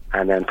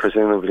 and then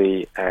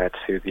presumably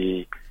to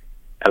the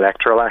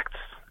Electoral Acts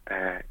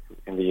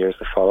in the years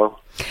that follow.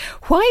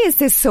 Why is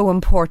this so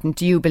important,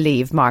 do you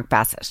believe, Mark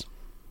Bassett?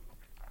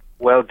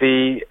 Well,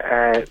 the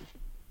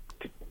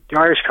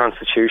Irish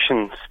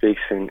Constitution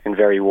speaks in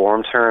very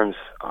warm terms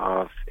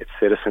of its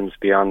citizens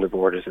beyond the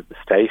borders of the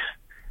state.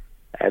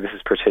 This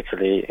is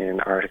particularly in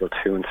Article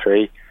 2 and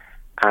 3.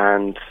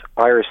 And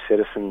Irish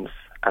citizens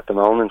at the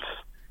moment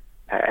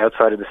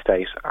outside of the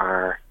state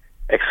are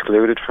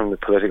excluded from the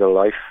political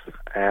life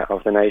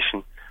of the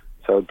nation.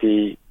 So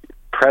the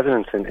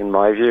President, in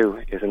my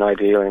view, is an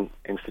ideal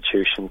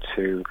institution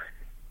to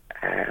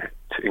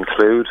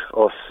include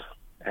us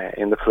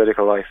in the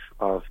political life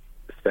of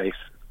the state.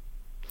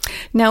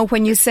 Now,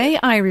 when you say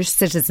Irish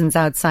citizens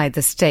outside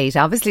the state,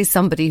 obviously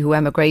somebody who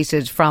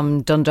emigrated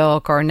from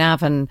Dundalk or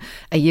Navan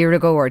a year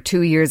ago or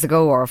 2 years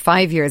ago or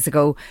 5 years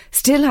ago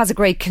still has a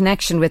great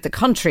connection with the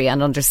country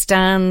and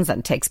understands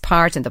and takes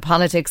part in the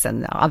politics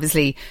and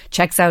obviously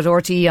checks out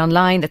RTE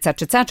online,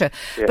 etc., etc.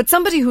 Yeah. But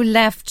somebody who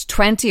left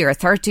 20 or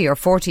 30 or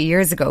 40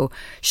 years ago,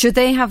 should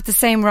they have the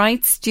same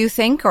rights, do you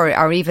think,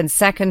 or even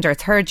second or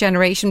third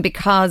generation,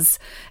 because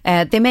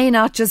they may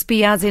not just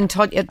be as in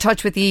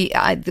touch with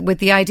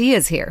the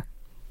ideas here?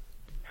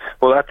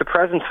 Well, at the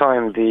present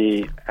time,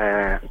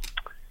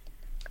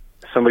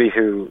 somebody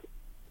who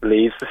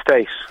leaves the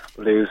state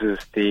loses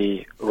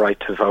the right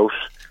to vote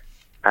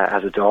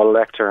as a Dáil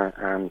elector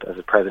and as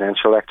a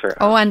presidential elector.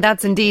 Oh, and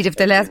that's indeed if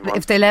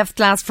they left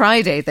last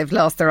Friday, they've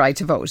lost the right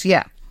to vote.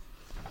 Yeah.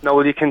 No,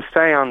 well, you can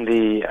stay on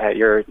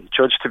you're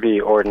judged to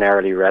be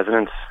ordinarily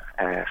resident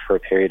for a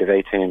period of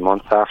 18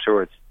 months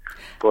afterwards.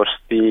 But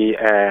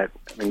there's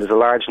a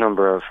large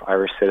number of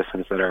Irish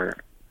citizens that are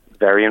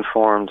very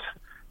informed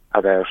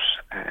about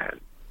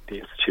the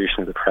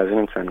institution of the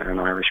president and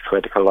Irish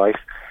political life,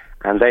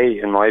 and they,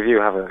 in my view,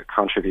 have a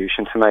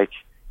contribution to make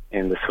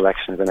in the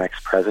selection of the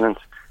next president.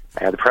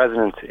 The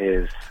president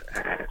is,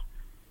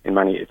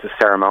 it's a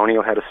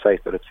ceremonial head of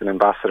state, but it's an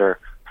ambassador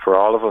for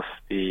all of us.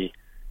 The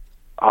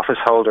office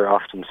holder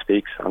often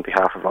speaks on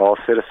behalf of all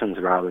citizens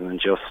rather than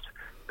just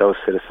those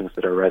citizens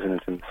that are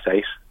resident in the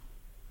state.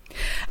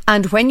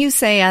 And when you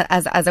say,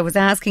 as I was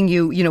asking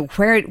you,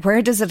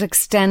 where does it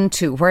extend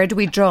to? Where do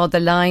we draw the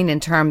line in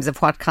terms of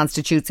what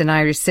constitutes an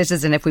Irish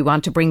citizen if we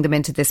want to bring them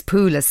into this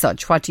pool as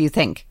such? What do you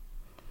think?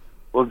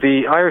 Well,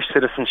 the Irish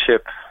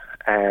citizenship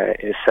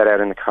is set out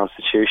in the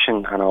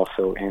Constitution and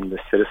also in the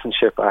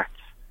Citizenship Act.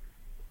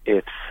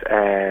 It's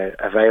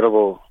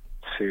available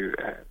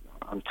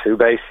on two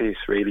bases,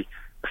 really.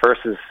 The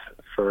first is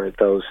for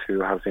those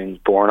who have been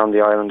born on the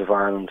island of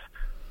Ireland,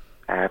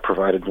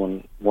 provided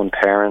one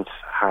parent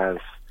has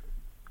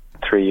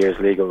 3 years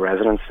legal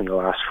residence in the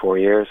last 4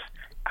 years,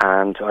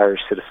 and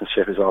Irish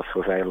citizenship is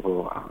also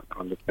available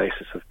on the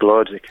basis of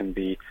blood. It can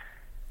be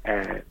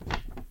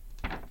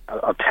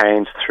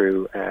obtained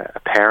through a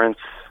parent's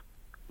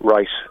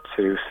right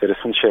to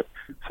citizenship.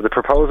 So the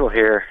proposal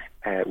here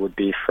would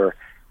be for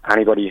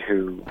anybody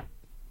who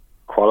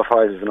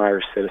qualifies as an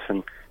Irish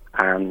citizen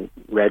and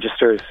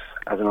registers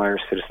as an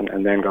Irish citizen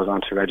and then goes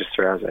on to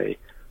register as a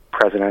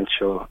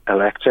presidential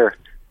elector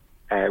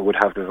would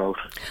have the vote.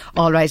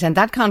 All right, and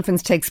that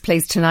conference takes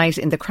place tonight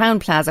in the Crown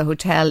Plaza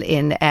Hotel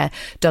in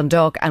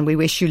Dundalk, and we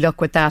wish you luck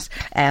with that,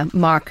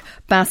 Mark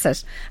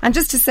Bassett. And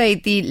just to say,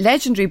 the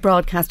legendary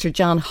broadcaster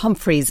John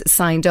Humphreys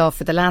signed off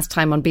for the last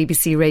time on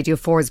BBC Radio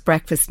 4's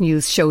Breakfast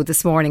News show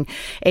this morning,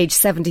 aged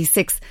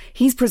 76.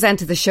 He's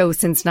presented the show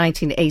since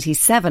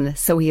 1987,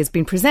 so he has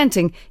been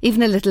presenting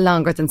even a little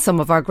longer than some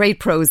of our great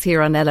pros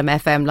here on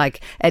LMFM, like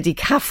Eddie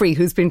Caffrey,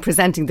 who's been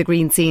presenting The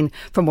Green Scene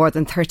for more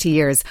than 30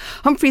 years.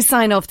 Humphreys'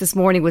 sign-off this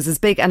morning was as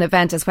big an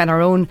event as when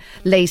our own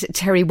late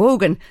Terry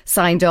Wogan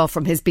signed off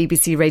from his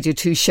BBC Radio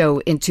 2 show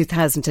in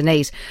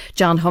 2008.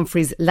 John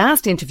Humphreys'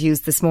 last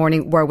interviews this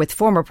morning were with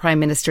former Prime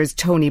Ministers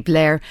Tony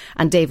Blair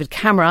and David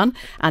Cameron,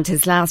 and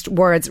his last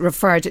words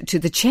referred to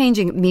the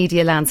changing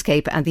media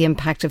landscape and the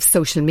impact of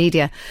social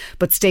media,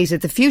 but stated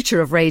the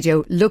future of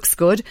radio looks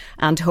good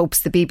and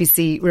hopes the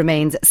BBC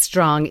remains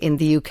strong in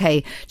the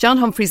UK. John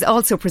Humphreys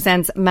also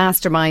presents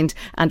Mastermind,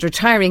 and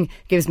retiring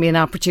gives me an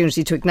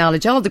opportunity to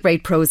acknowledge all the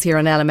great pros here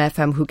on LMFM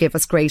who give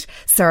us great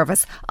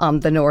service on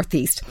the North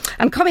East.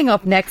 And coming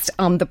up next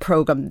on the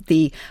programme,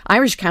 the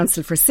Irish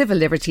Council for Civil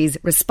Liberties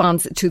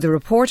response to the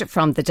report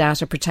from the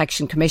Data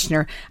Protection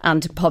Commissioner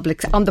and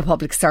on the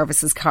Public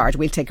Services Card.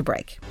 We'll take a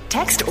break.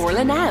 Text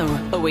Orla now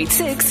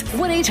 086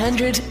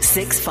 1800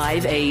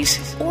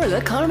 658.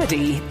 Orla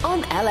Carmody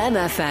on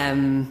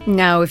LMFM.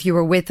 Now, if you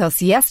were with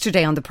us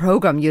yesterday on the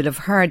programme, you'll have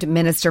heard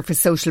Minister for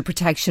Social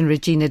Protection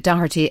Regina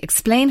Doherty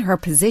explain her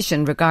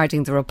position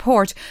regarding the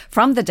report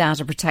from the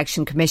Data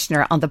Protection Commissioner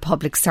on the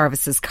Public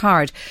Services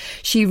Card.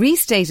 She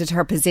restated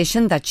her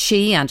position that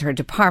she and her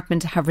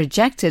department have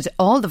rejected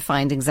all the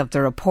findings of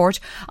the report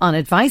on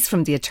advice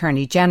from the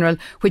Attorney-General,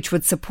 which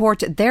would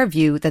support their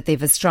view that they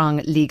have a strong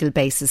legal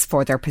basis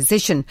for their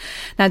position.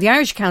 Now, the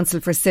Irish Council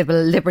for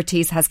Civil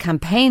Liberties has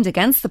campaigned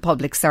against the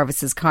Public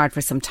Services Card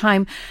for some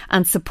time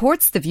and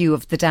supports the view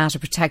of the Data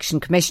Protection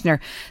Commissioner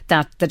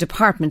that the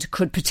department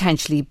could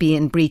potentially be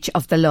in breach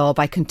of the law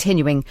by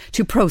continuing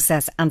to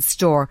process and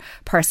store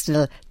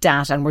personal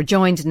data. And we're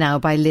joined now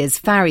by Liz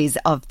Farries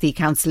of the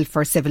Council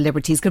for Civil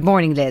Liberties. Good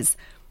morning, Liz.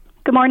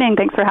 Good morning.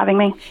 Thanks for having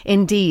me.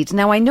 Indeed.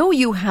 Now, I know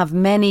you have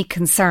many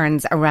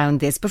concerns around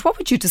this, but what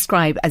would you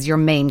describe as your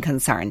main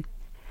concern?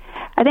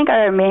 I think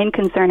our main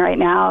concern right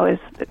now is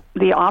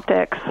the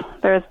optics.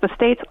 There's the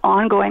state's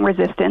ongoing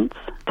resistance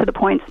to the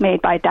points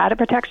made by data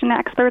protection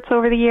experts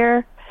over the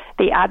year,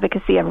 the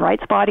advocacy of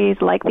rights bodies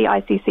like the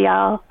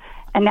ICCL,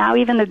 and now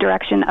even the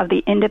direction of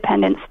the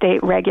independent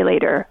state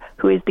regulator,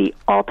 who is the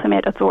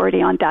ultimate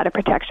authority on data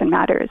protection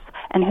matters.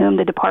 and whom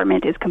the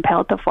department is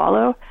compelled to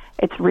follow,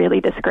 it's really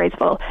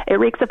disgraceful. It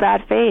reeks of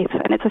bad faith,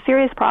 and it's a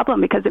serious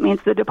problem because it means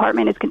the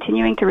department is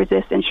continuing to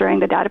resist ensuring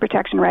the data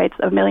protection rights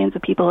of millions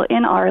of people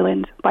in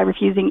Ireland by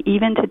refusing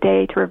even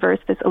today to reverse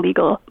this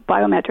illegal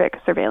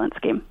biometric surveillance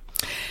scheme.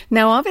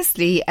 Now,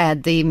 obviously,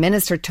 the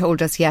Minister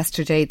told us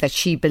yesterday that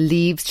she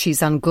believes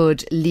she's on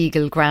good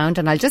legal ground,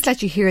 and I'll just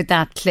let you hear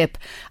that clip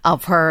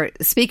of her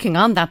speaking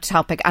on that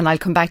topic, and I'll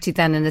come back to you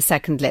then in a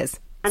second, Liz.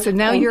 So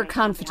now you're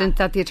confident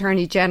that the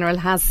Attorney-General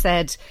has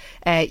said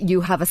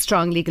you have a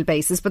strong legal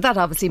basis, but that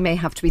obviously may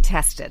have to be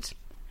tested.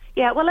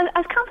 Yeah, well,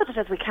 as confident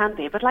as we can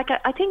be. But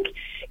I think,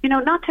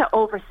 not to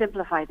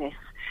oversimplify this,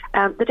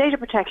 the Data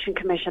Protection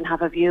Commission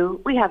have a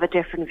view. We have a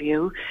different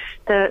view.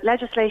 The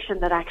legislation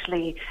that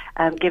actually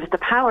gives the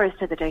powers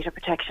to the Data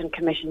Protection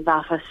Commission's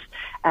office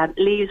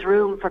leaves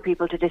room for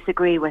people to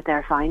disagree with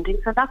their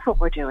findings, and that's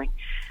what we're doing.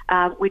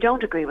 We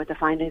don't agree with the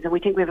findings, and we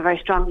think we have a very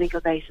strong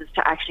legal basis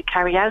to actually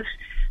carry out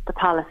the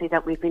policy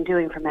that we've been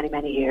doing for many,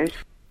 many years.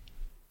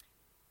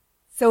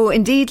 So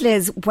indeed,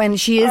 Liz, when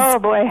she is... Oh,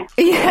 boy.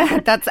 Yeah,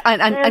 that's...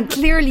 And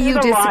clearly you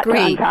disagree. There's a lot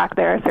to unpack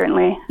there,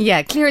 certainly.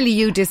 Yeah, clearly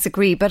you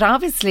disagree. But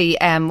obviously,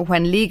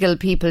 when legal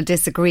people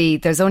disagree,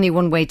 there's only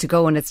one way to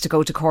go, and it's to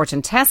go to court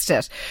and test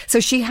it. So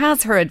she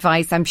has her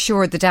advice. I'm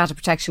sure the Data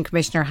Protection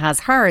Commissioner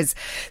has hers.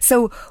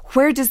 So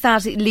where does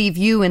that leave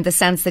you in the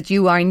sense that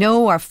you, I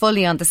know, are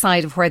fully on the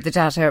side of where the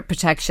Data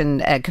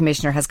Protection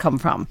Commissioner has come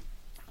from?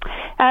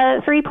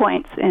 3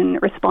 points in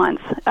response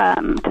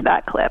to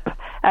that clip.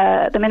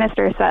 The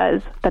Minister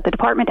says that the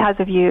department has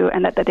a view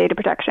and that the Data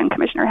Protection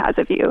Commissioner has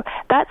a view.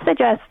 That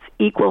suggests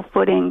equal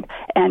footing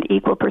and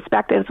equal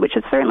perspectives, which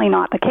is certainly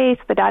not the case.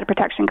 The Data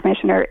Protection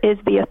Commissioner is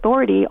the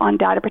authority on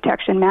data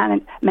protection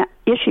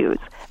issues.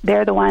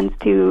 They're the ones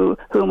to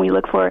whom we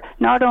look for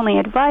not only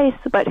advice,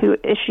 but who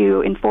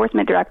issue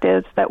enforcement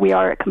directives that we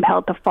are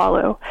compelled to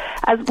follow.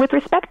 As with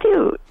respect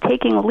to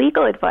taking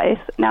legal advice,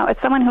 now as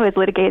someone who has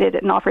litigated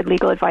and offered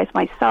legal advice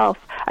myself,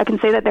 I can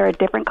say that there are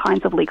different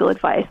kinds of legal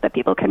advice that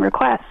people can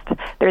request.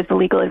 There's the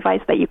legal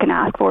advice that you can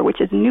ask for, which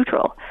is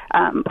neutral.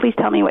 Please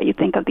tell me what you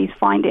think of these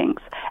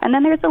findings. And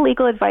then there's the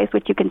legal advice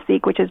which you can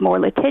seek, which is more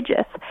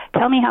litigious.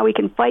 Tell me how we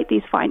can fight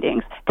these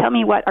findings. Tell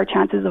me what our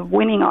chances of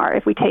winning are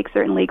if we take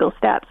certain legal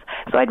steps.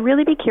 So I'd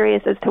really be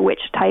curious as to which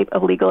type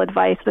of legal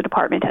advice the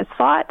department has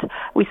sought.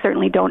 We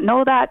certainly don't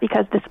know that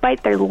because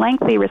despite their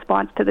lengthy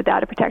response to the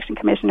Data Protection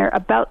Commissioner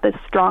about this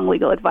strong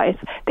legal advice,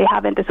 they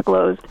haven't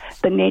disclosed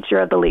the nature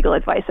of the legal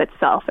advice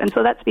itself. And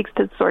so that speaks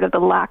to sort of the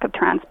lack of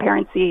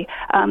transparency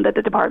that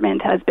the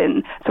department has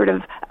been sort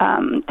of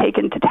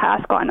taken to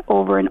task on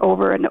over and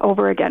over and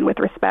over again with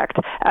respect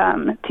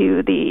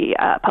to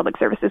the public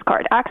services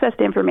card. Access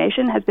to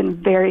information has been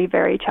very,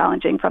 very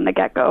challenging from the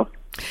get-go.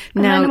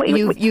 Now,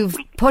 you've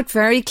put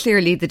very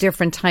clearly the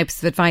different types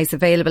of advice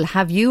available.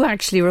 Have you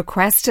actually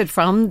requested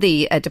from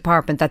the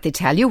department that they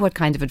tell you what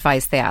kind of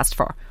advice they asked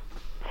for?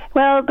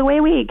 Well, the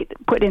way we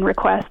put in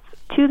requests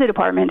to the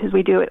department is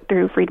we do it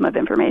through freedom of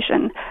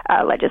information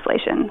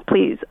legislation.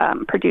 Please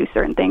produce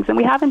certain things. And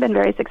we haven't been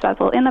very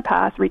successful in the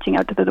past reaching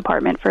out to the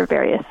department for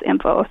various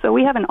info. So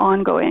we have an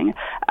ongoing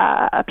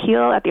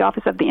appeal at the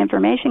Office of the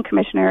Information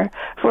Commissioner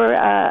for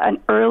an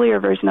earlier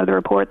version of the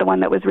report, the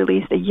one that was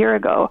released a year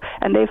ago.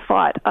 And they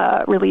fought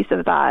release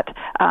of that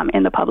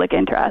in the public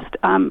interest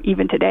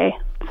even today.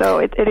 So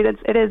it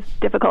is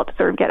difficult to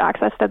sort of get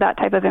access to that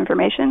type of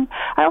information.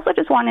 I also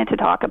just wanted to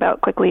talk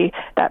about quickly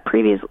that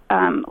previous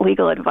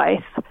legal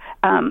advice,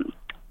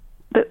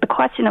 the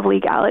question of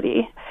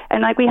legality.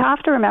 And we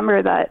have to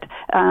remember that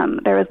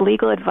there is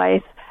legal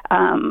advice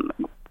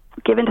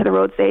given to the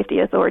Road Safety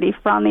Authority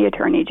from the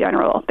Attorney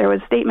General. There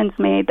was statements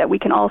made that we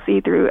can all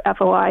see through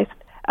FOI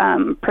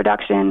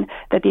production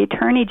that the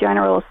Attorney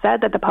General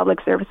said that the Public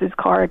Services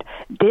Card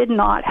did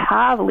not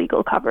have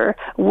legal cover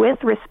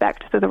with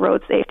respect to the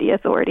Road Safety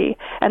Authority.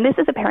 And this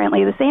is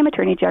apparently the same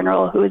Attorney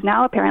General who is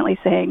now apparently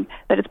saying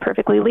that it's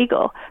perfectly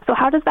legal. So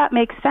how does that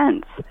make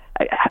sense?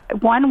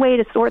 One way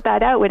to sort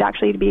that out would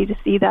actually be to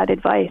see that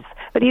advice.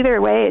 But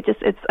either way,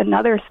 it's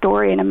another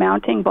story in a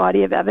mounting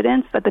body of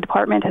evidence that the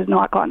department has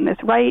not gotten this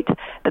right,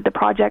 that the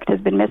project has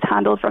been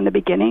mishandled from the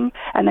beginning,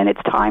 and then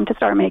it's time to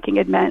start making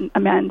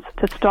amends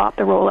to stop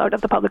the rollout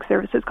of the Public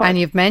Services Card. And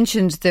you've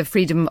mentioned the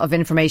Freedom of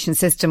Information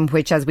system,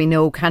 which, as we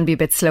know, can be a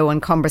bit slow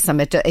and cumbersome.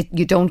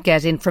 You don't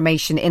get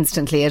information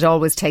instantly. It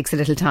always takes a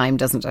little time,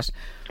 doesn't it?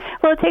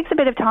 Well, it takes a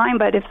bit of time,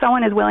 but if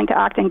someone is willing to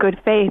act in good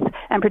faith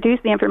and produce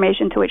the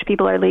information to which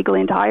people are legally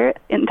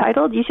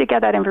entitled, you should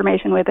get that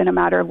information within a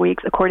matter of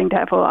weeks, according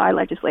to FOI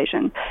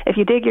legislation. If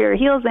you dig your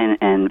heels in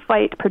and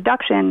fight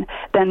production,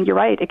 then you're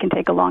right, it can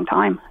take a long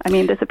time. I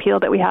mean, this appeal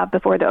that we have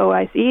before the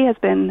OIC has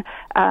been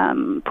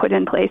put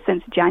in place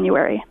since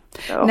January.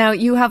 So. Now,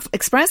 you have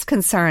expressed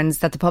concerns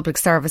that the Public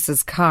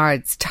Services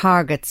Cards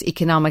targets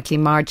economically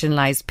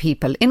marginalised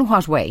people. In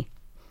what way?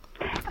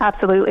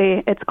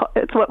 Absolutely.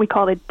 It's what we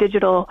call a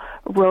digital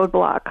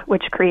roadblock,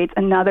 which creates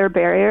another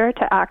barrier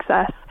to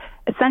access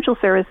essential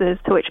services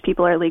to which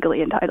people are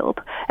legally entitled.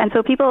 And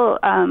so people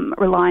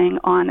relying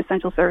on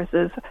essential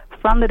services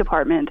from the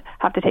department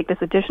have to take this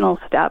additional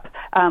step,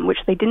 which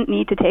they didn't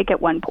need to take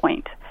at one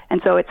point. And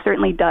so it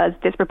certainly does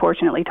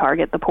disproportionately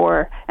target the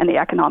poor and the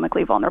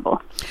economically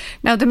vulnerable.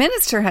 Now, the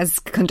Minister has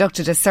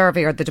conducted a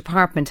survey, or the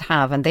department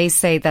have, and they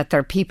say that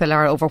their people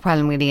are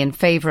overwhelmingly in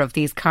favour of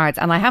these cards.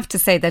 And I have to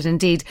say that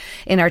indeed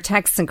in our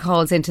texts and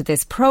calls into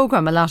this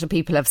programme, a lot of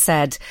people have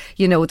said,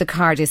 you know, the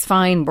card is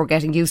fine, we're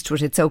getting used to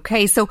it, it's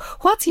okay. So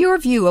what's your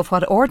view of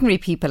what ordinary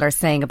people are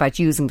saying about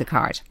using the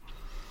card?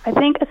 I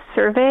think a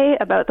survey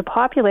about the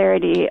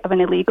popularity of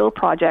an illegal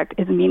project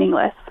is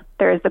meaningless.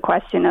 There is the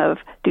question of,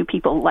 do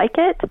people like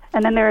it?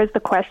 And then there is the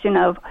question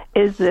of,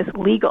 is this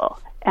legal?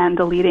 And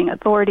the leading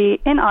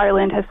authority in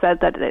Ireland has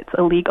said that it's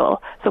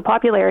illegal. So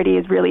popularity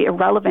is really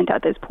irrelevant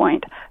at this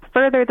point.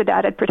 Further, the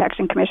Data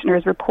Protection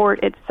Commissioner's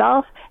report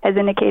itself has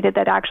indicated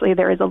that actually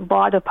there is a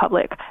lot of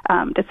public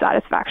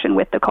dissatisfaction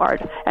with the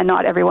card, and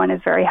not everyone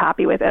is very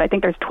happy with it. I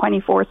think there's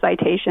 24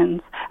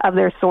 citations of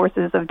their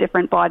sources of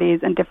different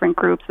bodies and different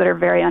groups that are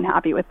very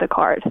unhappy with the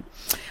card.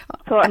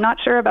 So I'm not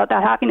sure about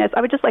that happiness.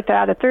 I would just like to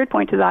add a third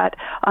point to that.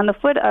 On the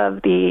foot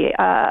of the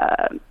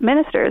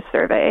minister's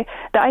survey,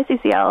 the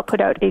ICCL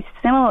put out a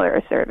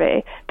similar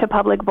survey to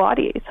public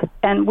bodies,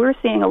 and we're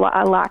seeing a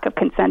lack of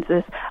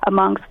consensus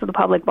amongst the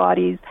public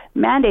bodies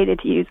mandated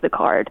to use the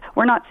card.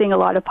 We're not seeing a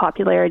lot of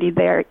popularity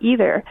there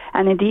either.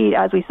 And indeed,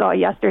 as we saw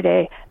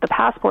yesterday, the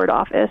Passport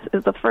Office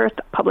is the first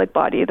public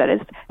body that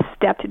has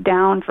stepped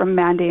down from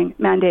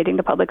mandating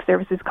the public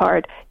services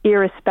card,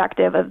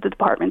 irrespective of the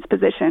department's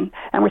position.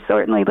 And we're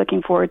certainly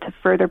looking forward to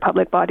further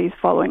public bodies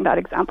following that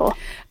example.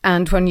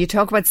 And when you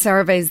talk about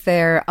surveys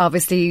there,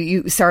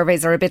 obviously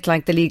surveys are a bit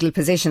like the legal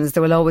positions.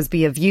 There will always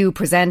be a view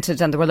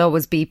presented and there will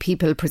always be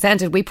people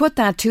presented. We put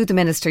that to the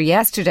Minister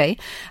yesterday,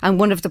 and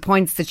one of the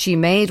points that she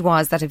made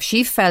was that if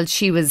she felt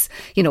she was,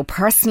 you know,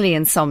 personally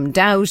in some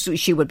doubt,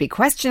 she would be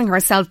questioning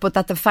herself, but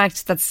that the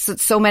fact that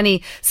so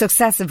many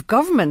successive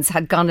governments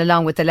had gone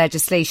along with the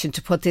legislation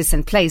to put this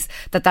in place,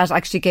 that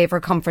actually gave her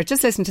comfort.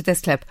 Just listen to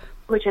this clip.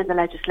 Which in the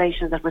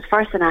legislation that was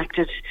first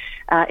enacted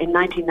in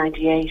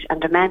 1998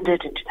 and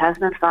amended in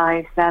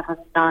 2005, 7,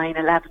 9,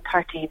 11,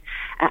 13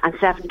 and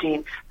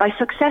 17 by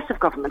successive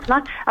governments.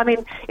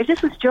 If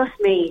this was just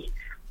me,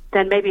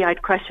 then maybe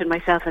I'd question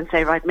myself and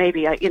say, right,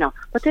 maybe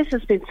but this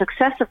has been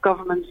successive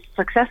governments,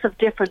 successive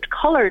different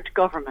coloured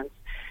governments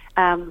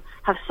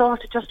have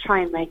sought to just try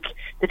and make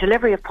the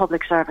delivery of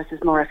public services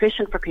more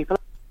efficient for people.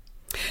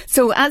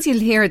 So as you'll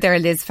hear there,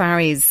 Liz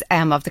Farries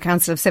of the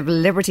Council of Civil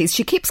Liberties,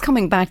 she keeps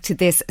coming back to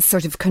this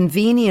sort of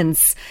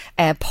convenience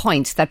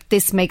point, that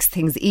this makes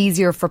things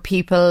easier for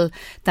people,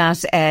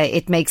 that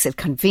it makes it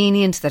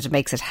convenient, that it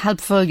makes it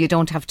helpful. You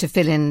don't have to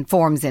fill in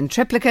forms in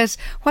triplicate.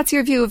 What's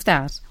your view of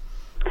that?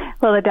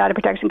 Well, the Data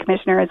Protection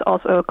Commissioner has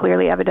also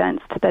clearly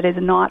evidenced that it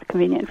is not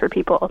convenient for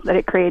people, that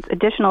it creates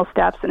additional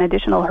steps and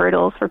additional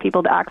hurdles for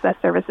people to access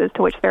services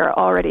to which they're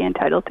already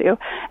entitled to.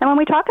 And when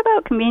we talk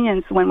about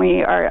convenience, when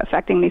we are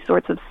affecting these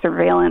sorts of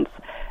surveillance,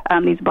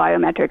 these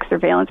biometric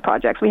surveillance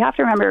projects, we have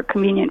to remember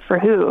convenient for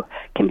who?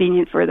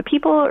 Convenient for the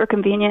people, or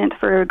convenient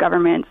for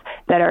governments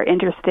that are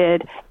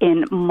interested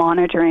in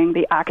monitoring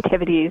the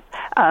activities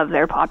of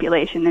their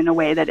population in a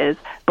way that is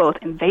both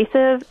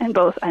invasive and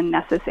both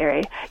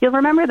unnecessary. You'll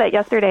remember that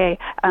yesterday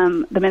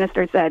the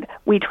Minister said,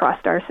 we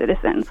trust our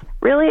citizens.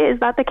 Really, is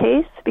that the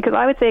case? Because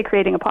I would say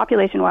creating a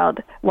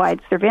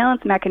population-wide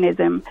surveillance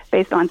mechanism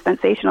based on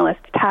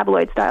sensationalist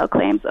tabloid-style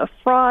claims of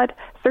fraud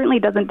certainly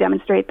doesn't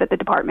demonstrate that the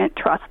department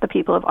trusts the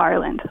people of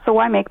Ireland. So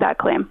why make that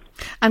claim?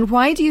 And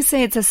why do you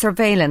say it's a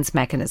surveillance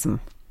mechanism?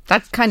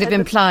 That kind of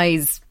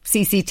implies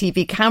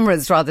CCTV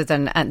cameras rather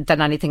than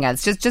anything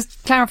else.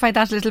 Just clarify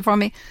that a little for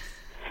me.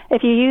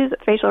 If you use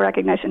facial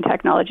recognition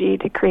technology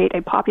to create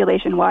a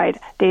population-wide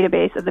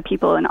database of the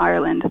people in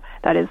Ireland,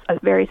 that is a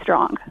very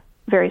strong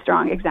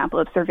example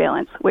of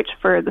surveillance, which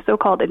for the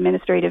so-called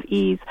administrative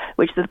ease,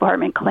 which the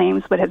department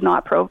claims but has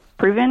not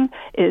proven,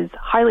 is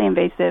highly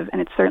invasive,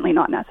 and it's certainly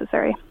not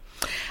necessary.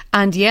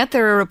 And yet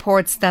there are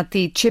reports that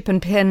the chip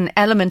and pin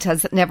element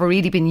has never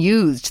really been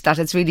used, that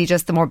it's really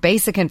just the more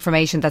basic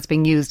information that's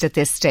being used at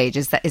this stage.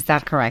 Is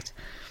that correct?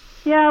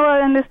 Yeah,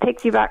 well, and this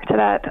takes you back to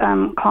that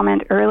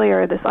comment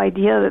earlier, this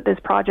idea that this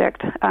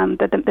project,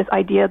 this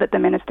idea that the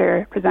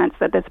Minister presents,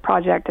 that this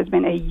project has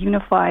been a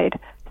unified,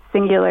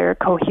 singular,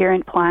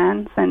 coherent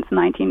plan since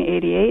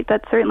 1988.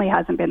 That certainly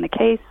hasn't been the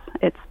case.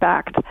 It's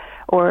backed,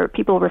 or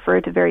people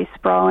refer to very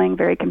sprawling,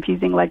 very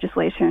confusing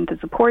legislation to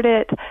support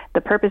it.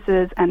 The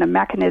purposes and the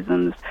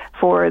mechanisms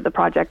for the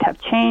project have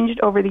changed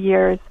over the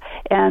years.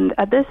 And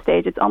at this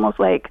stage, it's almost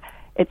like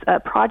it's a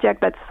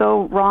project that's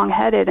so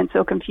wrong-headed and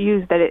so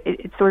confused that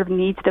it sort of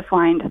needs to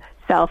find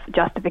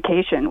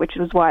self-justification, which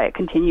is why it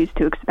continues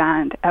to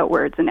expand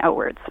outwards and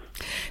outwards.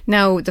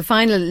 Now, the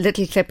final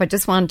little clip I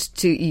just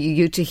want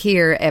you to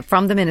hear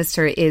from the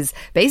Minister is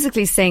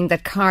basically saying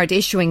that card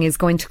issuing is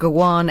going to go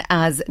on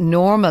as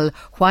normal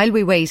while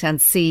we wait and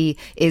see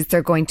is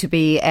there going to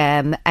be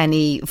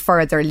any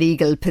further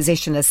legal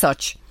position as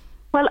such.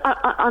 Well,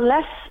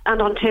 unless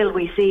and until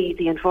we see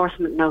the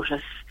enforcement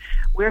notice,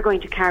 we're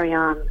going to carry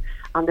on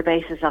the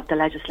basis of the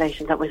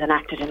legislation that was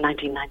enacted in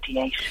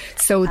 1998.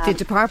 So the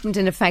department,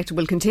 in effect,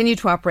 will continue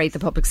to operate the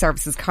Public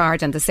Services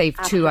Card and the Safe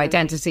 2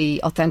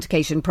 identity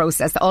authentication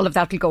process. All of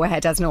that will go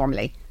ahead as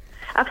normally.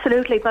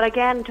 Absolutely. But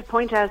again, to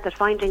point out that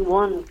finding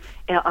 1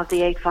 of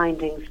the 8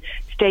 findings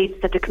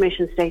states that the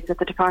Commission states that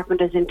the department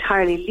is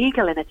entirely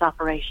legal in its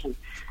operation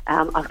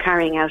of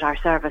carrying out our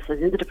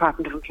services in the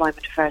Department of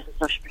Employment Affairs and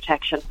Social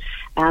Protection,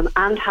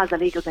 and has a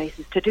legal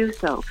basis to do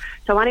so.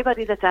 So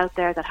anybody that's out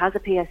there that has a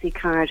PSE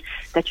card,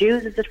 that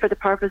uses it for the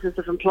purposes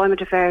of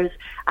employment affairs,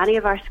 any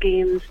of our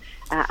schemes,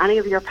 any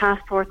of your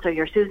passports or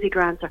your SUSI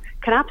grants,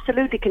 can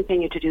absolutely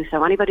continue to do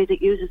so. Anybody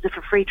that uses it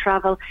for free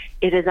travel,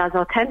 it is as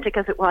authentic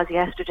as it was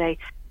yesterday.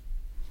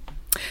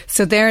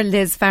 So there,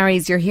 Liz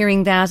Farries, you're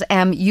hearing that.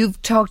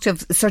 You've talked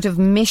of sort of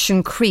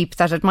mission creep,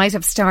 that it might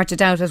have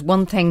started out as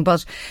one thing,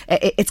 but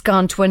it's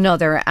gone to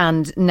another.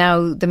 And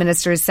now the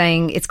Minister is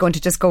saying it's going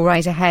to just go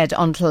right ahead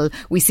until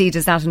we see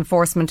does that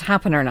enforcement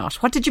happen or not.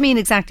 What did you mean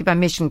exactly by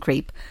mission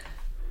creep?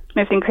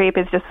 Mission creep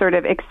is just sort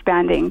of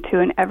expanding to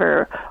an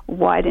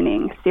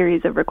ever-widening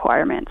series of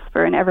requirements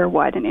for an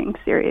ever-widening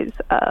series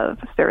of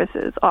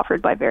services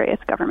offered by various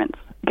government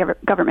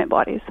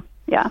bodies.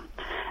 Yeah.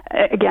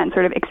 Again,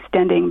 sort of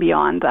extending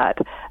beyond that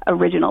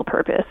original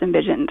purpose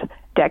envisioned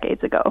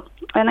decades ago.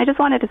 And I just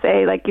wanted to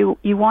say, like, you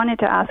wanted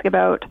to ask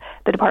about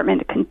the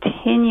department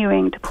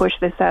continuing to push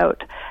this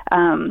out,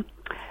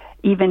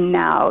 even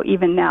now,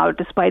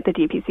 despite the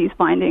DPC's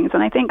findings.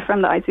 And I think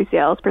from the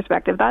ICCL's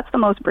perspective, that's the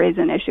most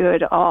brazen issue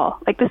at all.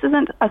 Like, this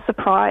isn't a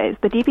surprise.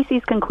 The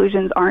DPC's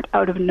conclusions aren't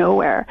out of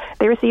nowhere.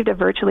 They received a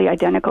virtually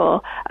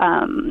identical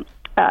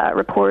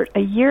report a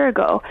year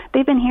ago.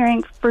 They've been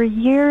hearing for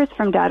years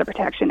from data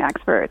protection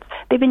experts.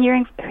 They've been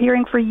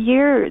hearing for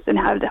years and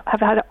have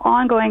had an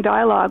ongoing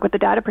dialogue with the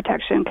Data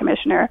Protection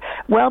Commissioner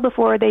well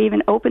before they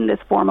even opened this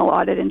formal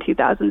audit in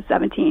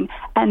 2017.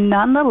 And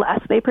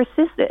nonetheless, they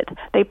persisted.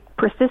 They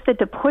persisted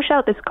to push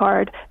out this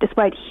card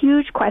despite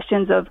huge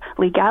questions of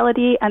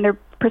legality, and they're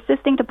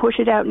persisting to push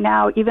it out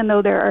now, even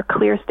though there are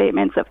clear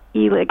statements of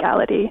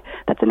illegality.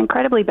 That's an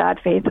incredibly bad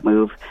faith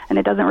move, and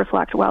it doesn't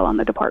reflect well on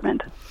the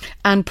department.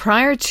 And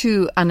prior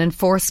to an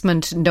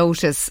enforcement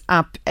notice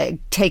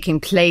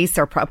taking place,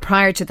 or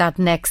prior to that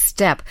next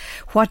step,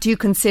 what do you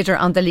consider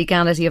on the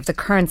legality of the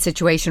current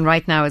situation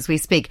right now as we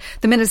speak?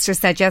 The Minister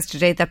said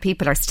yesterday that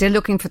people are still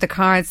looking for the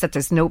cards, that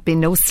there's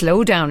been no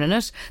slowdown in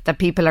it, that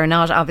people are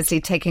not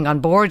obviously taking on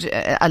board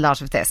a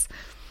lot of this.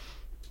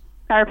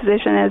 Our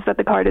position is that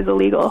the card is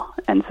illegal,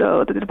 and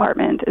so the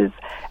department is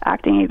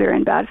acting either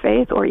in bad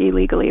faith or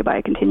illegally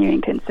by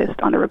continuing to insist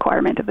on the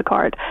requirement of the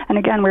card. And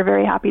again, we're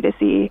very happy to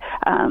see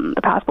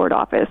the Passport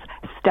Office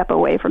step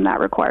away from that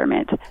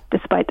requirement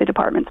despite the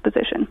department's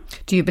position.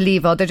 Do you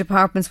believe other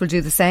departments will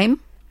do the same?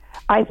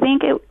 I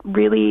think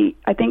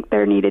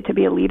there needed to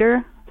be a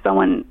leader,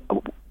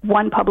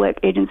 one public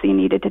agency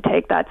needed to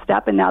take that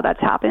step, and now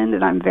that's happened,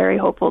 and I'm very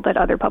hopeful that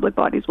other public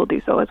bodies will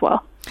do so as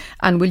well.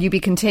 And will you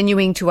be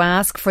continuing to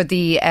ask for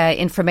the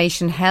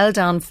information held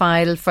on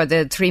file for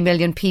the 3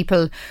 million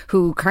people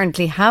who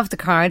currently have the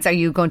cards? Are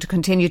you going to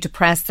continue to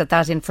press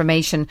that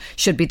information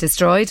should be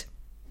destroyed?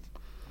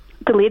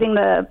 Deleting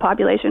the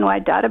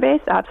population-wide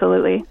database?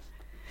 Absolutely.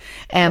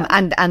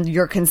 And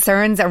your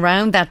concerns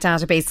around that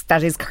database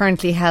that is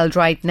currently held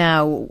right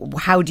now,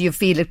 how do you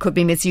feel it could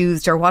be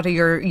misused, or what are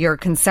your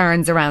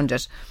concerns around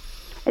it?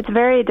 It's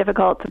very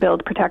difficult to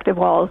build protective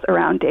walls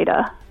around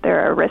data.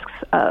 There are risks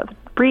of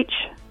breach,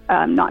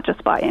 not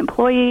just by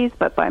employees,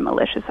 but by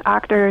malicious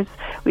actors.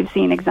 We've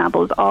seen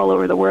examples all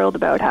over the world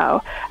about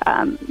how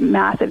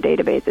massive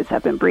databases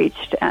have been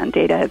breached and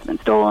data has been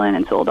stolen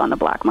and sold on the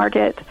black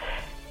market.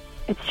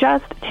 It's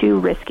just too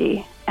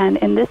risky. And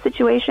in this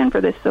situation, for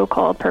this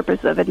so-called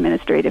purpose of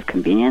administrative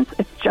convenience,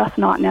 it's just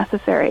not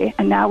necessary.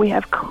 And now we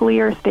have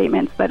clear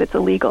statements that it's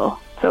illegal.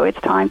 So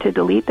it's time to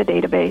delete the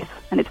database,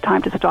 and it's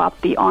time to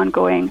stop the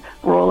ongoing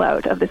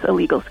rollout of this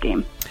illegal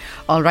scheme.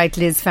 All right,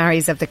 Liz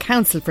Farries of the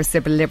Council for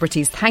Civil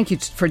Liberties, thank you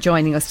for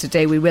joining us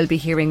today. We will be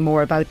hearing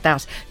more about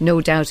that,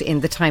 no doubt,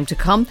 in the time to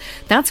come.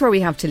 That's where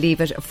we have to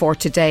leave it for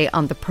today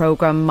on the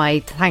programme.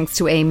 My thanks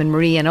to Eamon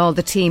Marie and all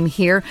the team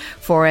here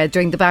for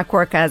doing the back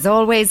work as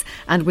always.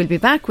 And we'll be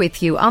back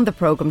with you on the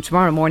programme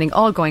tomorrow morning,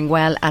 all going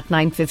well, at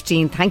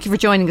 9:15. Thank you for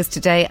joining us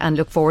today, and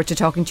look forward to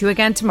talking to you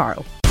again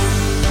tomorrow.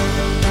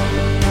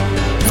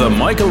 The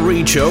Michael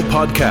Reid Show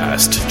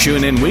podcast.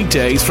 Tune in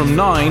weekdays from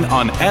 9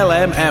 on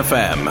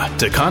LMFM.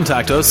 To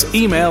contact us,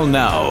 email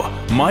now,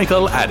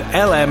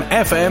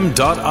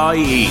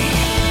 michael@lmfm.ie.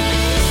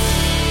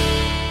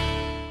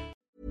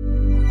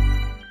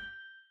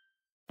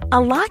 A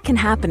lot can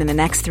happen in the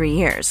next 3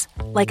 years.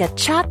 Like a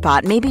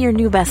chatbot may be your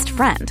new best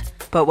friend.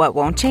 But what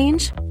won't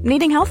change?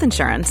 Needing health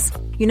insurance.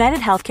 United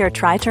Healthcare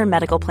Tri-Term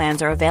Medical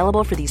Plans are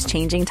available for these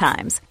changing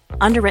times.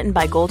 Underwritten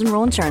by Golden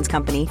Rule Insurance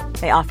Company,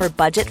 they offer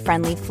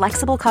budget-friendly,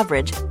 flexible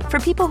coverage for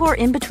people who are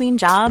in between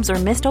jobs or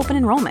missed open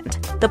enrollment.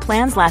 The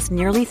plans last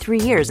nearly 3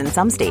 years in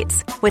some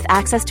states, with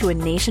access to a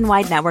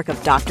nationwide network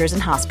of doctors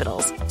and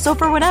hospitals. So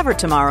for whatever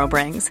tomorrow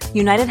brings,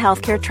 United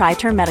Healthcare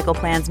Tri-Term Medical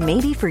Plans may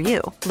be for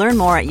you. Learn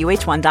more at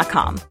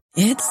uh1.com.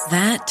 It's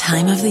that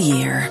time of the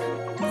year.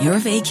 Your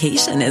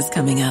vacation is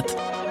coming up.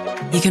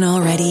 You can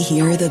already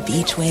hear the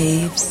beach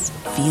waves,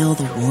 feel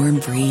the warm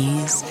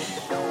breeze,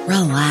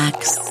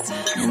 relax,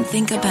 and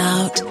think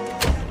about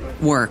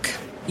work.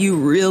 You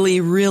really,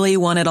 really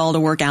want it all to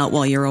work out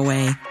while you're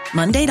away.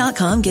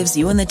 Monday.com gives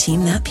you and the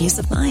team that peace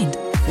of mind.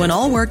 When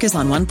all work is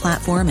on one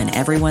platform and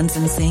everyone's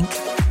in sync,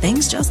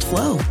 things just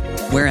flow.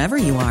 Wherever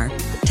you are,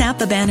 tap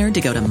the banner to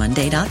go to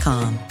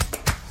Monday.com.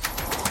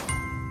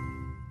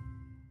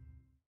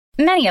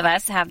 Many of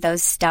us have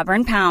those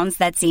stubborn pounds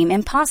that seem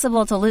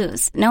impossible to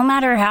lose, no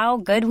matter how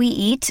good we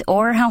eat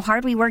or how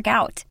hard we work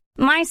out.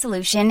 My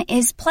solution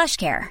is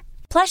PlushCare.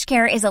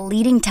 PlushCare is a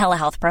leading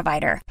telehealth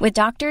provider with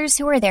doctors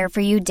who are there for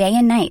you day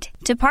and night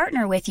to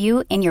partner with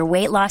you in your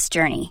weight loss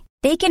journey.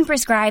 They can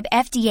prescribe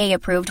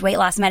FDA-approved weight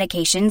loss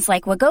medications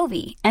like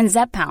Wegovy and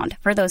Zepbound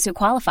for those who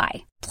qualify.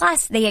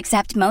 Plus, they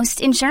accept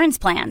most insurance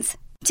plans.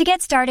 To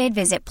get started,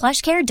 visit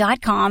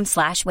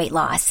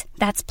plushcare.com/weightloss.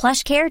 That's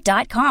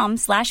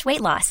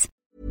plushcare.com/weightloss.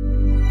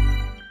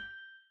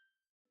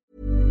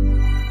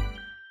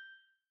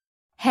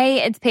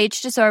 Hey, it's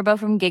Paige DeSorbo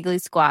from Giggly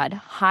Squad.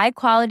 High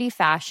quality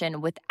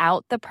fashion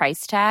without the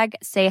price tag.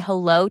 Say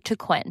hello to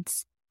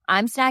Quince.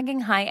 I'm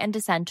snagging high-end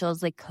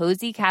essentials like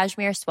cozy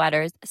cashmere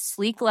sweaters,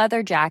 sleek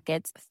leather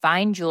jackets,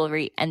 fine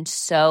jewelry, and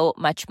so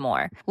much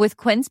more. With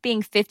Quince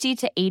being 50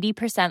 to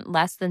 80%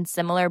 less than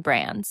similar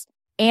brands.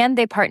 And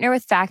they partner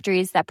with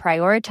factories that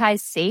prioritize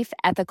safe,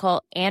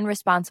 ethical, and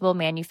responsible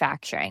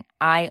manufacturing.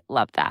 I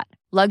love that.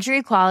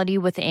 Luxury quality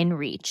within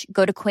reach.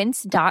 Go to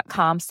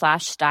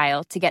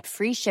quince.com/style to get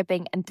free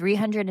shipping and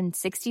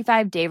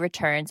 365-day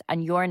returns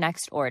on your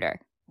next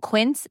order.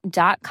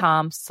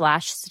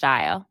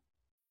 Quince.com/style.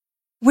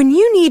 When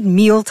you need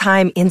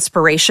mealtime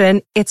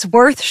inspiration, it's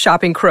worth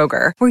shopping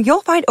Kroger, where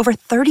you'll find over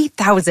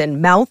 30,000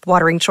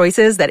 mouth-watering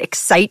choices that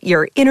excite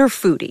your inner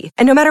foodie.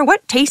 And no matter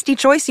what tasty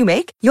choice you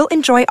make, you'll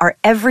enjoy our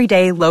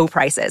everyday low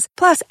prices,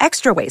 plus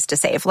extra ways to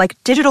save, like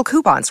digital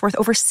coupons worth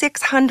over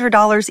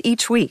 $600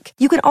 each week.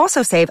 You can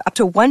also save up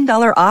to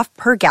 $1 off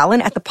per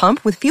gallon at the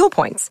pump with fuel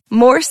points.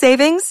 More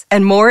savings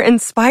and more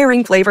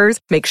inspiring flavors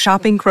make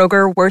shopping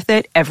Kroger worth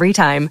it every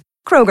time.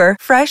 Kroger,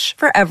 fresh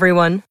for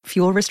everyone.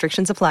 Fuel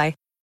restrictions apply.